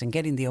text, and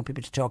getting the young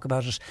people to talk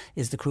about it,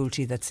 is the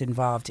cruelty that's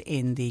involved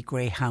in the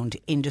greyhound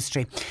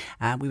industry.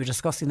 We were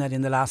discussing that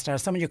in the last hour.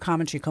 Some of your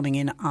commentary coming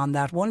in on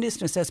that. One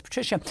listener says,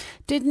 Patricia,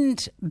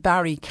 didn't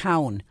Barry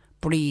Cowan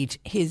breed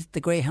the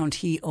greyhound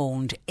he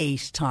owned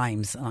 8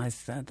 times? And I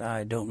said,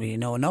 I don't really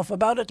know enough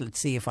about it.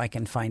 Let's see if I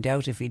can find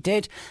out if he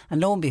did.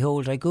 And lo and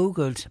behold, I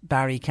googled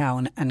Barry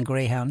Cowan and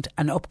greyhound,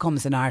 and up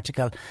comes an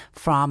article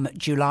from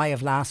July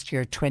of last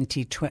year,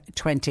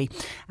 2020,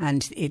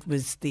 and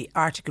the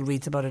article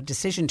reads about a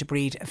decision to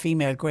breed a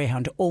female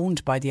greyhound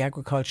owned by the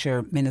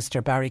Agriculture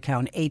Minister Barry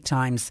Cowan 8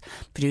 times,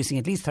 producing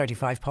at least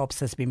 35 pups,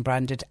 has been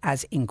branded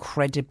as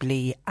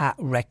incredibly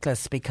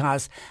reckless,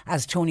 because,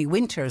 as Tony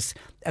Winters,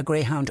 a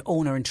greyhound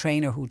owner and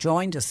trainer who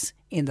joined us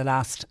in the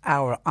last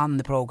hour on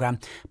the programme,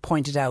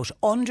 pointed out,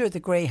 under the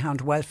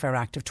Greyhound Welfare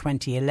Act of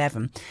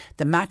 2011,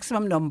 the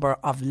maximum number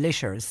of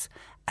litters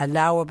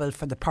allowable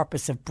for the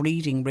purpose of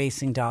breeding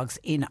racing dogs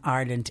in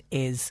Ireland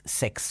is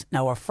 6.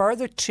 Now, a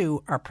further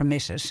 2 are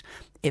permitted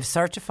if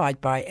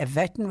certified by a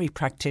veterinary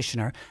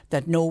practitioner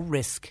that no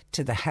risk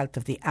to the health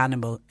of the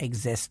animal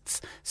exists.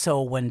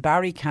 So when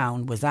Barry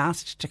Cowan was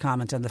asked to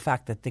comment on the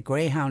fact that the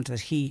greyhound that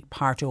he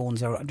part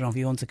owns, or I don't know if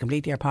he owns it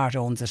completely or part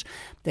owns it,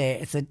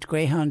 it's a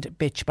greyhound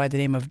bitch by the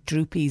name of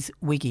Droopy's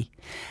Wiggy,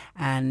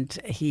 and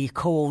he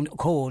co-owned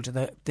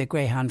the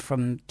greyhound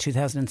from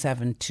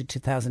 2007 to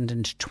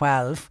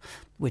 2012,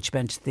 which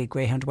meant the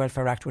Greyhound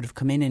Welfare Act would have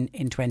come in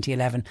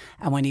 2011.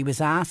 And when he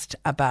was asked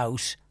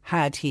about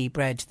had he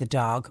bred the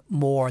dog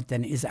more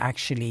than is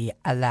actually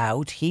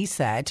allowed. He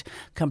said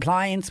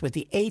compliance with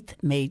the 8th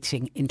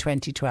mating in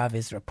 2012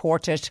 is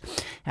reported,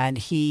 and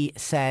he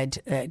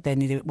said,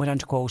 then he went on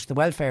to quote, the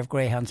welfare of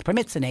greyhounds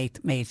permits an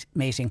 8th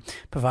mating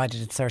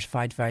provided it's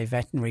certified by a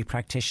veterinary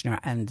practitioner,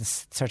 and the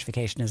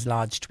certification is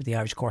lodged with the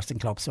Irish Coursing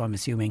Club. So I'm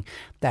assuming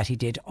that he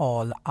did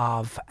all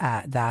of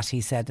that.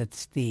 He said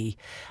that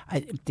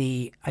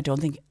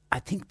I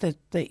think that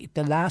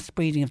the last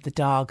breeding of the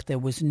dog, there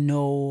was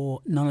none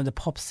of the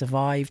pups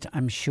survived,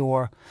 I'm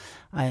sure.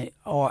 And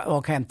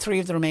 3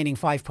 of the remaining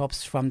 5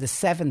 pups from the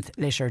 7th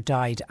litter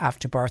died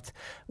after birth,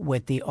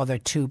 with the other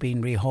 2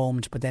 being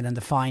rehomed. But then in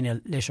the final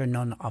litter,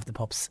 none of the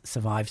pups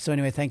survived. So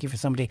anyway, thank you for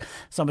somebody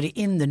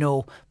in the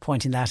know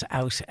pointing that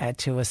out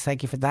to us.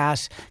 Thank you for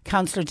that.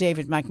 Councillor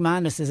David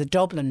McManus is a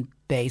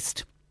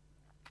Dublin-based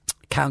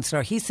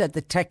councillor. He said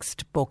the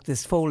textbook,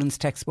 this Folan's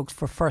textbook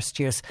for first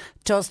years,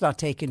 does not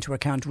take into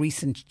account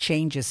recent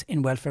changes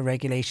in welfare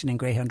regulation in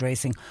greyhound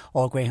racing.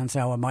 All greyhounds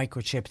now are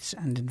microchipped,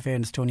 and in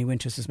fairness, Tony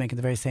Winters was making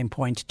the very same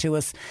point to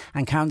us.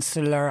 And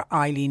Councillor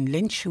Eileen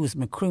Lynch, who is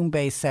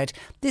Macroom-based, said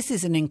this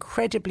is an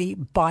incredibly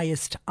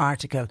biased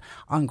article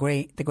on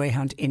the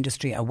greyhound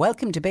industry. A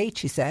welcome debate,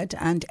 she said,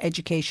 and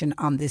education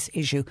on this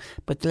issue,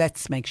 but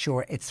let's make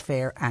sure it's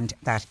fair and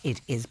that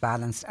it is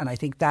balanced. And I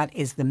think that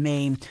is the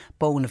main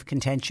bone of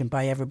contention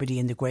by everybody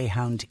in the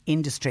greyhound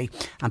industry,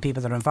 and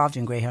people that are involved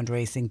in greyhound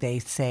racing. They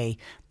say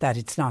that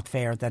it's not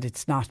fair, that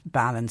it's not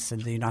balanced,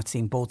 and you're not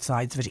seeing both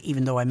sides of it,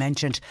 even though I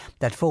mentioned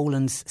that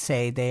Folan's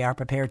say they are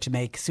prepared to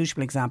make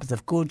suitable examples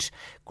of good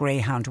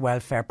greyhound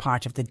welfare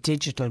part of the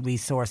digital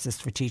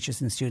resources for teachers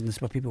and students,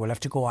 where people will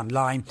have to go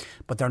online,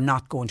 but they're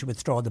not going to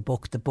withdraw the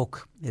book. The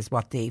book is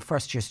what the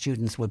first year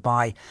students will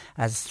buy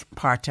as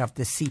part of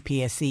the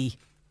CPSE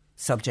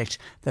subject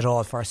that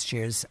all first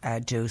years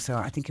do. So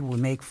I think it will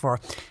make for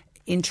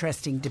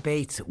interesting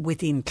debates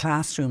within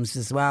classrooms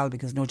as well,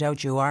 because no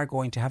doubt you are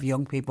going to have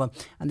young people,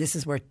 and this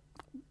is where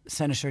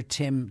Senator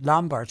Tim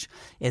Lombard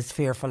is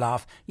fearful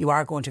of. You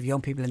are going to have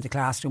young people in the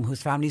classroom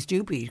whose families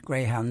do breed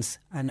greyhounds,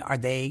 and are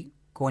they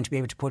going to be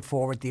able to put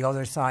forward the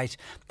other side,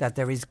 that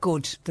there is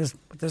good,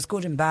 there's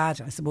good and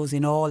bad, I suppose,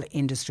 in all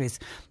industries,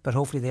 but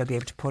hopefully they'll be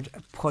able to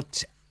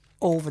put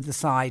over the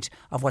side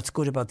of what's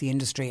good about the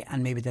industry,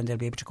 and maybe then they'll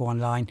be able to go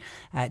online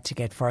to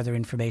get further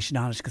information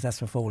on it, because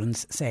that's what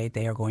Folan's say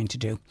they are going to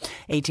do.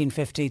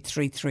 1850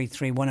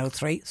 333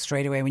 103.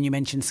 Straight away when you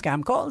mention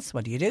scam calls,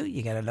 what do?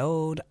 You get a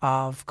load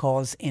of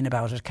calls in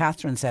about it.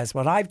 Catherine says,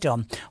 what I've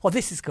done,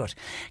 this is good.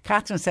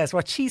 Catherine says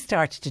what she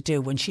started to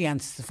do when she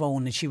answers the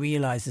phone and she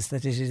realises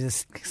that it is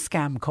a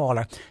scam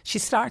caller, she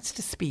starts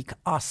to speak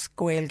Os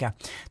Gaeilge.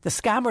 The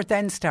scammer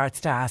then starts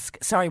to ask,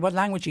 sorry, what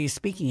language are you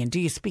speaking in? Do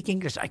you speak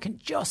English? I can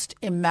just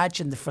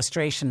imagine the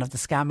frustration of the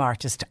scam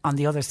artist on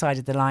the other side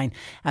of the line.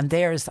 And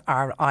there's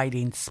our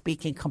Eileen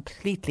speaking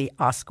completely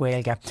Os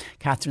Gaeilge.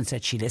 Catherine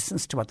said she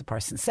listens to what the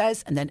person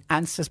says and then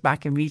answers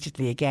back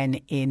immediately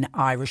again in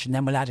Irish, and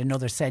then we'll add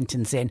another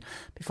sentence in.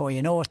 Before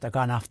you know it, they're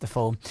gone off the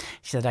phone.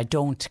 She said, I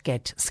don't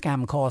get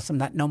scam calls from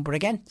that number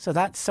again. So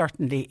that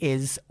certainly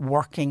is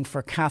working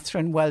for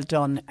Catherine. Well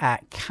done,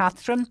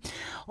 Catherine.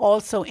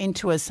 Also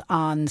into us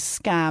on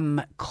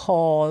scam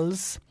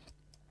calls.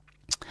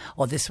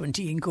 This one,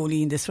 Dean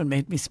Goleen, this one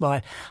made me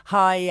smile.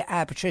 Hi,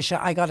 Patricia,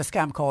 I got a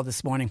scam call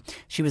this morning.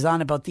 She was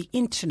on about the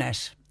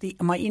internet.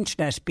 My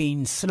internet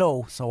being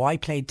slow, so I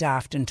played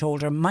daft and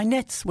told her my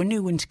nets were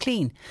new and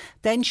clean.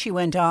 Then she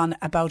went on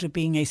about it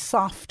being a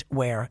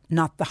software,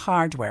 not the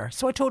hardware.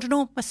 So I told her,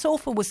 no, my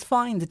sofa was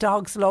fine, the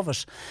dogs love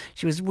it.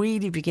 She was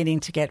really beginning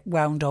to get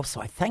wound up,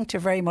 so I thanked her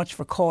very much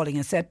for calling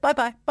and said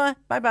bye-bye,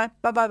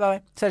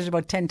 bye-bye. Said it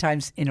about 10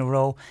 times in a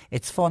row.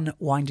 It's fun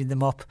winding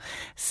them up,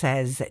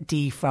 says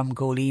Dee from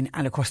Goleen.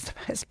 And of course the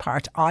best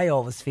part I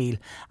always feel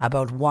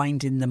about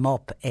winding them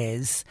up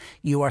is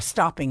you are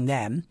stopping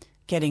them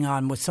getting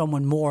on with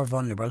someone more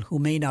vulnerable who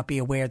may not be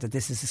aware that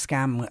this is a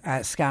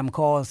scam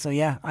call. So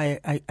yeah,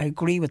 I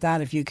agree with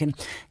that. If you can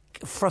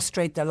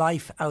frustrate the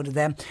life out of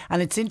them.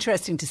 And it's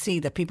interesting to see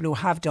that people who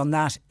have done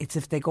that, it's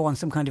if they go on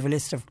some kind of a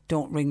list of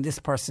don't ring this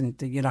person,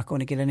 that you're not going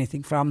to get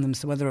anything from them.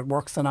 So whether it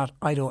works or not,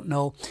 I don't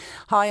know.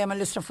 Hi, I'm a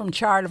listener from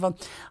Charleville.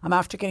 I'm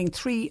after getting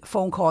 3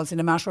 phone calls in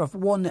a matter of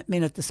 1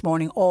 minute this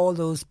morning, all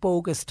those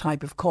bogus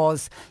type of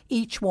calls.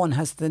 Each one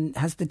has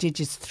the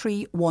digits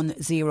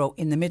 310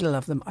 in the middle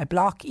of them. I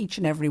block each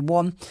and every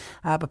one,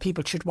 but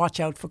people should watch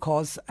out for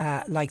calls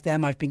like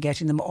them. I've been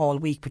getting them all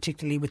week,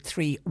 particularly with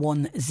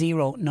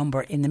 310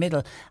 number in the middle.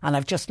 And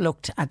I've just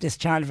looked at this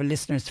Charleville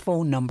listener's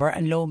phone number,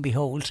 and lo and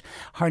behold,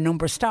 her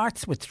number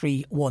starts with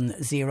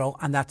 310,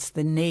 and that's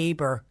the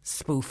neighbour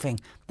spoofing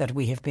that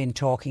we have been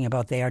talking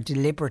about. They are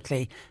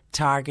deliberately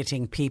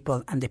targeting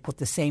people, and they put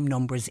the same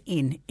numbers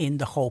in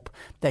the hope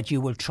that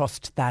you will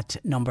trust that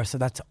number. So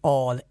that's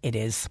all it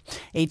is.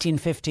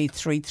 1850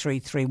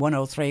 333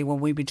 103.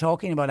 When we'll be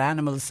talking about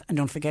animals, and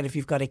don't forget, if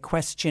you've got a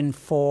question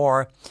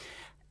for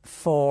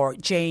for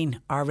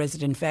Jane, our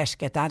resident vet.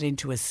 Get that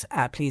into us,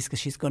 please, because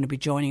she's going to be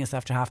joining us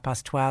after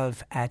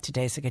 12:30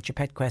 today. So get your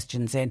pet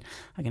questions in.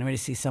 I can already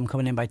see some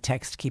coming in by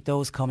text. Keep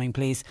those coming,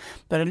 please.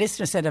 But a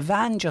listener said, a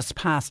van just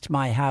passed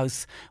my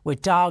house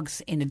with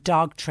dogs in a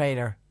dog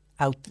trailer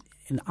out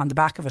on the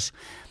back of it.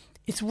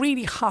 It's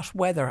really hot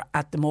weather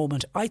at the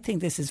moment. I think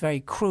this is very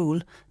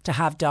cruel to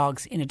have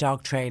dogs in a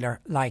dog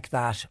trailer like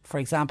that. For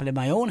example, in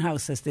my own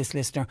house, says this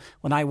listener,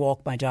 when I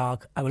walk my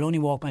dog, I will only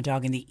walk my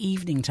dog in the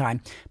evening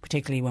time,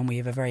 particularly when we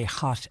have a very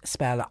hot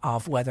spell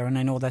of weather. And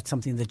I know that's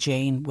something that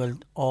Jane will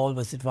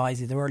always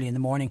advise, either early in the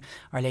morning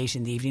or late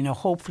in the evening. Now,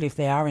 hopefully, if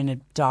they are in a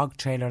dog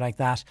trailer like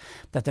that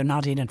they're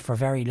not in it for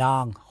very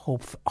long,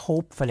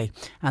 hopefully,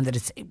 and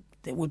that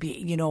it would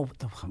be, I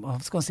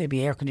was going to say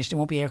be air conditioning. It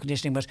won't be air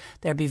conditioning, but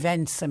there'll be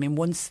vents. I mean,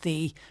 once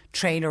the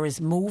trailer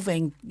is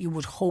moving, you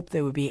would hope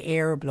there would be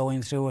air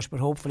blowing through it, but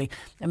hopefully.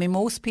 I mean,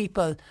 most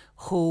people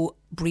who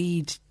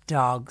breed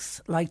dogs,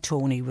 like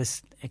Tony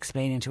was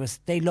explaining to us,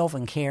 they love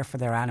and care for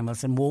their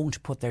animals and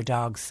won't put their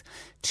dogs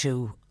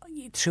through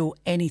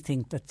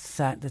anything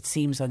that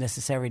seems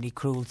unnecessarily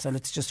cruel. So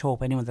let's just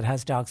hope anyone that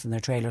has dogs in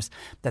their trailers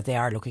that they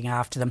are looking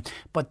after them.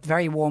 But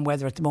very warm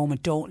weather at the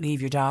moment. Don't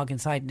leave your dog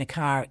inside in a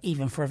car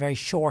even for a very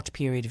short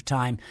period of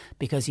time,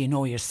 because you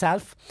know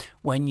yourself,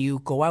 when you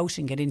go out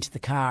and get into the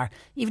car,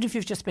 even if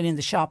you've just been in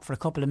the shop for a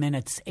couple of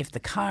minutes, if the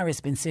car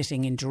has been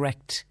sitting in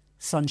direct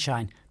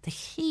sunshine, the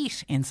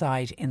heat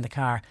inside in the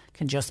car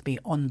can just be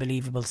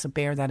unbelievable. So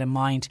bear that in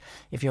mind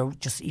if you're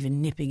just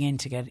even nipping in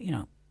to get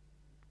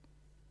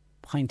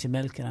pint of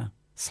milk in a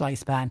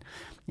slice pan.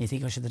 You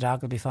think, the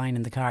dog will be fine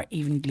in the car.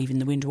 Even leaving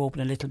the window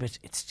open a little bit,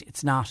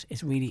 it's not.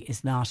 It really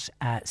is not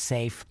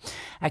safe.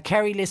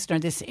 Kerry listener,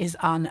 this is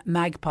on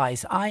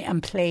magpies. I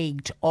am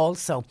plagued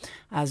also,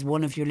 as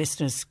one of your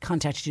listeners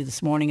contacted you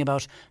this morning,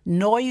 about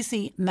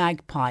noisy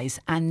magpies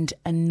and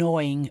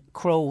annoying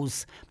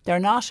crows. They're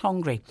not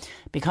hungry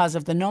because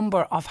of the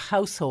number of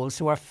households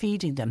who are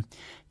feeding them.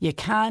 You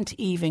can't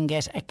even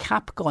get a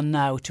cap gun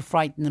now to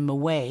frighten them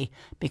away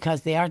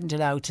because they aren't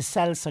allowed to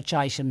sell such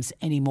items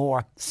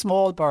anymore.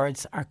 Small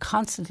birds are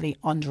constantly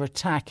under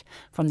attack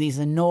from these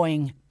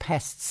annoying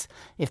pests.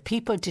 If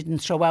people didn't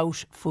throw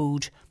out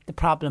food, the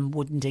problem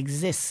wouldn't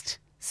exist,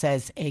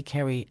 says a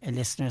Kerry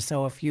listener.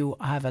 So if you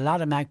have a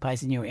lot of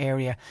magpies in your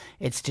area,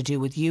 it's to do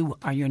with you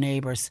or your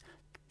neighbours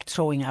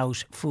throwing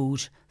out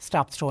food.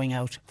 Stop throwing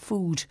out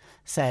food,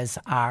 says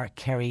our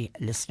Kerry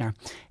listener.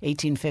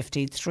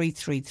 1850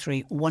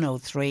 333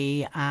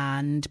 103.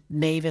 And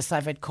Mavis,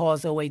 I've had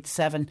calls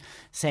 087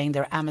 saying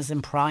their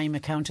Amazon Prime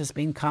account has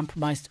been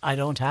compromised. I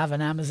don't have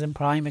an Amazon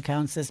Prime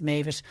account, says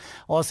Mavis.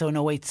 Also an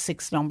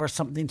 086 number,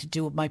 something to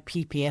do with my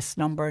PPS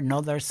number.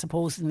 Another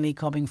supposedly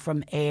coming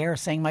from Air,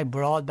 saying my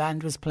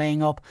broadband was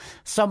playing up.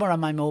 Some are on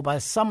my mobile,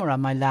 some are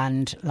on my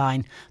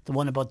landline. The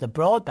one about the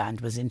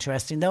broadband was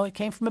interesting, though. It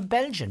came from a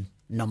Belgian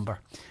number,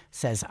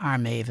 says our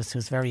Mavis,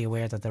 who's very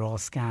aware that they're all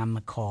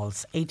scam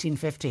calls.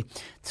 1850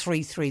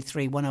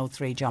 333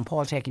 103. John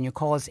Paul taking your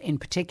calls, in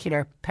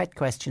particular pet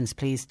questions,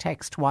 please.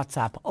 Text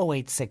WhatsApp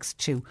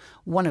 0862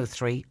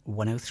 103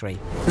 103.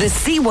 The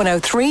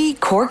C103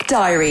 Cork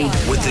Diary.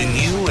 With the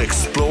new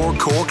Explore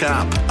Cork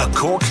app, a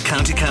Cork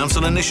County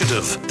Council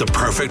initiative, the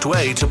perfect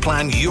way to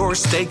plan your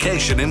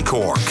staycation in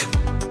Cork.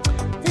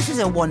 This is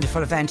a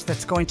wonderful event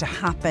that's going to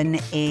happen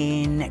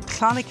in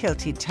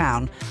Clonakilty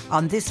town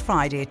on this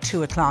Friday at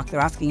 2 o'clock. They're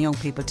asking young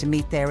people to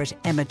meet there at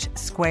Emmett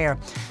Square.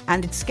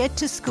 And it's get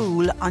to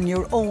school on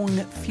your own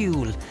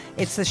fuel.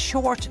 It's a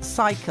short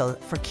cycle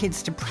for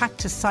kids to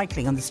practice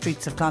cycling on the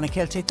streets of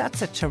Clonakilty.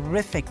 That's a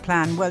terrific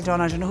plan. Well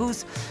done. I don't know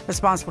who's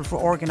responsible for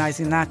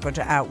organising that, but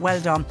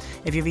well done.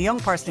 If you have a young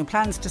person who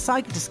plans to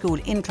cycle to school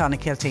in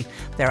Clonakilty,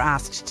 they're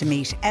asked to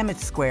meet Emmett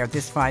Square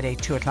this Friday,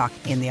 2 o'clock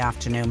in the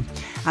afternoon.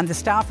 And the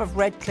staff of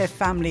Redcliffe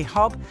Family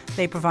Hub,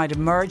 they provide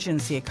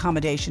emergency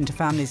accommodation to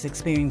families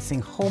experiencing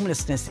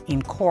homelessness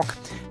in Cork.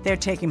 They're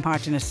taking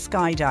part in a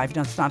skydive.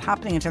 Now, it's not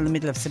happening until the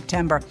middle of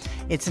September.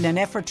 It's in an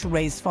effort to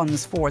raise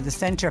funds for the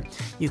centre.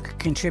 You can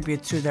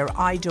contribute through their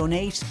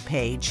iDonate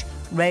page,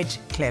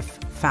 Redcliffe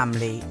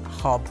Family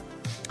Hub.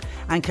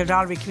 And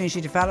Kildallery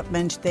Community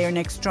Development, their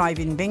next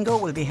drive-in bingo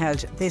will be held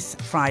this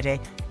Friday,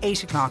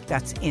 8 o'clock.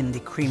 That's in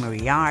the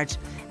Creamery Yard.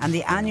 And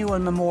the annual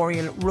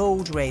Memorial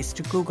Road Race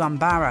to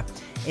Gugambara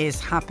is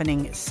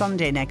happening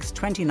Sunday next,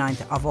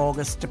 29th of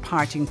August,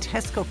 departing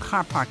Tesco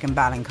Car Park in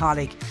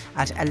Ballincollig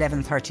at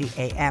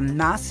 11:30am.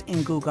 Mass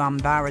in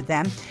Gugambara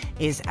then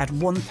is at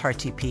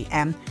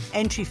 1:30pm.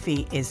 Entry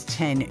fee is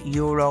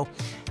 €10.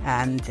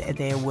 And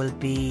there will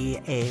be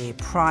a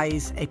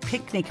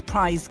picnic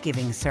prize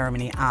giving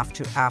ceremony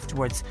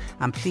afterwards.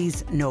 And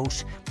please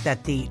note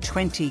that the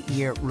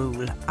 20-year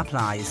rule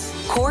applies.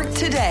 Cork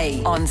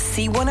Today on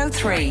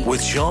C103.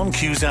 With Sean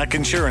Cusack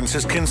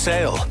Insurance's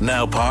Kinsale,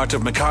 now part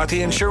of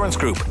McCarthy Insurance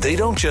Group. They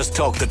don't just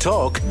talk the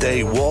talk,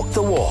 they walk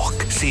the walk.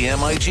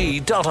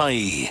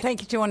 CMIG.ie.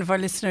 Thank you to one of our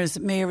listeners,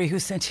 Mary, who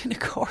sent in a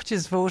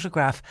gorgeous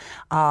photograph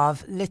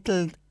of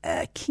little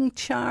King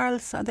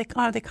Charles. Are they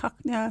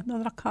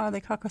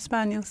Cocker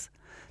Spaniels?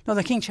 No,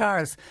 the King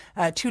Charles.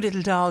 2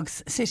 little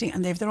dogs sitting,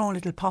 and they have their own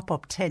little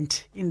pop-up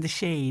tent in the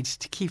shade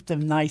to keep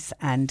them nice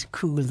and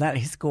cool. That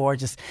is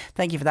gorgeous.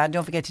 Thank you for that. And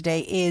don't forget, today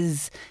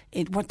is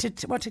what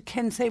did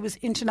Ken say was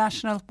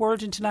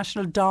World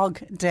International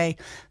Dog Day.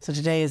 So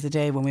today is the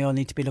day when we all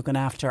need to be looking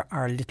after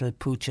our little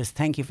pooches.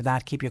 Thank you for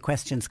that. Keep your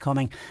questions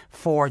coming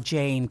for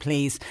Jane,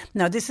 please.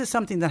 Now, this is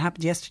something that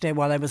happened yesterday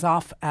while I was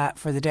off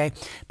for the day,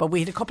 but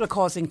we had a couple of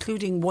calls,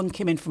 including one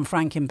came in from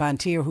Frank in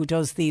Bantir, who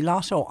does the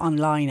Lotto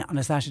online on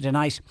a Saturday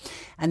night.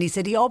 And he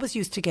said he always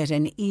used to get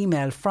an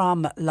email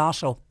from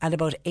Lotto at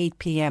about 8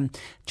 p.m.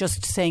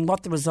 just saying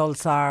what the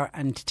results are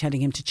and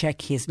telling him to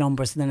check his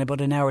numbers. And then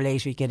about an hour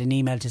later he'd get an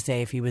email to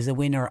say if he was a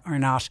winner or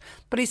not.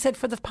 But he said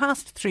for the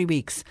past 3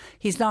 weeks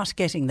he's not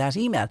getting that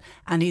email.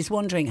 And he's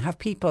wondering, have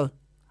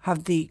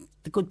the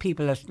good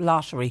people at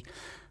Lottery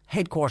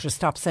headquarters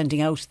stopped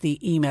sending out the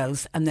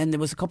emails? And then there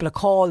was a couple of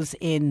calls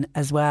in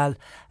as well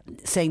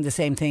saying the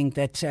same thing,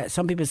 that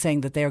some people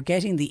saying that they're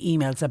getting the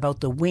emails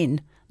about the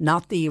win,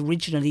 not the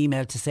original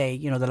email to say,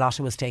 the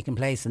lotto was taking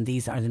place and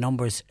these are the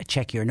numbers,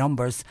 check your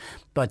numbers.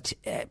 But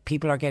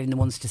people are getting the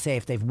ones to say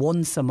if they've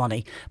won some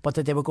money, but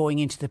that they were going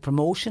into the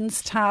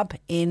promotions tab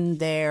in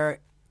their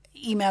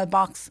email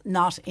box,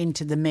 not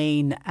into the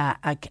main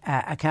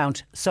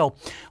account. So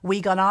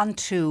we got on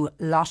to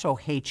Lotto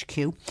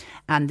HQ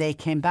and they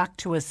came back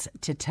to us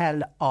to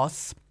tell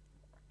us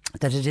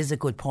that it is a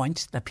good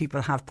point that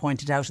people have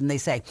pointed out, and they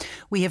say,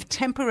 we have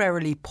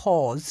temporarily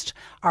paused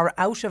our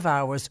out of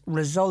hours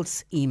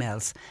results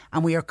emails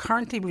and we are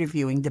currently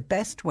reviewing the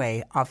best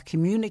way of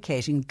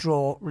communicating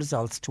draw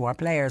results to our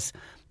players.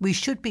 We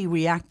should be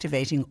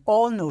reactivating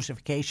all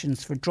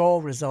notifications for draw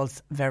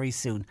results very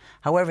soon.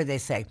 However, they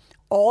say,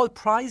 all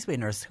prize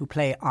winners who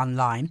play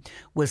online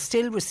will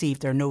still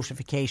receive their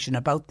notification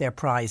about their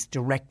prize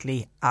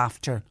directly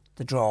after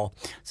the draw.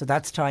 So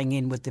that's tying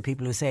in with the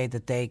people who say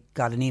that they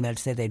got an email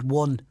to say they'd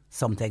won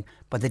something,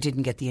 but they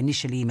didn't get the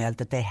initial email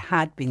that they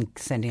had been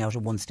sending out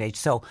at one stage.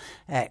 So,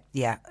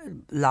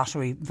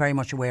 Lottery very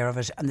much aware of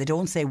it, and they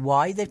don't say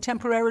why they've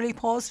temporarily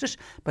paused it,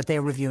 but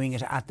they're reviewing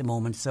it at the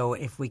moment. So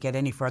if we get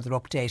any further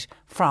update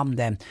from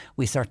them,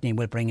 we certainly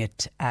will bring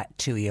it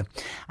to you.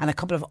 And a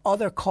couple of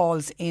other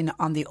calls in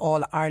on the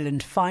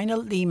All-Ireland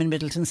final. Liam in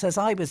Middleton says,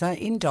 I was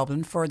in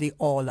Dublin for the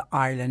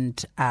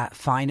All-Ireland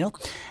final,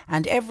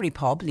 and every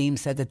pub, Liam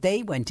said, that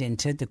they went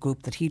into, the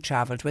group that he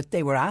travelled with,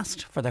 they were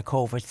asked for their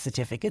COVID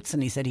certificates,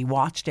 and he said he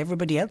watched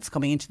everybody else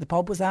coming into the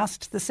pub was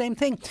asked the same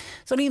thing.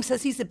 So Liam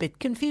says he's a bit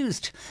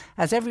confused,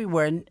 as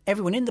everyone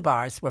in the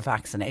bars were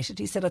vaccinated.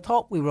 He said, I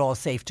thought we were all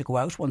safe to go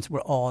out once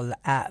we're all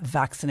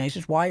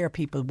vaccinated. Why are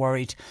people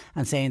worried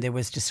and saying there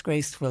was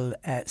disgraceful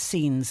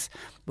scenes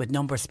with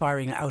numbers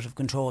spiralling out of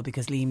control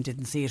because Liam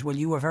didn't see it? Well,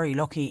 you were very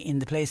lucky in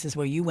the places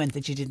where you went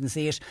that you didn't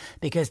see it,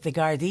 because the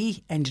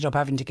Gardaí ended up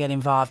having to get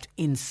involved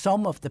in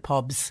some of the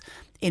pubs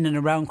in and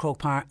around Croke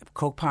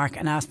Park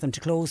and asked them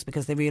to close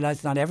because they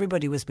realised not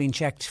everybody was being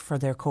checked for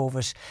their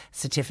COVID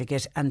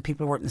certificate and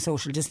people weren't in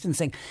social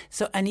distancing.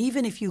 So, and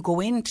even if you go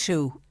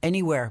into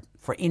anywhere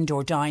for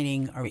indoor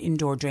dining or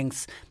indoor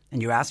drinks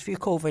and you're asked for your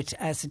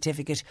COVID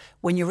certificate,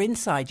 when you're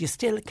inside you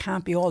still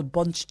can't be all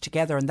bunched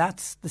together. And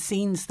that's the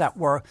scenes that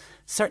were,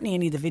 certainly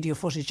any of the video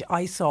footage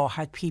I saw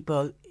had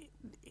people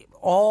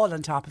all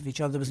on top of each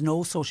other. There was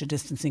no social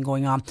distancing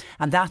going on,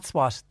 and that's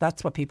what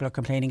people are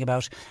complaining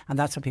about, and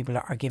that's what people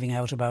are giving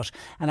out about.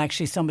 And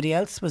actually somebody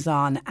else was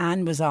on,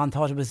 Anne was on,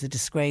 thought it was a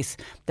disgrace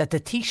that the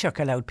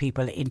Taoiseach allowed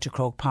people into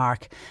Croke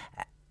Park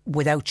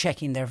without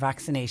checking their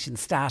vaccination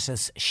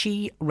status.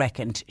 She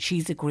reckoned,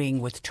 she's agreeing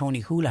with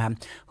Tony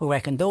Holohan, who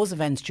reckoned those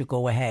events should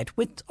go ahead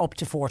with up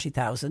to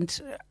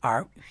 40,000.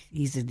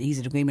 He's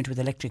in agreement with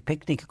Electric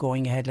Picnic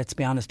going ahead, let's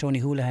be honest,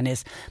 Tony Holohan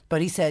is.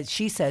 But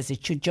she says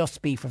it should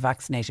just be for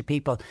vaccinated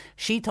people.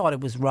 She thought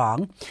it was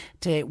wrong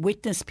to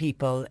witness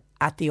people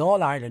at the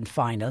All-Ireland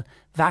final,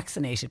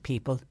 vaccinated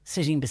people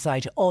sitting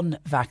beside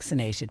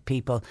unvaccinated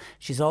people.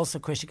 She's also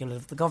critical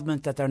of the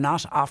government that they're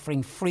not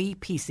offering free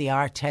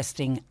PCR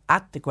testing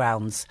at the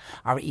grounds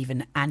or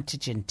even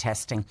antigen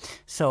testing.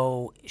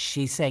 So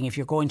she's saying if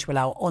you're going to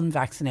allow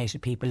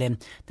unvaccinated people in,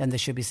 then there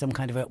should be some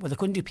kind of well, they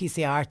couldn't do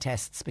PCR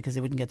tests because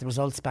they wouldn't get the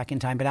results back in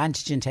time, but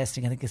antigen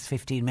testing I think is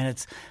 15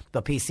 minutes,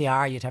 but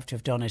PCR you'd have to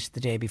have done it the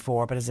day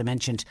before. But as I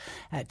mentioned,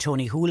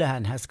 Tony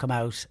Holohan has come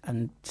out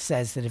and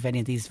says that if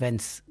any of these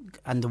events,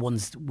 and the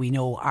ones we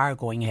know are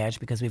going ahead,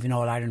 because we've an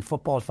All-Ireland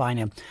football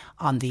final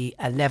on the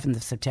 11th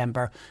of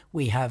September.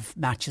 We have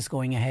matches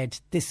going ahead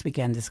this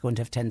weekend. It's going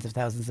to have tens of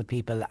thousands of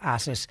people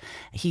at it.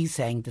 He's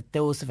saying that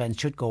those events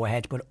should go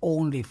ahead, but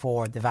only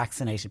for the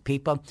vaccinated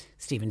people.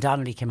 Stephen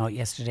Donnelly came out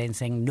yesterday and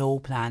saying no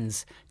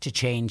plans to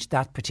change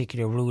that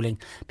particular ruling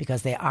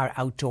because they are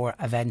outdoor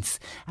events.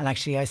 And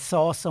actually I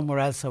saw somewhere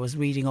else, I was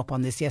reading up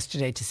on this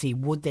yesterday to see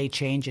would they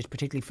change it,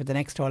 particularly for the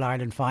next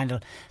All-Ireland final.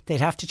 They'd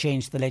have to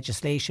change the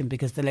legislation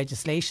because the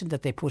legislation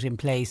that they put in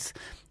place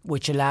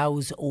which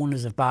allows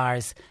owners of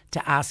bars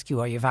to ask you,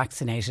 are you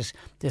vaccinated?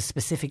 There's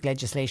specific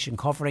legislation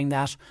covering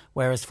that,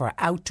 whereas for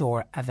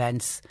outdoor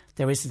events,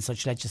 there isn't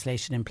such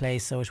legislation in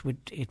place, so it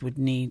would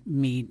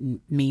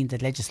mean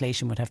that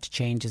legislation would have to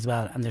change as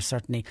well, and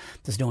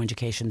there's no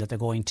indication that they're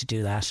going to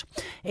do that.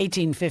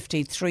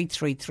 1850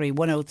 333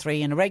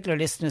 103, and a regular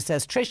listener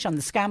says, Trish, on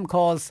the scam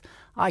calls,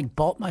 I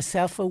bought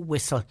myself a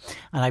whistle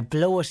and I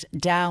blow it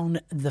down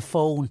the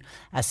phone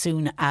as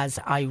soon as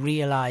I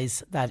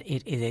realise that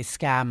it is a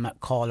scam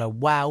caller.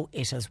 Wow,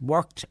 it has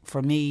worked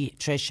for me,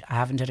 Trish. I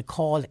haven't had a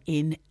call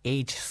in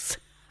ages.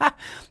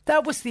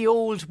 That was the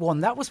old one.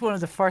 That was one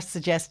of the first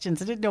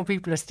suggestions. I didn't know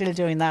people are still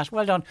doing that.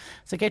 Well done.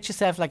 So get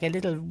yourself like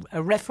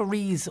a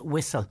referee's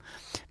whistle,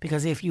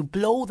 because if you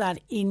blow that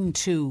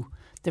into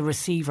the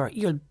receiver,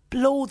 you'll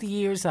blow the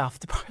ears off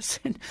the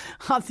person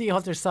on the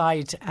other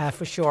side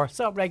for sure.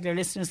 So regular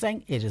listeners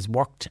saying it has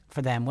worked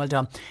for them. Well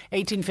done.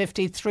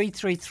 1850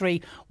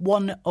 333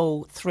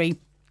 103.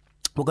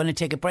 We're going to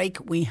take a break.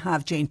 We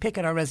have Jane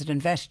Pickett, our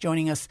resident vet,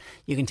 joining us.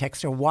 You can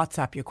text or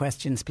WhatsApp your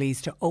questions,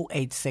 please, to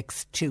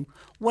 0862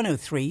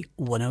 103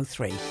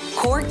 103.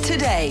 Cork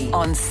Today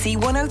on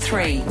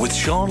C103. With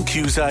Sean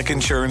Cusack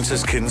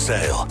Insurance's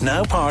Kinsale,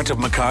 now part of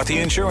McCarthy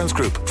Insurance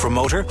Group. For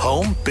motor,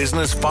 home,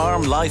 business,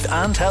 farm, life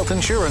and health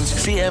insurance,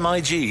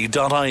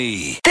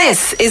 cmig.ie.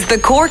 This is the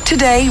Cork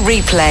Today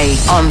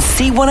replay on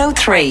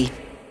C103.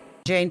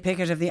 Jane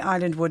Pickett of the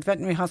Islandwood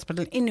Veterinary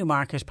Hospital in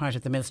Newmarket, part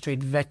of the Mill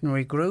Street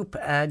Veterinary Group,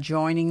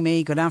 joining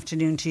me. Good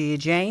afternoon to you,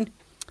 Jane.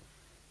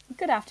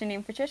 Good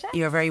afternoon, Patricia.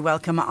 You're very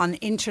welcome on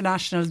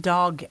International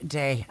Dog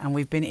Day, and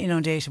we've been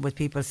inundated with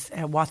people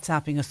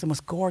WhatsApping us the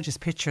most gorgeous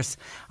pictures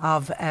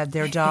of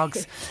their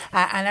dogs.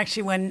 And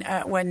actually,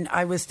 when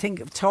I was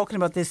talking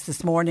about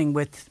this morning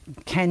with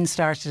Ken,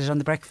 started it on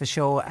the breakfast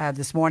show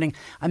this morning,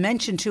 I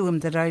mentioned to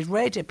him that I'd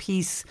read a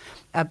piece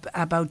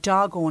about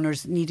dog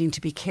owners needing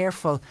to be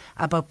careful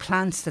about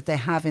plants that they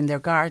have in their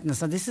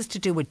gardens. Now, this is to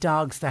do with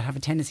dogs that have a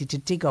tendency to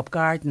dig up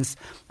gardens.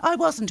 I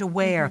wasn't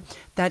aware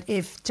that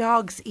if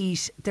dogs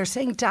eat, they're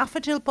saying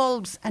daffodil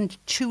bulbs and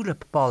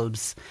tulip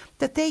bulbs,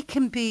 that they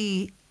can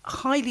be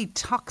highly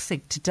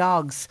toxic to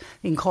dogs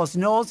and cause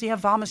nausea,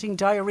 vomiting,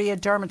 diarrhoea,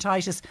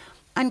 dermatitis,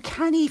 and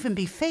can even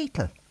be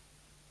fatal.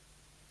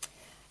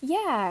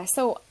 Yeah,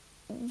 so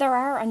there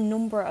are a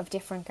number of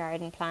different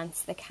garden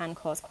plants that can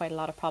cause quite a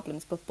lot of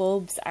problems, but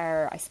bulbs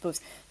are, I suppose,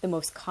 the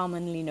most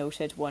commonly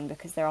noted one,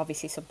 because they're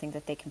obviously something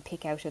that they can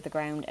pick out of the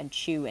ground and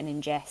chew and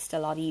ingest a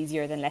lot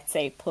easier than, let's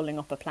say, pulling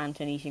up a plant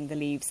and eating the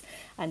leaves.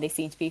 And they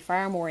seem to be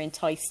far more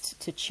enticed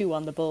to chew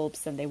on the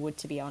bulbs than they would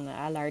to be on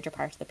a larger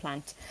part of the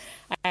plant.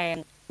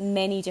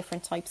 Many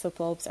different types of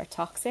bulbs are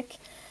toxic.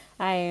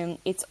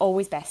 It's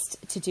always best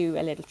to do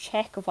a little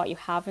check of what you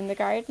have in the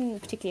garden,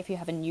 particularly if you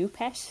have a new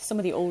pet. Some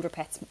of the older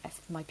pets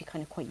might be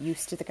kind of quite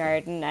used to the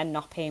garden and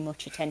not paying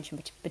much attention,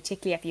 but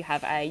particularly if you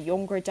have a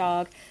younger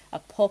dog, a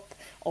pup,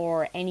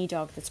 or any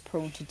dog that's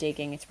prone to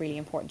digging, it's really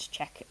important to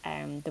check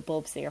the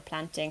bulbs that you're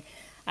planting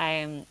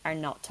are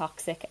not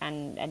toxic,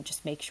 and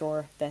just make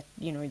sure that,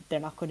 you know, they're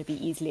not going to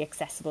be easily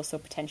accessible, so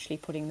potentially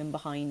putting them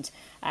behind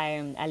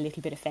a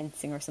little bit of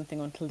fencing or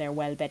something until they're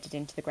well bedded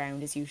into the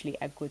ground is usually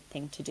a good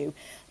thing to do.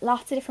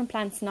 Lots of different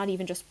plants, not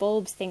even just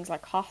bulbs, things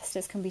like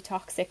hostas can be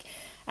toxic.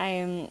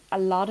 A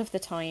lot of the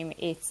time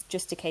it's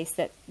just a case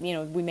that, you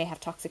know, we may have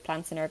toxic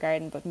plants in our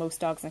garden, but most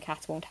dogs and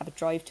cats won't have a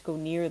drive to go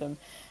near them.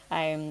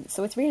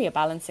 So it's really a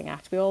balancing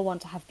act. We all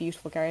want to have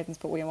beautiful gardens,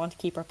 but we want to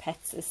keep our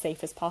pets as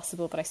safe as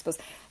possible. But I suppose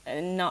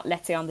not,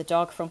 let's say, on the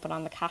dog front, but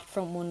on the cat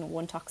front,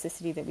 one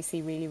toxicity that we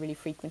see really, really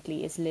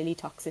frequently is lily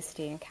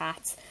toxicity in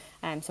cats.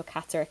 So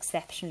cats are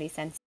exceptionally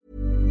sensitive.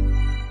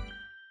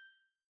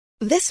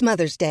 This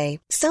Mother's Day,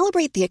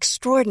 celebrate the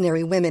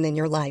extraordinary women in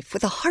your life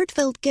with a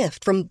heartfelt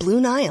gift from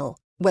Blue Nile.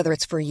 Whether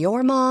it's for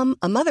your mom,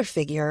 a mother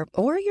figure,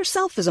 or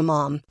yourself as a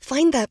mom,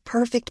 find that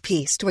perfect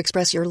piece to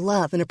express your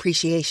love and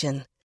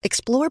appreciation.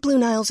 Explore Blue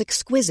Nile's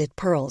exquisite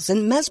pearls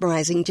and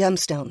mesmerizing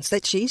gemstones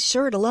that she's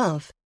sure to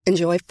love.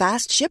 Enjoy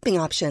fast shipping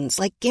options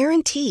like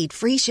guaranteed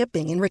free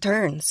shipping and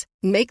returns.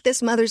 Make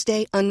this Mother's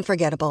Day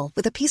unforgettable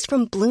with a piece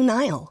from Blue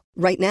Nile.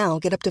 Right now,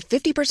 get up to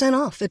 50%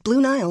 off at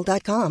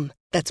BlueNile.com.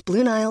 That's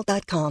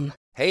BlueNile.com.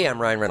 Hey, I'm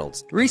Ryan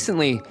Reynolds.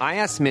 Recently, I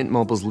asked Mint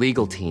Mobile's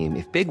legal team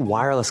if big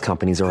wireless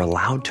companies are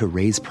allowed to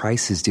raise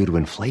prices due to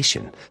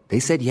inflation. They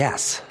said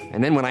yes.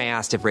 And then when I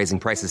asked if raising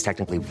prices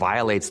technically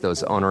violates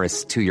those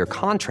onerous 2-year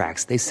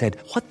contracts, they said,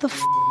 "What the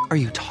f*** are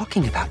you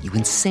talking about, you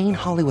insane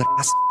Hollywood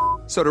ass?"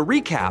 So to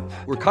recap,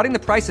 we're cutting the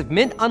price of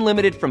Mint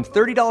Unlimited from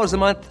 $30 a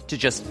month to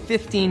just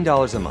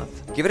 $15 a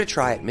month. Give it a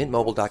try at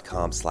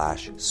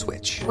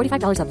mintmobile.com/switch.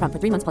 $45 up front for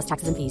 3 months plus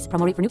taxes and fees.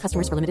 Promo rate for new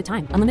customers for limited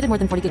time. Unlimited more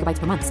than 40 gigabytes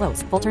per month.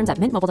 Slows full terms at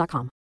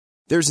mintmobile.com.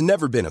 There's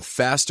never been a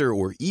faster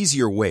or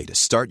easier way to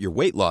start your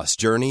weight loss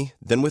journey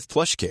than with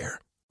PlushCare.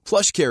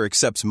 PlushCare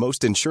accepts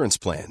most insurance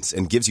plans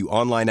and gives you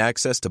online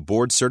access to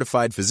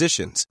board-certified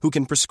physicians who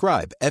can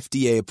prescribe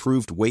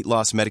FDA-approved weight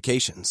loss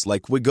medications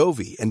like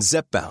Wegovy and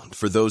Zepbound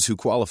for those who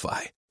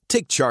qualify.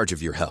 Take charge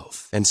of your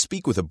health and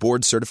speak with a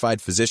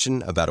board-certified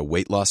physician about a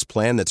weight loss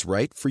plan that's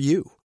right for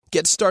you.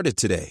 Get started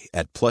today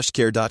at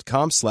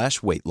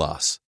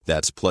plushcare.com/weight-loss.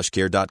 That's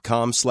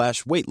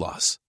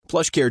plushcare.com/weight-loss.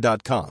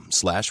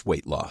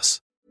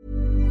 plushcare.com/weight-loss.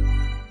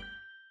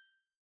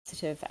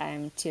 To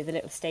the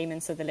little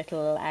stamens, so the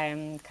little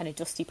kind of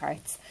dusty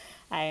parts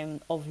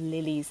of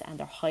lilies, and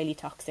they're highly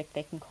toxic.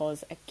 They can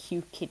cause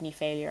acute kidney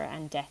failure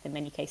and death in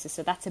many cases.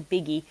 So that's a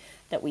biggie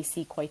that we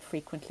see quite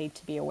frequently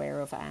to be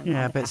aware of.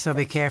 So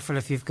be careful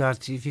if you've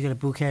got a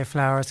bouquet of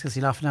flowers, because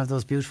you'll often have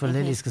those beautiful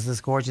lilies because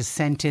there's gorgeous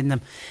scent in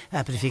them.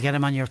 But if you get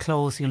them on your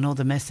clothes, you'll know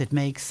the mess it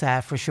makes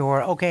for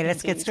sure. Okay,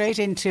 let's get straight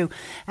into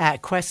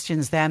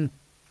questions then.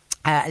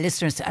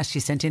 Listeners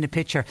actually sent in a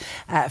picture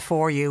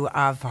for you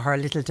of her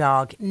little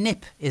dog.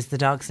 Nip is the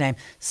dog's name.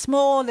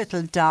 Small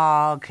little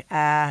dog,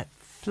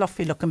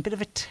 fluffy looking, bit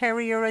of a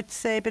terrier, I'd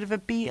say, bit of a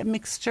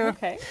mixture.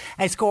 Okay.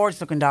 It's a gorgeous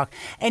looking dog.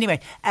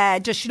 Anyway,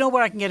 does she know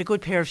where I can get a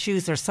good pair of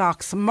shoes or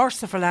socks?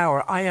 Merciful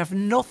hour. I have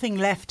nothing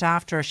left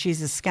after her.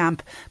 She's a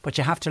scamp, but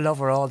you have to love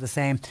her all the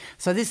same.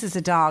 So this is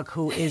a dog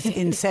who is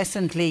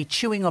incessantly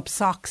chewing up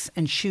socks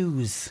and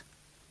shoes.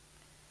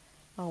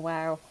 Oh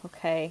wow,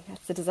 okay.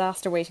 That's a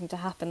disaster waiting to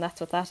happen, that's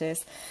what that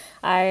is.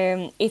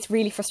 It's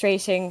really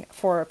frustrating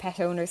for pet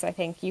owners, I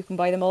think. You can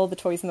buy them all the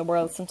toys in the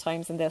world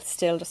sometimes and they'll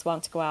still just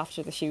want to go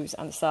after the shoes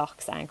and the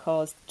socks and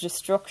cause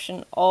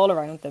destruction all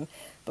around them.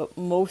 But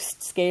most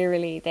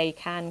scarily, they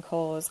can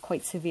cause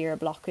quite severe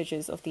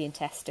blockages of the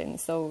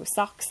intestines. So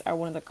socks are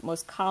one of the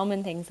most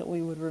common things that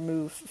we would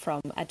remove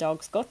from a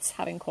dog's guts,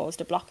 having caused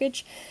a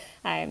blockage.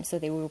 So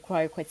they will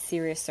require quite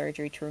serious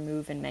surgery to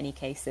remove in many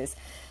cases.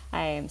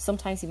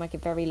 Sometimes you might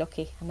get very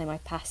lucky and they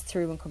might pass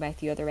through and come out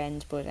the other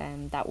end, but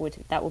that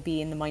would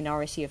be in the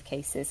minority of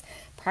cases.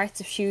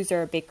 Parts of shoes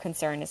are a big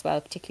concern as well,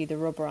 particularly the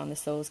rubber on the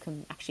soles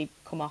can actually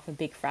come off in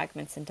big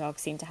fragments, and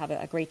dogs seem to have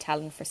a great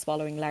talent for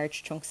swallowing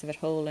large chunks of it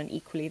whole, and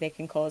equally they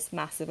can cause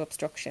massive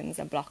obstructions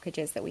and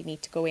blockages that we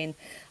need to go in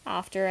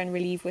after and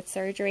relieve with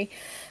surgery.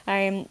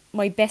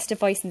 My best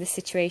advice in this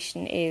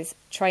situation is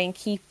try and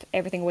keep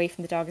everything away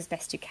from the dog as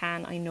best you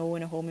can. I know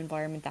in a home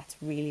environment that's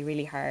really,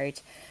 really hard.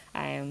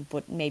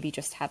 But maybe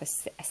just have a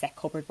set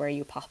cupboard where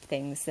you pop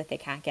things that they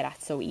can't get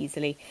at so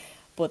easily.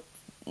 But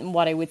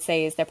what I would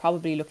say is they're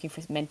probably looking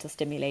for mental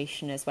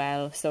stimulation as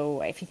well.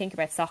 So if you think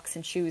about socks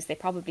and shoes, they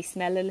probably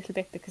smell a little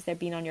bit because they're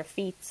being on your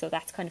feet. So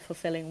that's kind of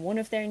fulfilling one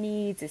of their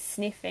needs, is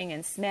sniffing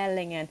and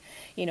smelling and,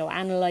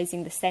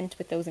 analysing the scent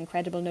with those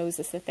incredible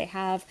noses that they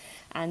have.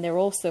 And they're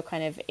also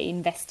kind of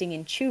investing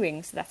in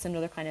chewing. So that's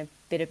another kind of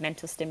bit of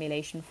mental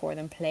stimulation for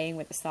them, playing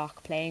with the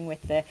sock, playing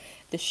with the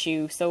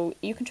shoe. So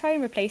you can try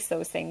and replace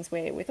those things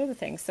with other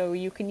things. So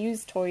you can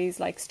use toys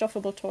like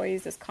stuffable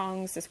toys. There's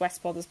Kongs, there's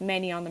Westpaw, there's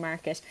many on the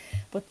market,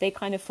 but they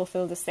kind of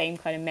fulfill the same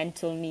kind of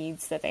mental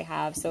needs that they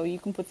have. So you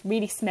can put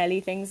really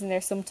smelly things in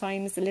there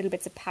sometimes, a little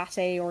bits of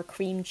pate or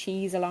cream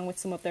cheese along with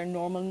some of their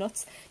normal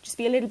nuts. Just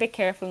be a little bit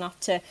careful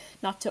not to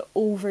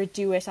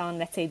overdo it on,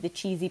 let's say, the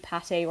cheesy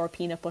pate or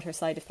peanut butter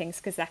side of things,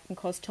 because that can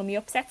cause tummy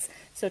upsets.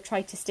 So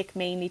try to stick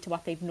mainly to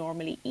what they'd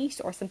normally eat,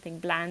 or something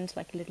bland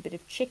like a little bit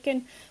of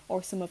chicken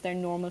or some of their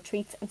normal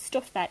treats, and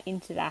stuff that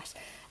into that.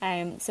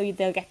 So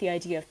they'll get the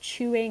idea of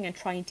chewing and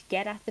trying to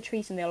get at the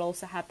treat, and they'll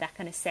also have that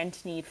kind of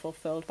scent need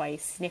fulfilled by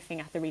sniffing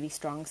at the really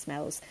strong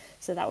smells.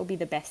 So that would be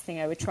the best thing.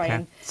 I would try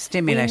and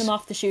stimulate them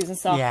off the shoes and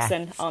socks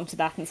and onto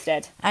that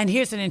instead. And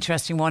here's an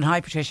interesting one.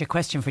 Hi Patricia,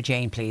 question for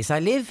Jane please. I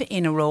live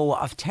in a row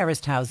of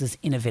terraced houses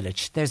in a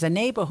village. There's a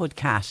neighbourhood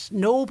cat.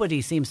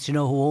 Nobody seems to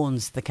know who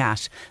owns the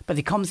cat, but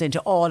it comes into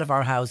all of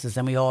our houses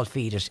and we all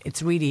feed it.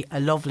 It's really a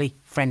lovely,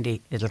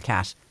 friendly little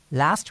cat.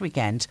 Last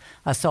weekend,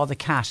 I saw the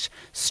cat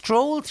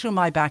stroll through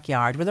my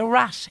backyard with a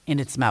rat in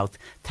its mouth.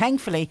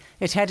 Thankfully,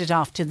 it headed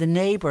off to the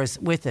neighbours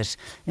with it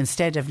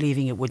instead of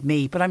leaving it with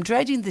me. But I'm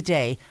dreading the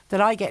day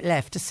that I get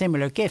left a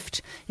similar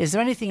gift. Is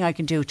there anything I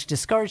can do to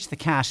discourage the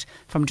cat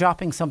from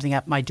dropping something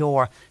at my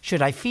door?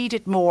 Should I feed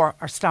it more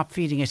or stop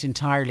feeding it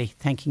entirely?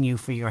 Thanking you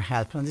for your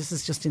help. And this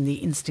is just in the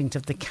instinct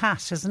of the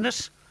cat, isn't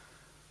it?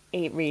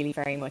 It really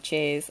very much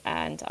is.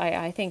 And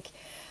I think,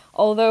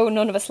 although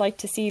none of us like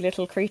to see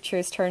little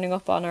creatures turning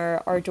up on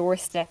our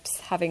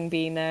doorsteps having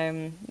been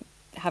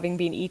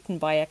eaten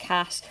by a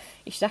cat,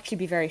 you should actually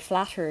be very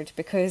flattered,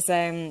 because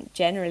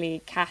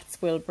generally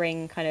cats will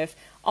bring kind of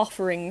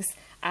offerings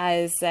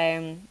as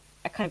a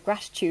kind of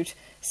gratitude.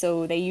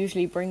 So they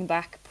usually bring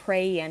back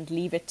prey and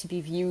leave it to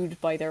be viewed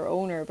by their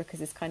owner,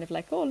 because it's kind of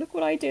like, oh, look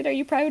what I did, are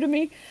you proud of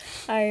me?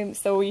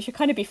 So you should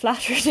kind of be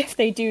flattered if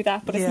they do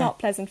that, but it's not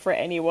pleasant for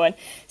anyone.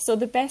 So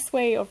the best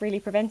way of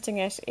really preventing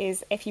it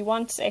is, if you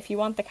want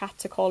the cat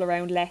to call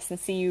around less and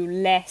see you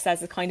less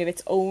as a kind of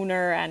its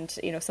owner and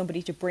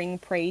somebody to bring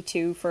prey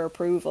to for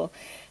approval,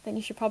 then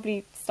you should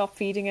probably stop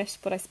feeding it.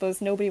 But I suppose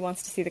nobody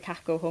wants to see the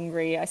cat go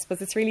hungry. I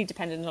suppose it's really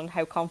dependent on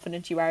how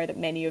confident you are that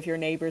many of your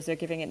neighbours are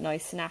giving it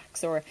nice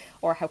snacks, or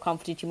how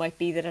confident you might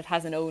be that it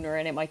has an owner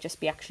and it might just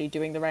be actually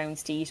doing the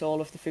rounds to eat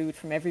all of the food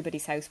from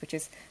everybody's house, which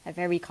is a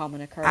very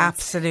common occurrence.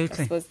 Absolutely.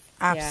 I suppose,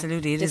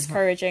 absolutely. It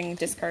discouraging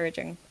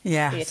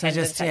yeah, the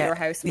attendance at your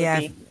house would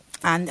be.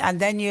 And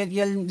then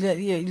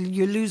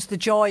you lose the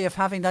joy of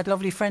having that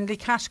lovely friendly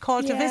cat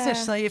called to visit.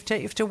 So you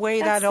have to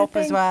weigh that up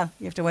as well.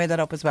 You have to weigh that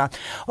up as well.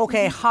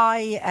 Okay,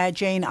 hi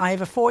Jane. I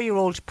have a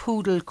 4-year-old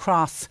poodle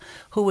cross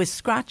who is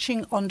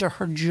scratching under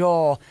her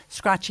jaw,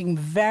 scratching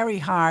very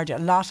hard a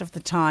lot of the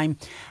time,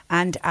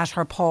 and at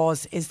her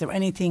paws. Is there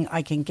anything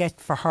I can get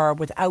for her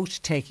without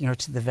taking her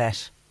to the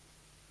vet?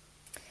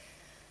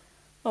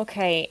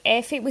 Okay,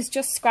 if it was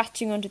just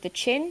scratching under the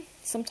chin,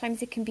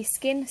 sometimes it can be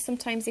skin,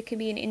 sometimes it can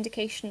be an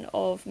indication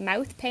of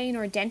mouth pain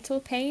or dental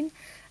pain.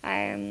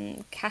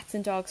 Cats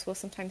and dogs will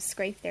sometimes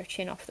scrape their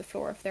chin off the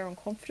floor if they're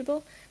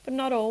uncomfortable, but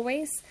not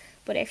always.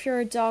 But if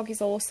your dog is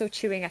also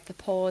chewing at the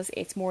paws,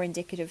 it's more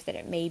indicative that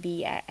it may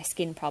be a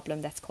skin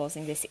problem that's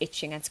causing this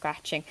itching and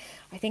scratching.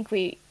 I think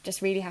we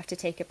just really have to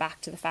take it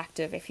back to the fact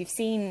of, if you've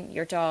seen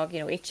your dog,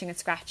 itching and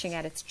scratching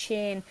at its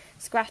chin,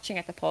 scratching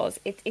at the paws,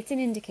 it's an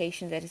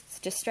indication that it's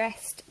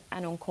distressed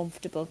and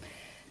uncomfortable.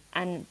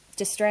 And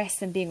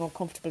distress and being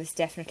uncomfortable is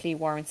definitely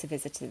warrants a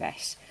visit to the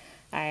vet.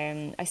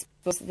 I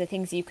suppose the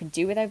things you can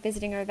do without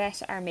visiting our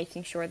vet are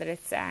making sure that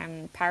its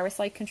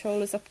parasite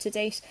control is up to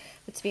date.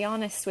 But to be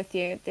honest with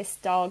you, this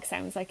dog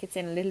sounds like it's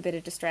in a little bit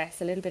of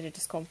distress, a little bit of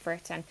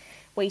discomfort, and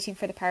waiting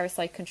for the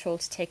parasite control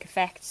to take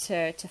effect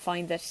to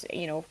find that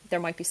there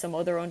might be some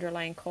other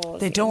underlying cause.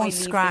 They don't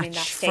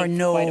scratch for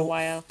no. Quite a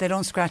while. They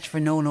don't scratch for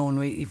no.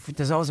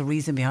 There's always a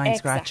reason behind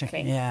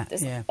scratching. Yeah,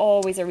 there's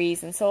always a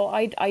reason. So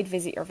I'd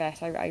visit your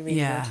vet. I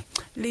really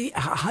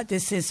would.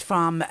 This is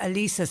from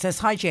Lisa. Says,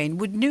 hi Jane.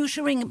 Would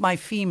neutering my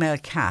female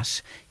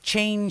cat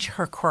change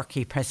her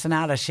quirky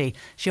personality?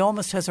 She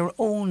almost has her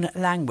own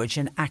language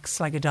and acts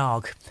like a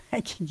dog.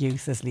 I can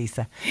use this,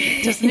 Lisa.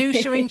 Does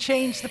neutering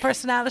change the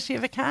personality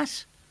of a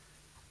cat?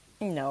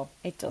 No,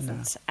 it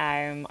doesn't.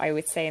 No. I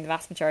would say in the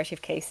vast majority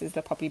of cases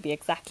they'll probably be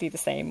exactly the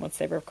same once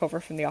they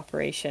recover from the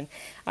operation.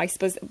 I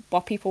suppose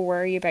what people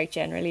worry about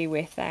generally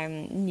with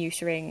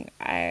neutering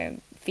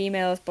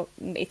females, but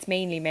it's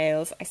mainly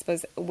males. I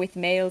suppose with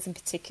males in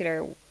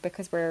particular,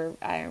 because we're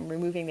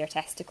removing their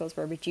testicles,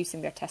 we're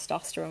reducing their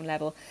testosterone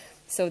level,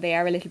 so they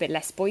are a little bit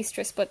less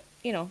boisterous, but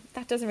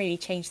that doesn't really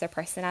change their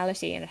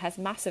personality, and it has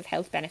massive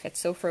health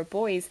benefits. So for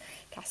boys,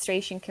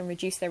 castration can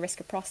reduce their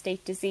risk of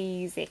prostate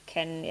disease, it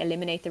can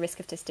eliminate the risk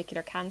of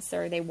testicular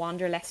cancer, they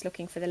wander less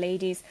looking for the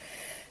ladies.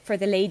 For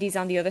the ladies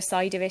on the other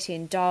side of it,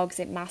 in dogs,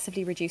 it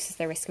massively reduces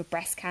their risk of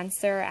breast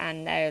cancer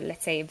and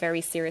let's say a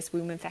very serious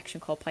womb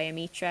infection called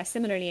pyometra.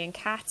 Similarly in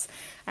cats,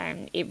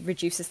 it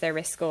reduces their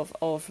risk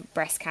of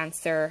breast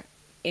cancer,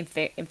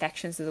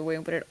 infections of the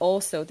womb, but it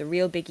also, the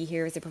real biggie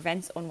here is it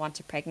prevents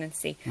unwanted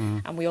pregnancy.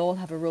 And we all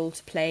have a role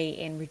to play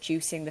in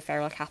reducing the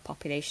feral cat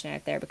population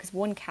out there, because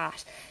one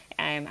cat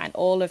and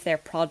all of their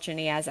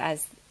progeny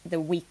as the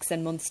weeks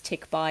and months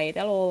tick by,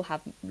 they'll all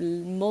have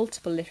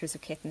multiple litters of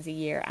kittens a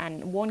year,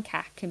 and one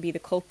cat can be the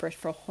culprit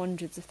for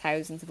hundreds of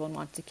thousands of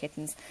unwanted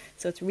kittens.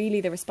 So it's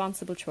really the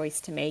responsible choice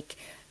to make.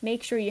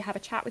 Make sure you have a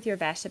chat with your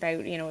vet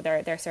about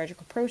their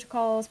surgical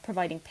protocols,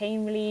 providing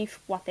pain relief,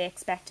 what they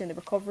expect in the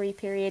recovery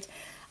period,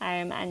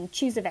 and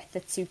choose a vet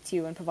that suits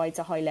you and provides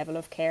a high level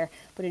of care.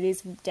 But it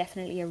is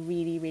definitely a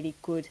really, really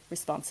good,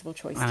 responsible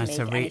choice to make. And it's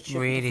a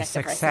really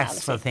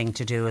successful thing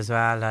to do as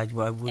well.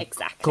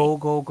 Exactly.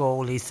 Go,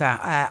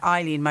 Lisa.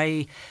 Eileen,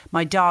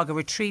 my dog, a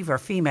retriever,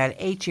 female,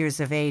 8 years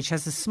of age,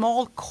 has a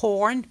small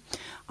corn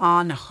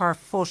on her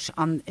foot.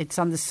 It's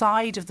on the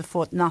side of the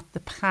foot, not the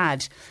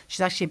pad.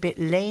 She's actually a bit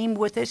lame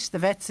with it. The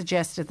vet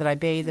suggested that I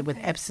bathe it with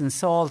Epsom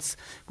salts,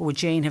 but would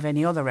Jane have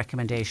any other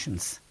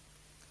recommendations?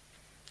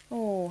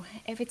 Oh,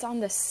 if it's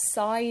on the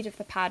side of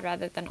the pad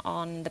rather than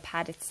on the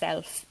pad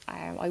itself,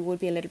 I would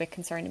be a little bit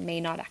concerned. It may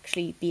not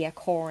actually be a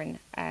corn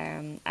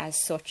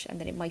as such,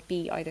 and that it might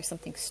be either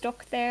something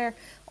stuck there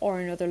or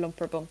another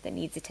lump or bump that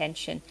needs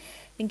attention.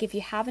 I think if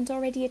you haven't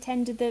already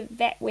attended the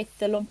vet with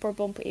the lump or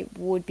bump, it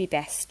would be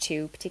best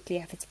to,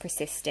 particularly if it's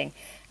persisting.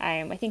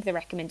 I think the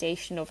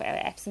recommendation of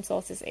Epsom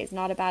salts is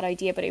not a bad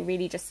idea, but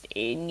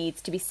it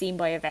needs to be seen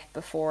by a vet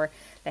before,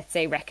 let's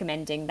say,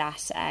 recommending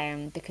that,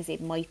 because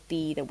it might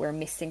be that we're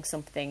missing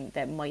something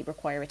that might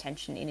require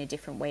attention in a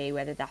different way,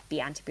 whether that be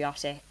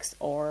antibiotics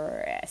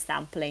or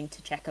sampling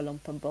to check a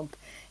lump and bump.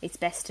 It's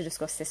best to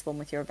discuss this one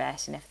with your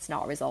vet, and if it's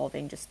not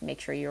resolving, just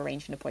make sure you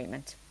arrange an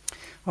appointment.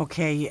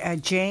 Okay,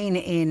 Jane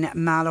in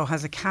Mallow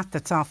has a cat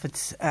that's off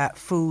its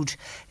food.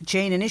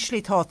 Jane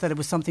initially thought that it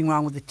was something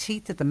wrong with the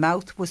teeth, that the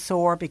mouth was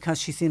sore, because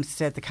she seems to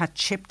say the cat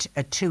chipped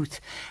a tooth,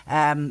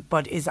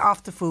 but is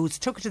off the foods.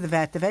 Took her to the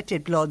vet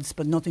did bloods,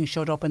 but nothing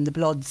showed up in the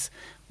bloods.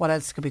 What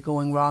else could be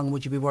going wrong?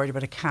 Would you be worried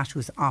about a cat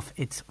who's off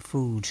its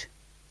food?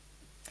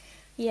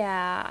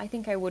 Yeah, I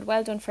think I would.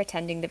 Well done for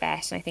attending the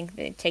vet, and I think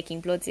that taking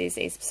bloods is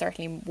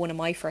certainly one of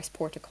my first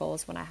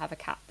protocols when I have a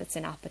cat that's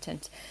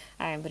inappetent.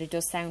 But it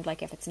does sound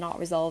like if it's not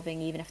resolving,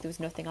 even if there was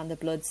nothing on the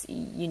bloods,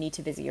 you need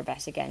to visit your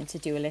vet again to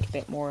do a little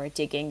bit more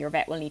digging. Your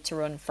vet will need to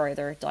run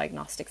further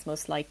diagnostics,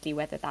 most likely,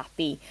 whether that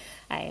be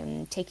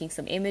taking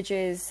some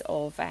images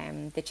of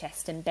the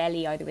chest and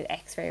belly, either with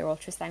X-ray or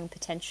ultrasound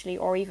potentially,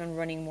 or even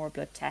running more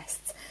blood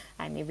tests.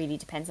 It really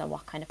depends on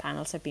what kind of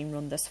panels have been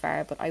run thus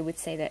far, but I would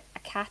say that a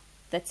cat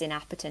that's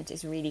inappetent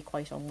is really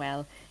quite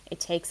unwell. It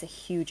takes a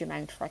huge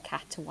amount for a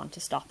cat to want to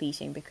stop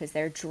eating, because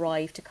their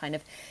drive to kind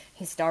of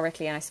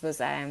historically, and I suppose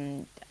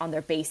on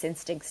their base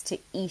instincts to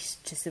eat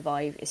to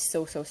survive is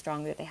so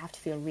strong that they have to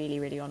feel really,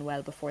 really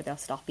unwell before they'll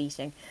stop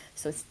eating.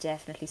 So it's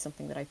definitely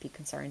something that I'd be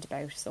concerned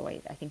about. So I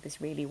think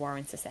this really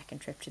warrants a second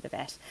trip to the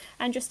vet,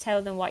 and just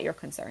tell them what your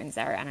concerns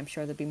are, and I'm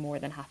sure they'll be more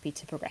than happy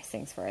to progress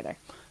things further.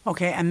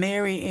 Okay, and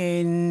Mary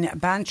in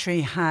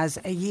Bantry has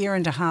a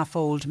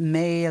 1.5-year-old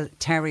male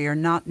terrier,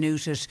 not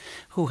neutered,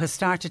 who has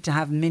started to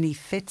have mini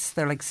fits.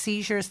 They're like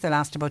seizures. They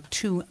last about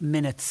 2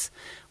 minutes.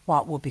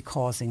 What would be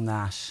causing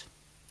that?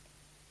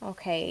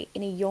 Okay,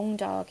 in a young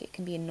dog, it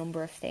can be a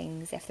number of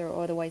things. If they're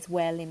otherwise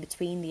well in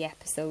between the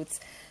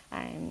episodes,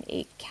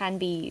 it can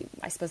be,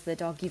 I suppose, the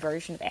doggy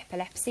version of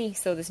epilepsy,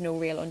 so there's no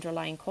real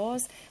underlying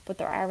cause, but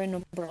there are a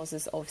number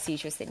of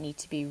seizures that need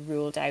to be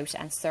ruled out,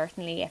 and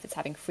certainly if it's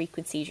having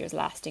frequent seizures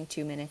lasting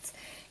 2 minutes,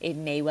 it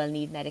may well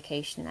need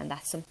medication, and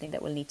that's something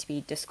that will need to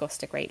be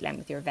discussed at great length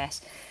with your vet.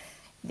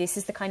 This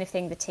is the kind of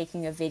thing that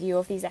taking a video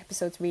of these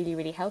episodes really,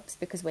 really helps,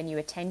 because when you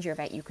attend your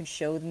vet, you can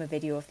show them a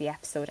video of the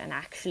episode, and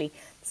actually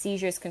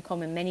seizures can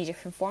come in many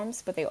different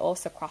forms, but they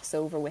also cross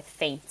over with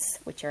faints,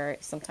 which are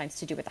sometimes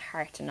to do with the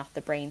heart and not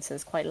the brain, so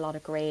there's quite a lot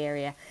of grey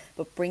area.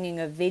 But bringing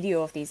a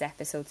video of these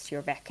episodes to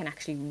your vet can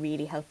actually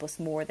really help us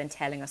more than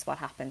telling us what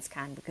happens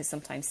can, because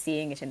sometimes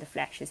seeing it in the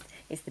flesh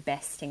is the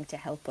best thing to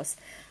help us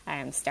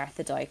start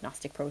the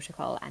diagnostic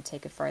protocol and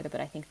take it further.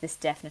 But I think this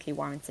definitely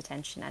warrants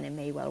attention, and it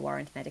may well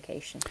warrant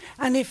medication.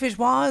 And if it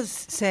was,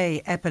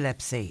 say,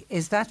 epilepsy,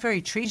 is that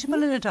very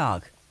treatable in a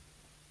dog?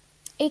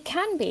 It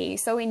can be.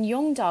 So in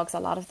young dogs, a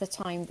lot of the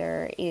time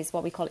there is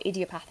what we call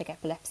idiopathic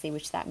epilepsy,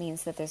 which that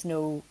means that there's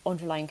no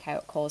underlying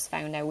cause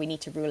found. Now, we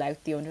need to rule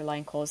out the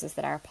underlying causes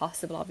that are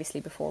possible,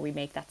 obviously, before we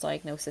make that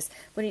diagnosis.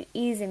 But it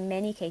is, in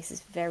many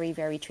cases, very,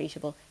 very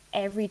treatable.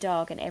 Every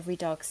dog and every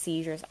dog's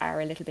seizures are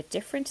a little bit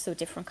different, so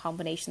different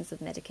combinations of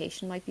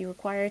medication might be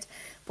required.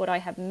 But I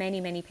have many,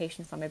 many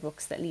patients on my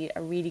books that lead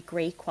a really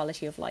great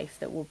quality of life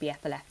that will be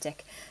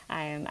epileptic,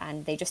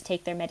 and they just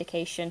take their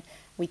medication.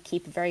 We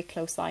keep a very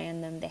close eye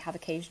on them. They have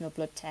occasional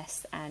blood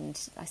tests, and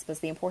I suppose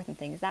the important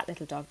thing is that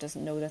little dog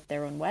doesn't know that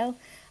they're unwell,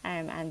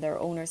 and their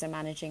owners are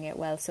managing it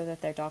well so that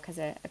their dog has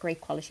a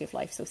great quality of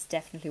life. So it's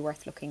definitely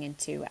worth looking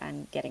into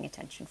and getting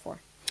attention for.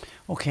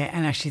 Okay,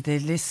 and actually the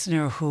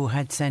listener who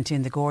had sent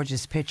in the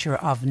gorgeous picture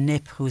of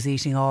Nip, who's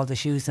eating all the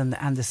shoes and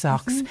the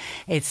socks,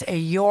 it's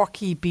a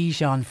Yorkie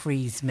Bichon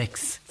Frise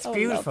mix. It's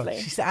beautiful. Lovely.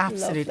 She's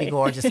absolutely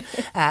gorgeous.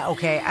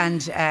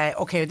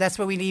 Okay, that's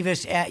where we leave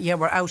it.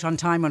 We're out on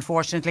time,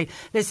 unfortunately.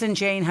 Listen,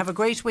 Jane, have a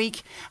great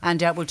week, and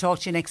we'll talk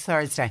to you next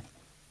Thursday.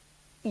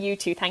 You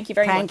too. Thank you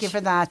very much. Thank you for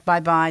that.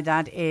 Bye-bye.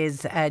 That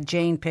is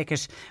Jane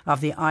Pickett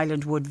of the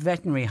Islandwood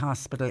Veterinary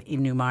Hospital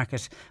in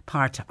Newmarket,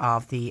 part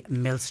of the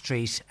Mill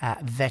Street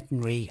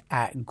Veterinary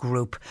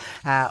Group.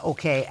 I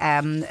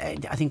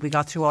think we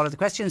got through all of the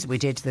questions we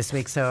did this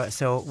week,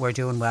 so we're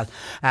doing well.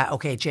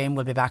 Jane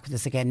will be back with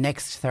us again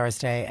next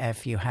Thursday.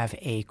 If you have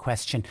a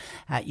question,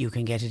 you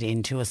can get it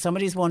in to us.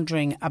 Somebody's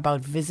wondering about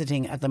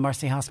visiting at the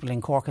Mercy Hospital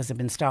in Cork. Has it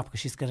been stopped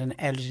because she's got an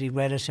elderly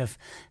relative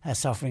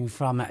suffering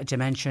from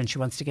dementia, and she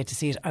wants to get to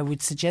see it. I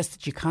would suggest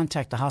that you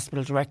contact the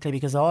hospital directly,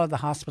 because all of the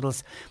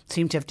hospitals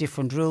seem to have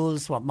different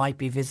rules. What might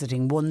be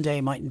visiting one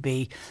day mightn't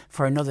be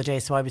for another day.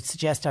 So I would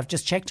suggest, I've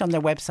just checked on their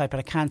website,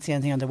 but I can't see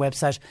anything on their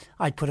website.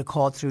 I'd put a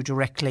call through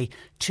directly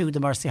to the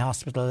Mercy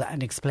Hospital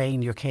and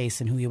explain your case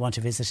and who you want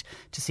to visit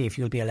to see if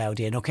you'll be allowed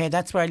in. Okay,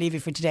 that's where I leave you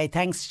for today.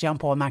 Thanks to John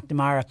Paul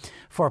McNamara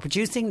for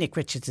producing. Nick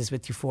Richards is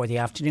with you for the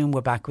afternoon. We're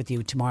back with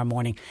you tomorrow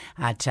morning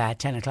at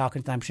 10 o'clock.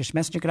 And I'm Patricia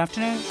Messenger. Good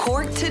afternoon.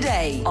 Cork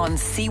Today on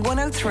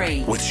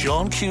C103 with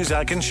Sean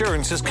Cusack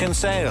Insurance's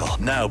Kinsale,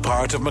 now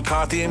part of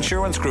McCarthy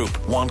Insurance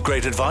Group. Want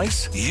great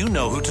advice? You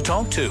know who to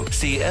talk to.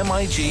 See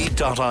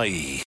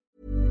MIG.ie.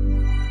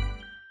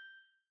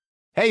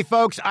 Hey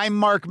folks, I'm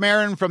Mark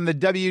Maron from the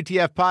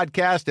WTF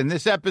podcast, and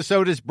this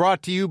episode is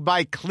brought to you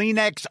by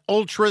Kleenex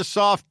Ultra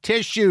Soft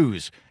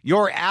Tissues,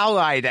 your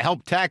ally to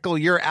help tackle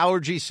your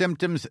allergy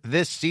symptoms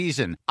this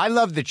season. I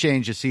love the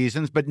change of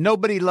seasons, but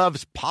nobody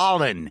loves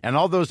pollen and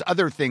all those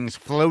other things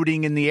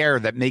floating in the air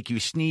that make you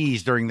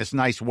sneeze during this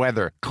nice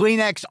weather.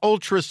 Kleenex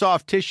Ultra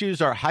Soft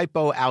Tissues are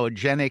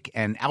hypoallergenic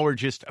and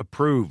allergist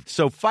approved,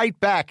 so fight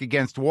back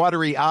against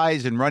watery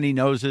eyes and runny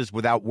noses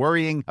without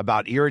worrying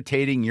about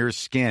irritating your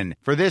skin.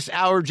 For this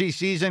allergy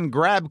season,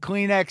 grab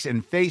Kleenex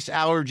and face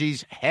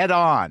allergies head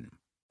on.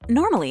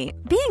 Normally,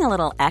 being a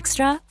little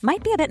extra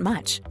might be a bit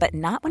much, but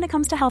not when it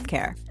comes to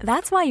healthcare.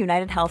 That's why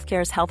United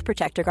Healthcare's Health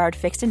Protector Guard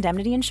fixed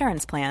indemnity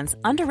insurance plans,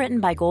 underwritten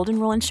by Golden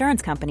Rule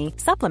Insurance Company,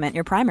 supplement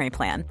your primary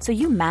plan so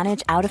you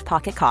manage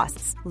out-of-pocket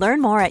costs.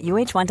 Learn more at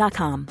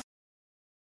uh1.com.